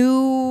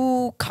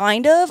knew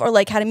kind of, or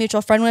like had a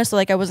mutual friend with, so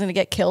like I wasn't gonna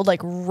get killed like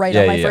right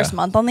on Yeah, my yeah, first yeah.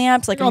 month on the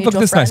apps, like a Oh, look mutual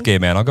at this friend. nice gay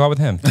man. I'll go out with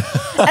him.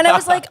 And I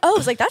was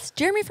like, that's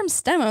Jeremy from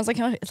STEM. I was like,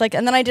 oh, it's like,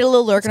 and then I did a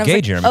little lurk, and I was gay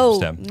like, Jeremy from oh,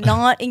 STEM.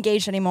 not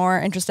engaged anymore.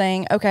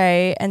 Interesting.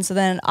 Okay. And so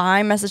then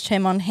I messaged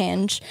him on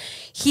Hinge.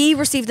 He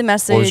received the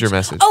message. What was your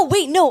message? Oh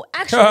wait, no,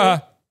 actually,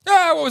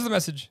 What was the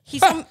message? he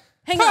saw.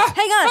 Hang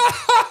on.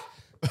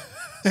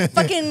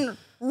 Fucking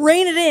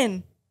rein it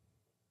in.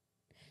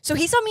 So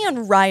he saw me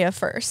on Raya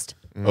first.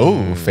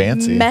 Oh,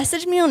 fancy.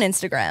 Messaged me on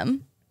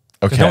Instagram.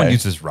 Okay. No one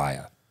uses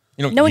Raya.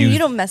 You don't No one- use- you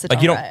don't message like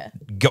on you don't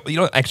Raya. go. You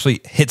don't actually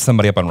hit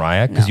somebody up on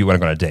Raya because you want to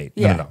go on a date.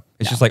 Yeah. No.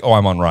 It's just like, oh,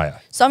 I'm on Raya.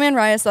 Saw me on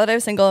Raya, saw that I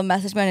was single,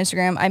 messaged me on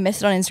Instagram. I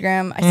missed it on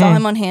Instagram. I saw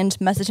him on Hinge,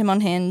 messaged him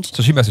on Hinge.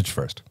 So she messaged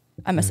first.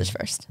 I messaged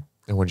first.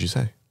 And what did you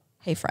say?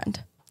 Hey,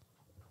 friend.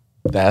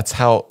 That's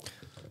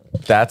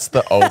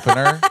the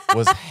opener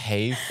was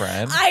hey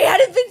friend. I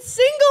hadn't been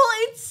single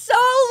in so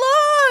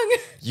long.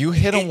 You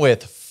hit him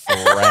with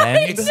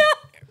friend.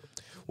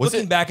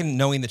 Looking back and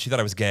knowing that she thought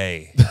I was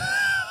gay.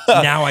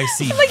 Now I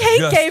see. I'm like, hey,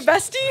 just- gay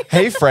bestie.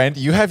 Hey friend,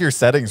 you have your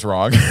settings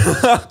wrong.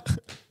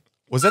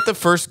 Was that the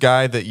first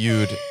guy that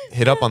you'd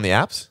hit up on the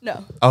apps?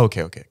 No. Oh,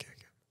 okay.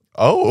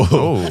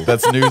 Oh,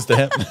 that's news to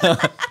him.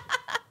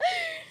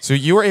 So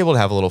you were able to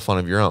have a little fun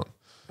of your own.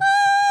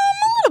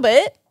 A little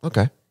bit.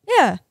 Okay.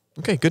 Yeah.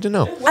 Okay, good to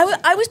know.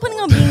 I was planning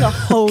on being a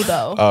hoe,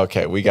 though.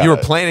 Okay, we got. You were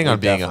planning on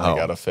being a hoe.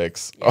 Got to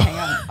fix. Hang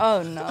on.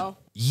 Oh, no.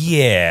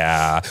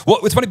 Yeah. Well,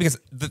 it's funny because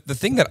the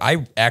thing that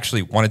I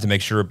actually wanted to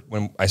make sure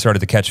when I started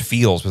to catch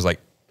feels was like,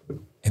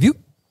 have you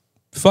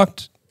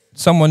fucked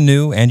someone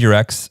new and your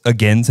ex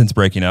again since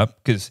breaking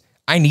up? Because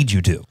I need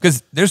you to.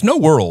 Because there's no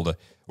world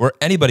where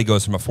anybody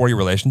goes from a 4-year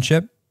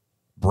relationship,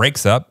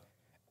 breaks up,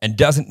 and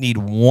doesn't need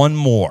one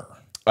more.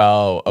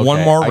 Oh, okay.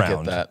 One more I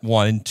round. get that.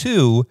 1 and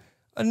 2,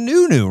 a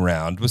new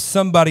round with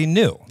somebody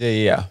new.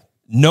 Yeah.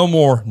 No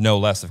more, no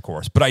less, of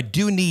course. But I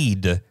do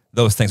need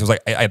those things. I was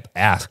like, I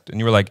asked, and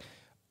you were like,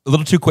 a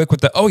little too quick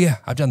with the, oh yeah,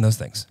 I've done those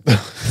things.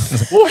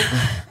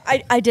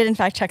 I did, in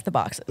fact, check the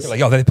boxes. You're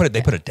like, oh, they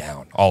put it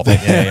down, all of it.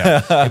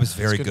 Yeah. It was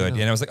very good.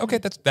 And I was like, okay,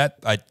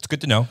 it's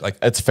good to know. Like,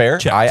 It's fair.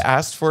 checked. I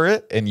asked for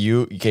it, and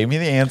you gave me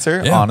the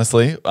answer. Yeah.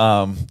 Honestly,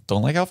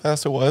 don't like how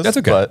fast it was. That's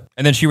okay. But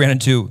And then she ran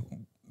into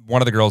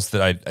one of the girls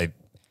that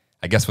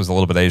I guess was a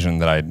little bit Asian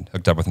that I'd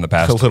hooked up with in the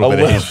past. A little a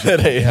bit little Asian.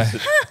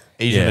 bit.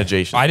 Asian Yeah.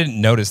 adjacent. I didn't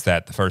notice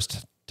that the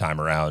first time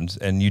around,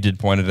 and you did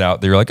point it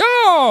out. They were like,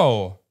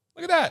 oh,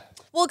 look at that.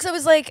 Well, because I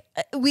was like,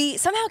 we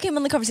somehow came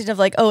on the conversation of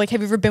like, oh, like, have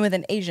you ever been with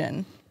an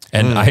Asian?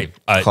 And I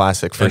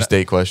Classic first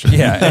date question.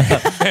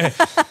 yeah,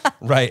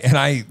 right. And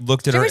I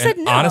looked at Jeremy her and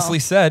said no. honestly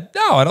said,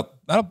 no, I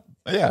don't.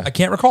 Yeah. I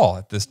can't recall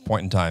at this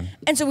point in time.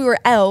 And so we were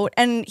out,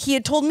 and he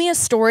had told me a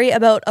story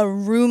about a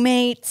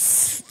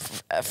roommate's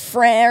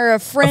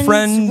friend's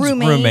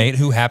roommate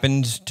who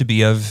happened to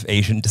be of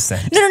Asian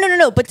descent.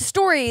 No. But the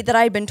story that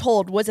I had been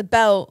told was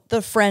about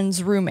the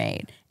friend's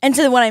roommate. And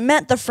so when I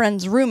met the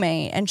friend's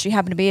roommate, and she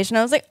happened to be Asian,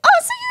 I was like, oh,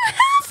 so you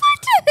have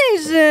looked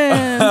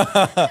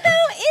at Asian.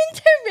 How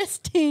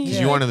interesting.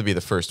 You wanted to be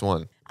the first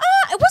one.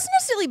 It wasn't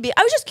necessarily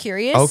I was just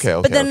curious. Okay,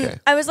 But then okay.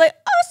 I was like,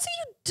 oh, so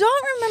you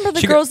don't remember the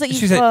She girls go- that you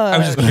she said, I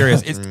was just fucked.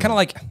 curious. It's kind of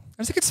like, I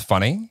was like, it's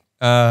funny.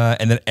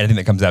 And then anything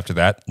that comes after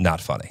that,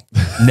 not funny.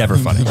 Never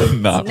funny.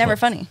 Not Never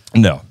funny.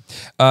 No.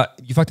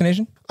 You fucked an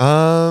Asian?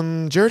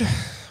 Jared,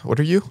 what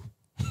are you?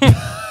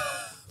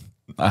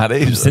 Not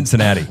Asian.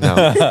 Cincinnati. No.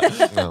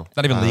 It's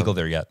not even legal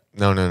there yet.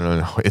 No.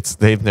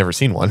 They've never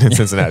seen one in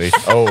Cincinnati.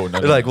 Oh, no.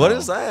 They're like, what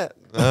is that?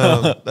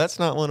 That's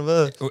not one of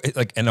us.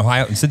 Like in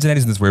Ohio, and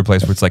Cincinnati's in this weird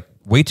place where it's like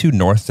way too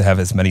north to have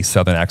as many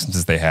southern accents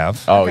as they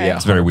have. Oh, Okay. yeah.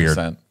 It's very weird.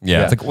 100%.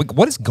 Yeah. It's like,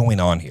 what is going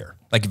on here?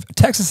 Like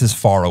Texas is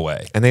far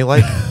away. And they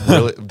like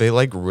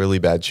really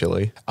bad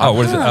chili. Oh,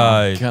 what is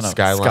it?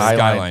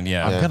 Skyline.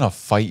 Yeah. I'm gonna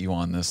fight you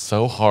on this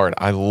so hard.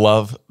 I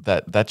love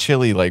that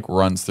chili like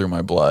runs through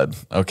my blood.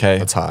 Okay,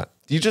 That's hot.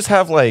 Do you just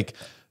have like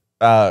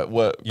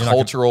what You're not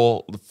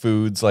cultural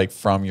foods like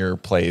from your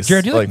place?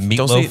 Jared, do you like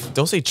meatloaf?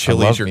 Don't say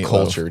chili love is your meatloaf.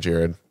 culture,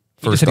 Jared. You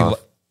First said off,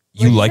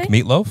 you What'd you like say?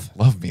 meatloaf?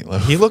 Love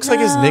meatloaf. he looks like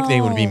his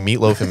nickname would be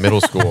Meatloaf in middle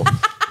school.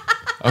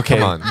 Okay,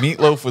 Come on.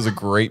 Meatloaf was a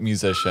great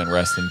musician.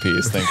 Rest in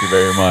peace. Thank you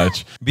very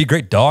much. Be a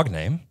great dog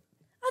name.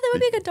 Oh, that would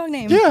be a good dog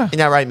name. Yeah. You're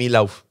not right,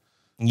 Meatloaf.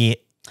 Yeah.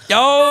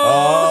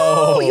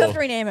 Oh. Oh, you have to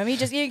rename him. You're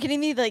kidding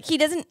me? Like he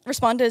doesn't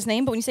respond to his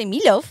name, but when you say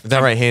Meatloaf, Is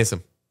that right,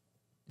 handsome?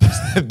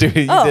 Dude,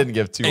 you Oh. didn't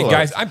give two. Hey,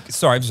 guys, I'm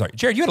sorry.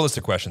 Jared, you had a list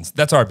of questions.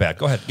 That's our bad.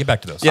 Go ahead. Get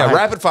back to those. Yeah,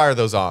 rapid fire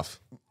those off.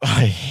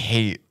 I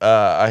hate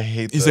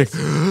He's this.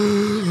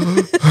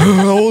 like,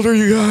 how old are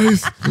you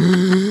guys?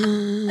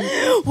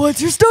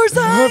 what's your star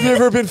sign? I've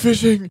never been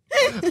fishing.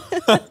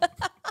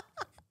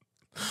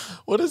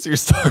 What is your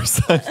star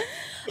sign?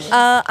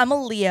 I'm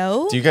a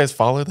Leo. Do you guys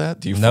follow that?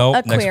 Do you No.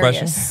 Next question.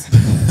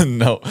 Aquarius.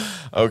 No.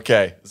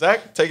 Okay.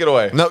 Zach, take it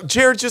away. No,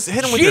 Jared, just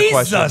hit him with your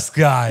question. Jesus,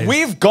 guys.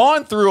 We've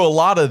gone through a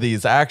lot of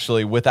these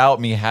actually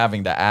without me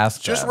having to ask.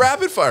 Just them.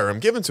 rapid fire him.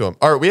 Give it to him.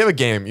 All right, we have a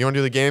game. You want to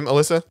do the game,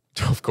 Alyssa?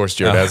 Of course,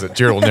 Jared has it.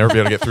 Jared will never be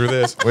able to get through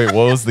this. Wait,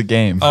 what was the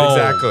game? Oh.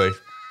 Exactly.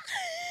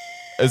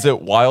 Is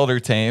it Wild or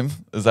Tame?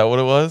 Is that what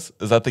it was?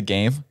 Is that the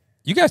game?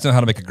 You guys know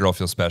how to make a girl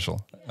feel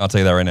special. I'll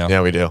tell you that right now.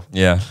 Yeah, we do.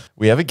 Yeah.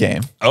 We have a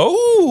game.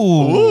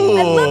 Oh.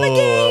 I love a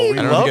game. We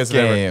I don't know if you love guys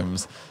have ever-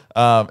 games.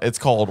 It's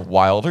called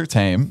Wild or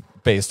Tame,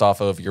 based off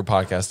of your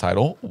podcast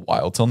title,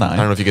 Wild Till 9. I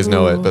don't know if you guys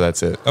know it, but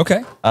that's it. Okay.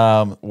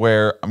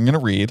 Where I'm going to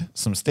read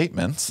some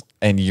statements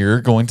and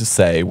you're going to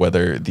say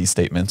whether these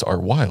statements are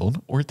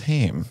wild or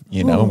tame.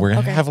 You know, Ooh, we're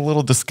going to okay. have a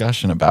little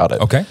discussion about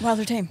it. Okay. Wild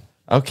or tame?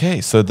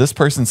 Okay, so this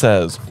person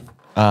says,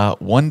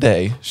 one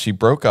day she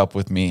broke up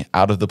with me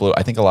out of the blue.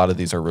 I think a lot of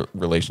these are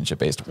relationship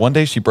based. One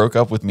day she broke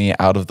up with me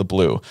out of the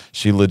blue.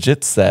 She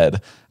legit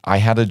said, I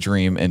had a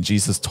dream and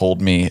Jesus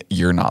told me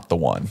you're not the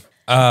one.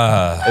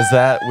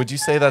 Would you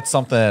say that's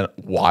something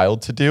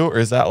wild to do, or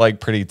is that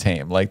like pretty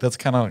tame? Like that's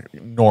kind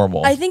of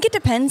normal I think it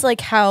depends, like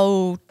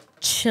how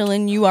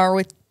chillin' you are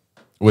with.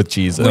 with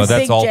Jesus. No, With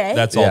that's Big all. J?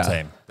 That's Yeah. all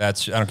tame.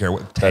 That's I don't care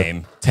what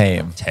tame.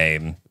 Tame.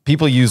 Tame.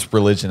 People use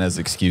religion as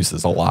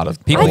excuses a lot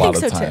of People- I a lot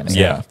think of so, too. times.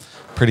 Yeah.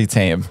 Pretty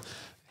tame.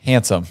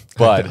 Handsome,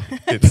 but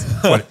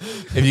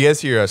If you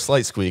guys hear a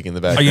slight squeak in the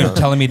Are you background,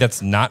 telling me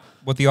that's not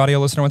what the audio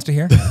listener wants to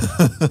hear?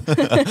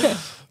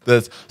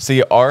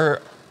 see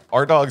our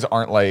dogs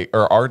aren't like,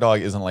 or our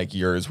dog isn't like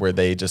yours where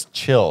they just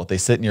chill. They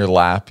sit in your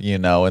lap, you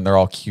know, and they're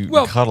all cute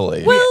Well, and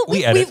cuddly. Well,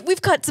 we edit.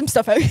 we've cut some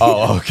stuff out.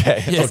 Oh,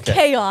 okay. It's Okay.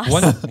 chaos.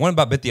 One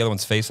about bit the other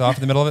one's face off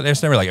in the middle of it. They're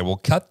never like, we'll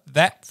cut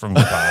that from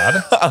the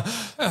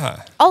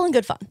pod. All in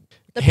good fun.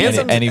 The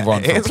Handsome, And he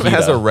runs for Handsome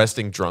has PETA. a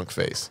resting drunk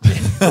face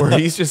where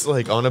he's just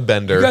like on a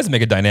bender. You guys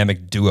make a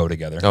dynamic duo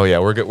together. Oh yeah,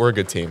 we're good. We're a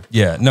good team.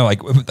 Yeah, no,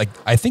 like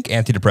I think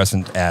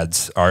antidepressant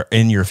ads are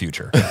in your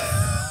future.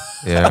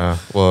 Yeah.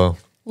 Well,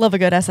 Love a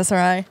good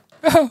SSRI.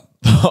 A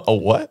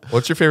what?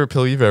 what's your favorite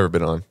pill you've ever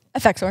been on?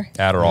 Effexor.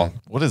 Adderall.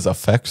 What is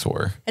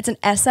Effexor? It's an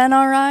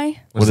SNRI.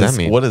 What does that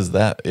mean? What is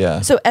that?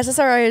 Yeah. So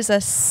SSRI is a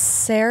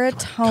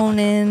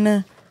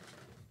serotonin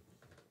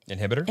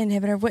Inhibitor?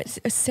 inhibitor. What's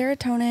a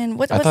serotonin?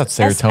 I thought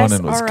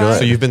serotonin was SSRI? good.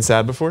 So you've been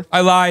sad before?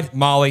 I lied.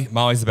 Molly.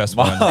 Molly's the best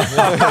one.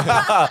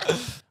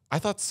 I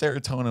thought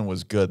serotonin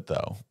was good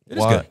though. It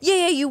is good.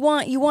 Yeah, you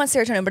want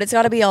serotonin, but it's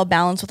got to be all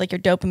balanced with like your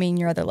dopamine,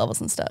 your other levels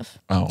and stuff.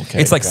 Oh,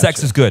 okay. It's like gotcha.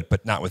 sex is good,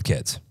 but not with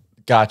kids.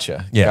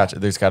 Gotcha. Yeah. Gotcha.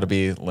 There's got to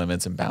be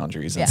limits and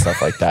boundaries and Yeah.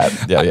 stuff like that.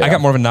 Yeah, yeah. I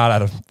got more of a nod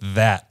out of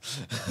that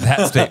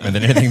statement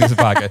than anything in this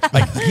podcast.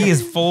 Like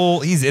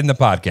he's in the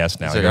podcast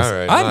now. He's like, He goes, all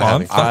right, I'm not on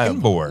having fucking I'm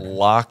board.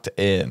 locked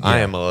in. I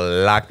am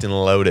locked and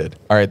loaded.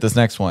 All right, this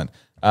next one.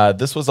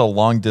 This was a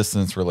long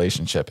distance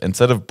relationship.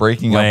 Instead of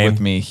breaking Lame. up with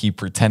me, he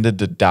pretended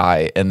to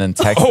die and then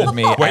texted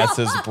me as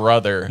his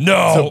brother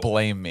No. to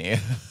blame me.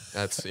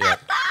 That's yeah.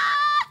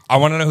 I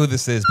want to know who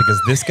this is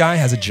because this guy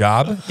has a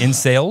job in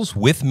sales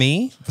with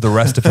me for the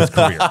rest of his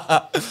career.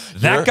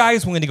 That guy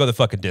is willing to go the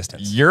fucking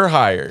distance. You're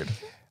hired.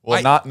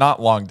 Well, I-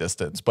 not long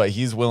distance, but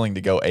he's willing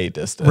to go a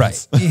distance.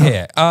 Right.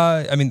 Yeah.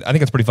 I mean, I think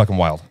that's pretty fucking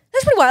wild.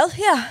 That's pretty wild.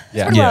 Yeah. That's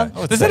Yeah. pretty Yeah. wild. I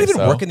would Does that say even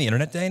so. work in the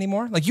internet day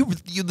anymore? Like you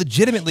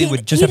legitimately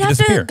would just You'd have to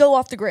disappear. to go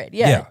off the grid.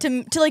 Yeah.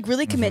 Yeah. To like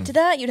really commit to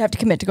that, you'd have to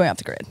commit to going off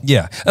the grid.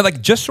 Yeah. And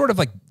like just sort of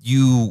like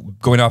you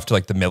going off to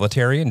like the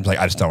military and like,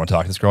 I just don't want to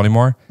talk to this girl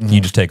anymore. You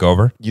just take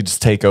over. You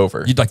just take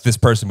over. You'd like this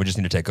person would just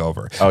need to take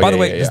over. Oh, By yeah, the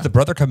way, yeah, does yeah. the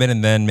brother come in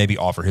and then maybe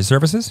offer his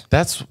services?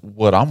 That's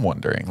what I'm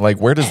wondering.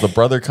 Like, where does the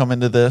brother come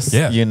into this?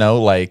 Yeah. You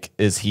know, like,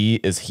 is he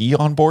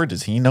on board?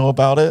 Does he know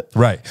about it?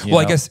 Right. You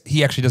Well, I know? guess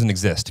he actually doesn't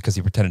exist because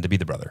he pretended to be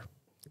the brother.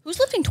 Who's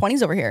lifting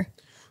 20s over here?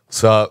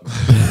 What's up?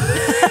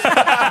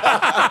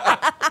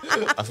 I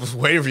was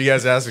waiting for you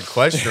guys to ask a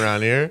question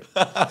around here.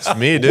 It's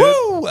me, dude.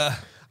 Woo! I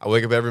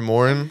wake up every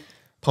morning,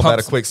 pump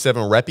out a quick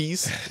 7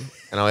 reppies,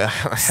 and I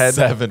head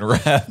 7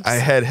 reps. I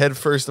head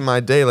first in my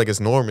day like it's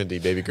Normandy,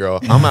 baby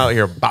girl. I'm out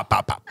here, bop,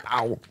 bop, bop,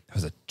 pow. That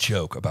was a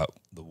joke about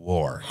the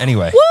war.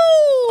 Anyway.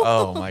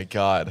 Oh my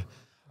God.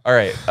 All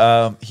right.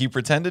 He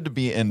pretended to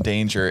be in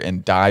danger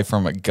and die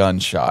from a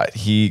gunshot.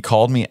 He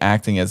called me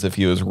acting as if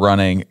he was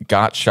running,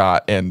 got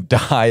shot, and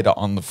died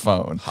on the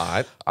phone.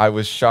 Hot. I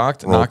was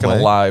shocked, Role not going play.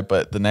 to lie,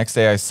 but the next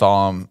day I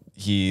saw him,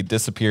 he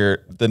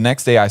disappeared. The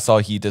next day I saw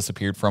he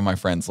disappeared from my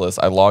friends list.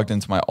 I logged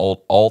into my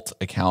alt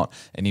account,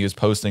 and he was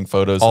posting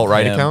photos of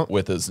Alt-right him account?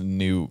 with his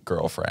new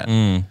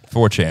girlfriend.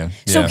 4chan.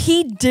 So Yeah.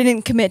 he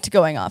didn't commit to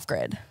going off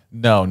grid.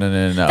 No.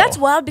 That's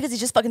wild because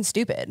he's just fucking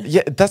stupid.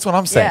 Yeah, that's what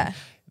I'm saying. Yeah.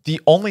 The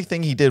only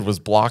thing he did was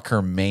block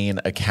her main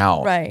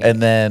account. Right.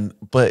 And then,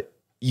 but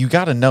you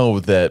got to know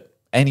that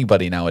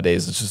anybody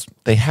nowadays, it's just,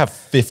 they have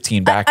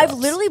 15 backups. I've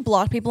literally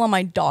blocked people on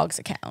my dog's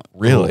account.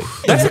 Really?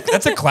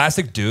 That's a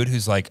classic dude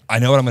who's like, I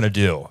know what I'm going to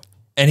do.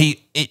 And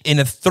he, in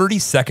a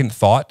 30-second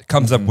thought,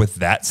 comes up with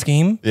that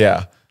scheme,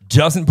 Yeah.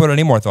 doesn't put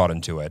any more thought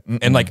into it,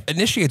 and like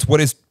initiates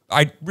what is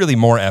really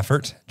more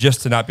effort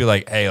just to not be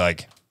like, hey,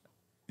 like,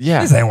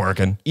 Yeah. this ain't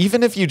working.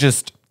 Even if you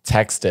just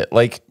text it,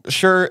 like,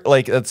 sure,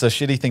 like, that's a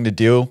shitty thing to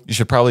do. You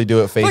should probably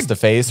do it face to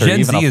face or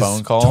Gen even Z a is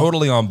phone call.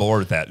 totally on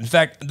board with that. In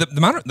fact, the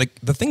amount of, like,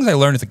 the things I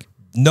learned is like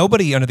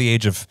nobody under the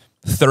age of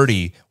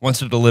 30 wants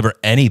to deliver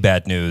any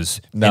bad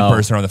news No. in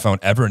person or on the phone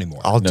ever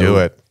anymore. I'll do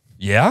it.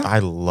 Yeah? I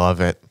love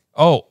it.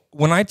 Oh,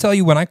 when I tell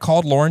you, when I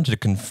called Lauren to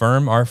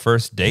confirm our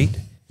first date,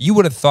 you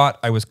would have thought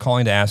I was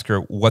calling to ask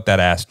her what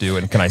that ass do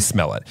and can I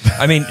smell it?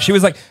 I mean, she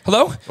was like,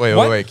 hello?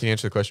 What? Wait. Can you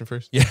answer the question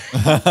first? Yeah.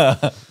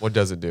 What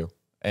does it do?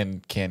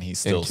 And can he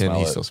still And can smell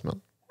he it? still smell?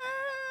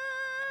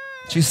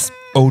 She's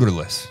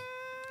odorless.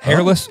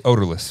 Hairless,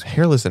 odorless.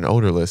 Hairless and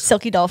odorless.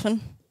 Silky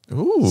dolphin.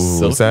 Ooh,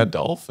 Silky is that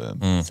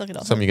dolphin. Silky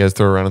dolphin. something you guys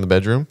throw around in the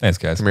bedroom? Thanks,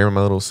 guys. Come here with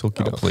my little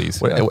silky dolphin.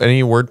 please. What, Yeah.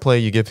 Any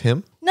wordplay you give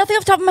him? Nothing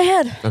off the top of my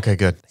head. Okay,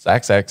 good.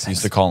 Zach's ex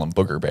used to call him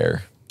Booger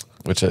Bear,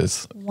 which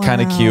is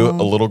kind of cute,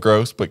 a little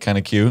gross, but kind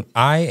of cute.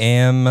 I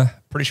am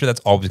pretty sure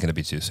that's always going to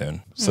be too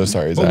soon. So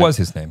sorry, Zach. What was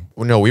his name?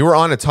 Well, no, we were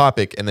on a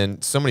topic, and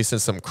then somebody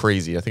said something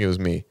crazy. I think it was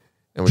me,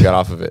 and we got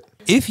off of it.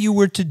 If you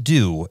were to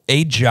do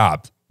a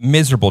job,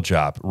 miserable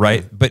job,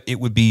 right? But it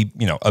would be,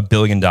 you know, $1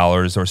 billion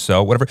or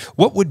so, whatever.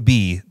 What would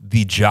be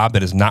the job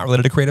that is not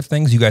related to creative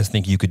things you guys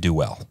think you could do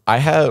well?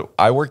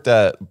 I worked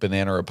at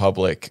Banana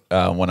Republic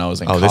when I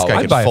was in college. this guy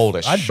I'd could buy, fold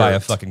a I'd buy a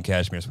shirt. fucking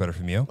cashmere sweater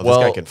from you. Well,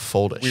 this guy can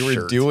fold a we were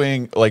shirt.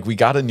 doing, like, we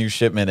got a new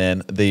shipment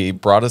in. They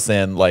brought us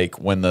in, like,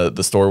 when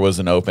the store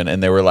wasn't open,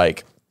 and they were,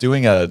 like,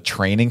 doing a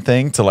training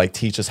thing to, like,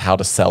 teach us how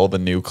to sell the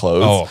new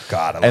clothes. Oh,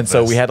 God, I love And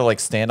so this. we had to,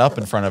 like, stand up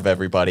in front of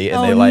everybody, and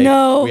Oh, they, like,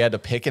 no. we had to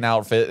pick an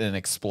outfit and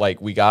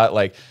like, we got,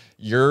 like,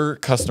 your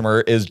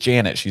customer is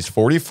Janet. She's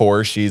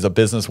 44. She's a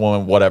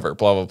businesswoman, whatever,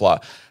 blah, blah, blah.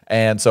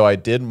 And so I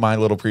did my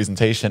little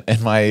presentation,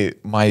 and my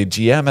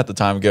GM at the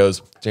time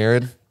goes,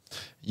 Jared,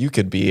 you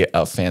could be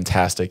a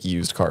fantastic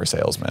used car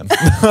salesman.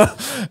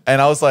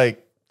 And I was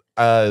like,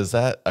 is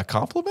that a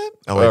compliment?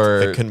 Oh,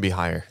 it couldn't be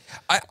higher.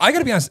 I got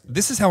to be honest,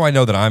 this is how I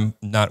know that I'm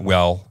not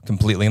well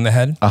completely in the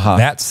head.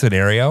 That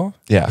scenario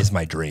is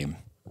my dream.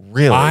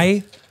 Really?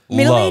 I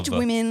Middle-aged love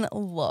women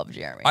love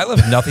Jeremy. I love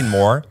nothing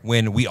more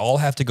when we all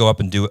have to go up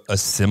and do a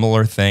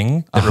similar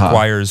thing that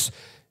requires,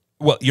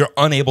 well, you're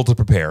unable to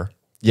prepare.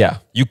 Yeah.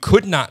 You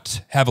could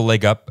not have a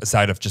leg up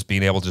aside of just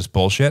being able to just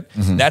bullshit.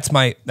 That's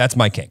my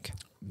kink.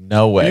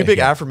 No way. Are you a big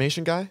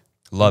affirmation guy?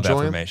 Love Enjoy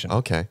 'em? affirmation.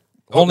 Okay.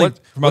 Only What-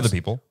 from other what's-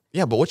 people.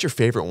 Yeah, but what's your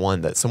favorite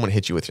one that someone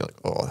hit you with? You're like,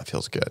 oh, that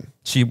feels good.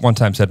 She one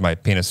time said my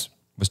penis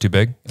was too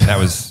big. And that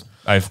was,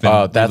 I've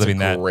been that's a living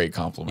that. great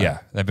compliment. Yeah,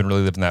 I've been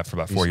really living that for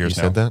about 4 years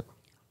You now. said that?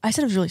 I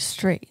said it was really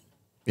straight.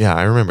 Yeah,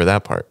 I remember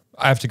that part.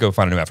 I have to go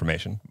find a new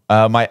affirmation.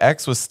 My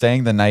ex was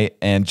staying the night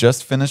and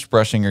just finished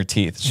brushing her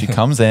teeth. She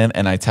comes in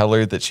and I tell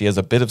her that she has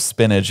a bit of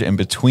spinach in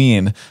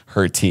between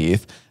her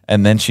teeth.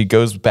 And then she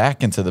goes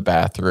back into the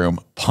bathroom,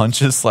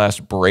 punches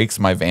 / breaks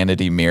my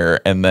vanity mirror,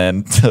 and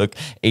then took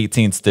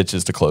 18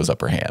 stitches to close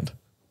up her hand.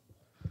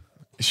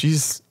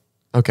 She's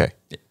okay.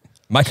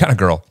 My kind of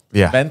girl.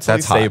 Yeah, Mentally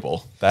that's hot.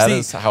 stable. That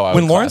is See, how I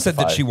when would Lauren said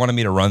that classify she it. wanted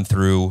me to run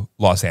through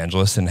Los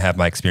Angeles and have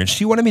my experience,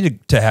 she wanted me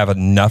to have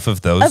enough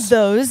of those,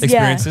 yeah.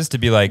 experiences to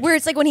be like, Where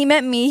it's like when he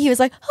met me, he was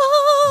like,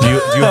 oh. Do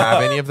you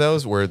have any of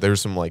those where there's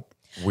some like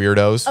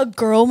weirdos? A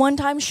girl one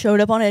time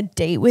showed up on a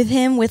date with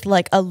him with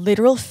like a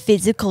literal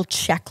physical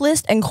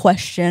checklist and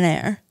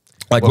questionnaire.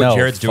 like what No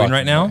Jared's doing right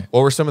fucking now. way.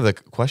 What were some of the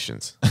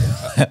questions?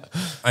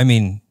 I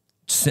mean,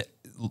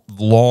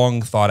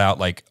 long thought out.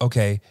 Like,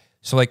 okay,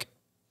 so like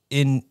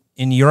in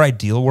your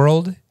ideal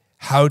world,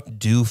 how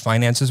do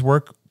finances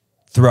work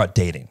throughout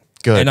dating?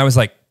 Good. And I was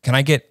like, can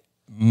I get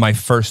my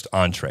first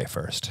entree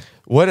first?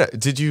 What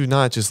did you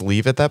not just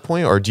leave at that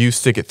point, or do you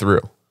stick it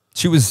through?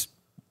 She was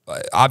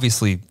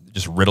obviously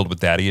just riddled with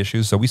daddy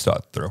issues, so we saw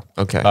it through.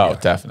 Okay. Oh,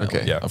 definitely.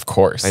 Okay. Yeah. Of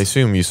course. I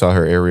assume you saw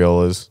her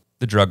areolas.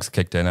 the drugs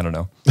kicked in. I don't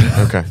know.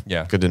 Okay.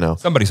 Yeah. Good to know.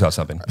 Somebody saw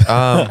something.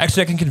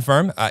 Actually, I can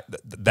confirm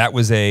that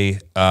was a,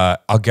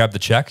 I'll grab the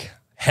check,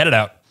 head it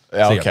out.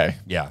 Yeah, See ya. okay.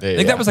 Yeah. Yeah, I think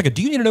yeah. that was like a,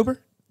 do you need an Uber?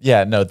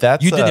 Yeah, no,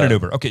 that's You did need an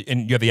Uber. Okay.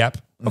 And you have the app?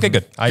 Okay,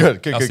 good. I'll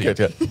see you.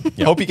 Good.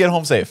 Hope you get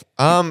home safe.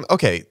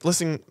 Okay.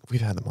 Listen,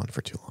 we've had them on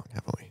for too long,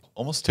 haven't we?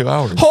 Almost 2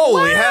 hours.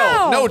 Holy Wow.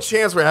 hell! No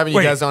chance we're having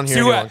you guys on here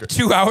any longer.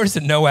 2 hours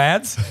and no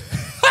ads?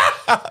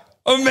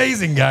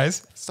 Amazing,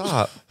 guys.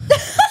 Stop.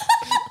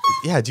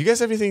 Yeah. Do you guys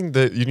have anything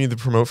that you need to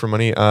promote for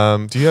money?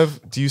 Do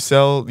you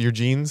sell your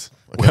jeans?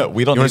 Well,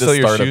 we don't You need wanna to sell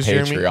your start a shoes,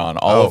 Jeremy? Patreon.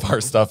 All of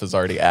our stuff is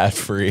already ad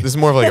free. This is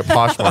more of like a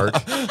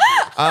Poshmark.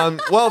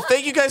 Well,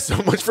 thank you guys so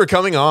much for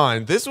coming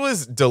on. This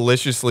was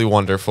deliciously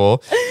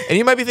wonderful. And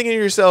you might be thinking to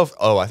yourself,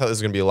 oh, I thought this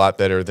was going to be a lot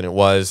better than it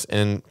was.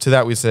 And to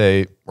that we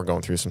say, we're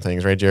going through some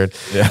things, right, Jared?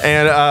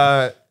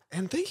 Yeah.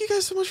 And thank you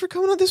guys so much for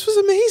coming on. This was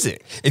amazing.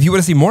 If you want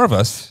to see more of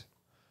us,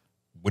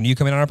 when are you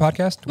coming on our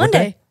podcast? What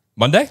Monday. day?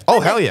 Monday? Oh,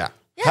 hell yeah.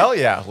 Hell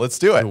yeah, let's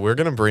do it. We're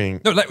going to bring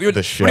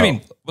the show. What do you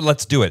mean? Well,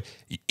 let's do it.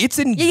 It's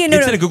in, Yeah,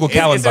 it's in a Google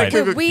Cal It's a invite.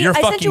 Google- You're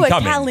I fucking sent you a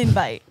coming. Cal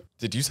invite.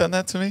 Did you send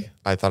that to me?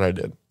 I thought I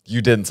did. You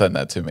didn't send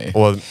that to me.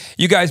 Well,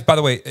 You guys, by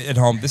the way, at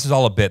home, this is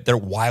all a bit. They're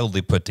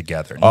wildly put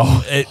together.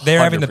 Oh, They're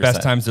having the 100%.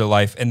 best times of their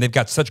life, and they've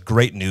got such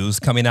great news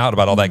coming out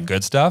about all that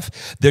good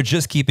stuff. They're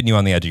just keeping you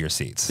on the edge of your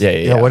seats.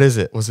 yeah, what is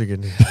it? What's the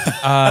good news?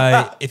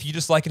 If you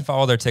just like and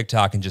follow their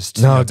TikTok and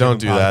just No, give don't them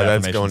do that.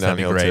 positive That's going affirmations, that'd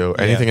be downhill great.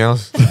 too. Anything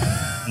else?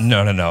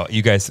 No.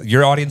 You guys,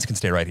 your audience can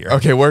stay right here.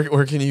 Okay,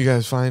 where can you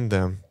guys find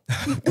them?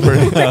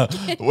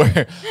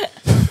 Where?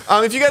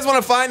 If you guys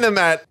want to find them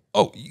at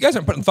Oh, you guys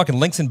aren't putting fucking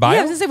links in bio? Yeah,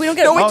 I was gonna say we don't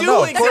get. No, we Oh, do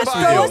no, links of in course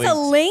bio. throw us a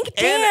link.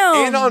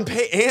 Damn. and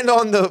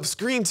on the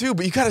screen too,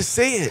 but you gotta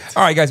say it.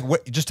 All right, guys,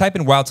 just type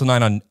in Wild Til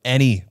 9 on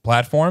any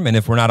platform, and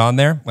if we're not on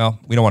there, well,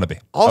 we don't want to be.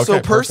 Also,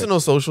 Okay,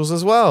 personal socials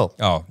as well.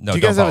 Oh, no, Do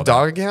you guys don't have a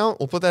follow dog account?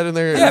 We'll put that in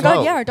there. Yeah, as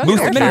well. yeah, our dog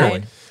Moose is the verified. Mini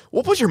Boy.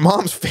 We'll put your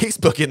mom's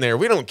Facebook in there.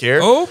 We don't care.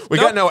 Oh, we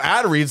nope. got no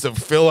ad reads to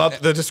fill up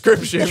the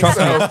description. Trust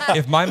so- me,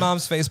 if my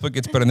mom's Facebook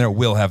gets put in there,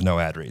 we'll have no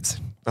ad reads.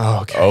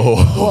 Oh, okay.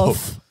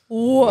 Woof.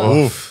 Woof.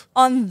 Oof.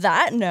 On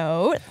that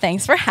note,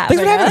 thanks for having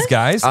Thanks for having us. us,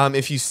 guys.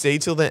 If you stay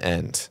till the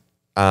end,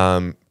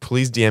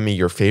 please DM me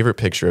your favorite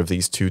picture of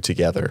these two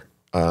together,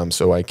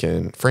 so I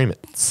can frame it.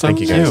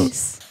 Thank you, guys.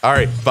 Nice. All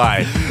right,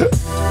 bye.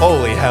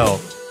 Holy hell.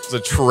 It's a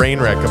train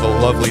wreck of a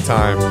lovely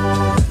time.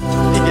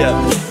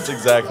 Yeah, that's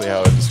exactly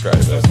how I describe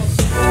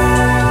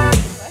it.